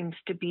for dreams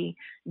to be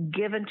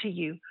given to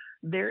you,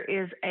 there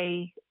is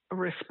a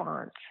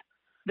response.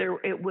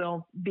 It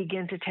will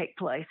begin to take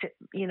place.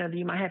 You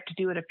might have to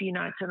do it a few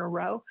nights in a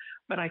row,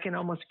 but I can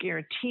almost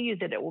guarantee you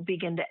that it will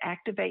begin to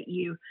activate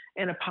you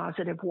in a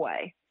positive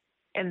way.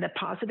 And the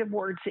positive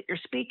words that you're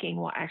speaking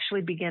will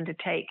actually begin to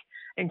take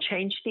and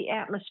change the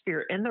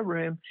atmosphere in the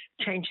room,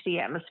 change the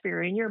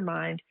atmosphere in your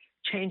mind,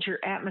 change your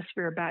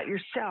atmosphere about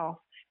yourself,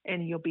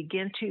 and you'll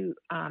begin to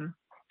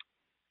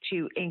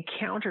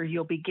encounter,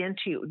 you'll begin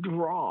to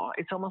draw.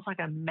 It's almost like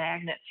a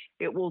magnet.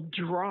 It will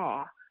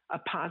draw a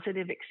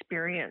positive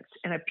experience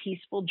and a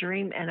peaceful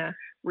dream and a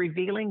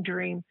revealing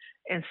dream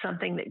and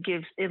something that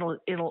gives,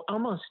 it'll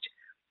almost,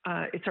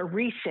 it's a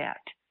reset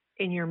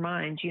in your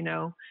mind.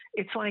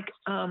 It's like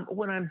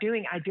when I'm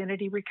doing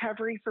identity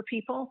recovery for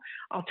people,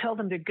 I'll tell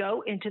them to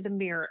go into the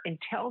mirror and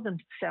tell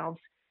themselves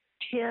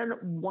 10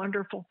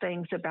 wonderful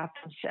things about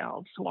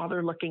themselves while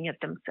they're looking at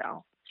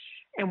themselves.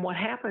 And what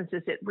happens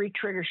is it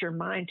re-triggers your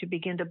mind to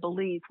begin to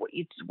believe what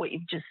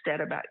you've just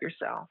said about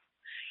yourself.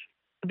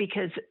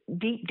 Because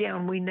deep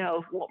down, we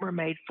know what we're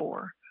made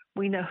for.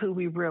 We know who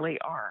we really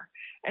are,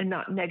 and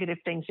not negative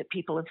things that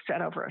people have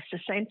said over us. The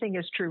same thing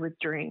is true with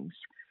dreams.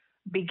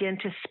 Begin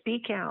to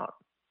speak out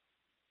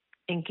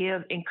and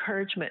give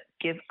encouragement.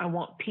 I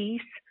want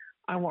peace.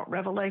 I want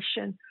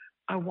revelation.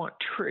 I want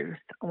truth.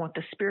 I want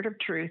the Spirit of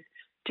truth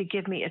to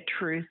give me a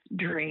truth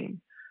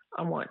dream.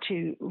 I want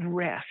to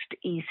rest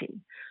easy.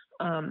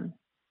 And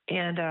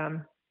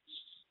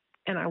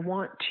I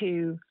want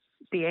to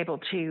be able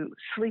to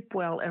sleep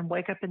well and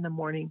wake up in the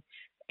morning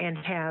and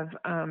have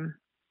a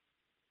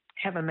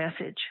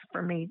message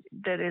for me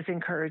that is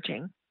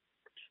encouraging.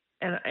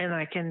 And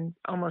I can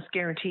almost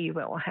guarantee you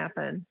what will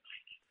happen.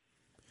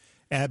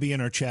 Abby in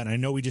our chat, I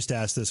know we just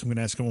asked this, I'm going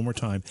to ask it one more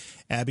time.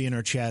 Abby in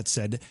our chat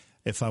said,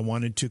 if I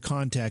wanted to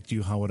contact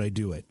you, how would I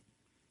do it?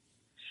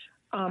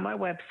 My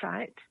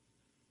website,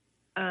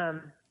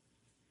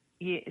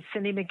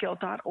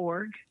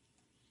 cindymcgill.org,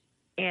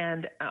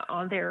 and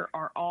on there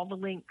are all the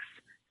links.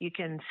 You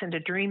can send a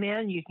dream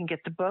in, you can get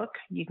the book,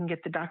 you can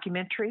get the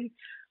documentary.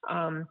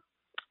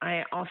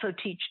 I also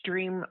teach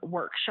dream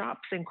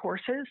workshops and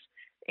courses,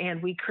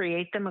 and we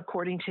create them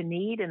according to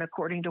need and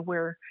according to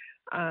where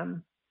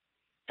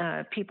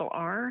people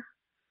are.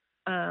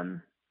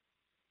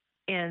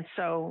 And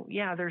so,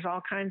 yeah, there's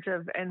all kinds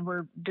of, and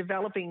we're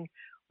developing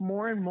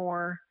more and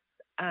more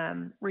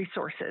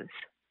resources.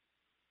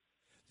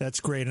 That's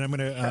great. And I'm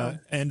going to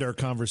end our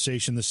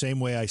conversation the same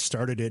way I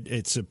started it.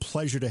 It's a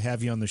pleasure to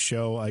have you on the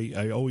show.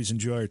 I always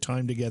enjoy our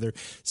time together.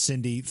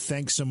 Cindy,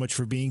 thanks so much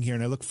for being here,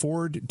 and I look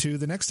forward to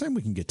the next time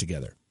we can get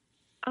together.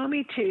 Oh,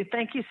 me too.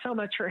 Thank you so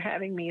much for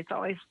having me. It's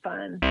always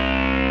fun.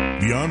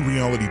 Beyond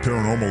Reality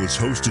Paranormal is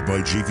hosted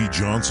by J.V.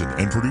 Johnson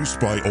and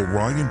produced by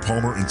Orion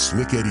Palmer and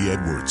Slick Eddie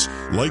Edwards.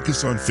 Like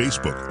us on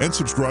Facebook and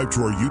subscribe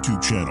to our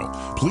YouTube channel.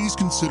 Please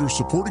consider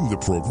supporting the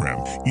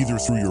program either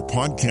through your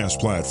podcast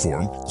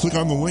platform, click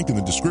on the link in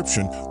the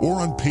description,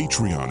 or on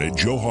Patreon at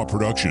Joha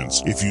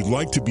Productions. If you'd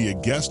like to be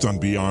a guest on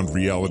Beyond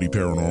Reality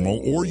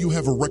Paranormal, or you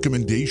have a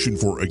recommendation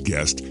for a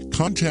guest,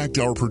 contact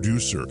our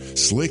producer,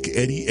 Slick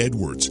Eddie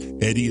Edwards.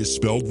 Eddie is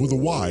spelled with a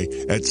Y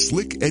at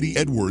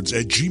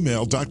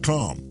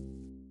slickeddieedwards@gmail.com.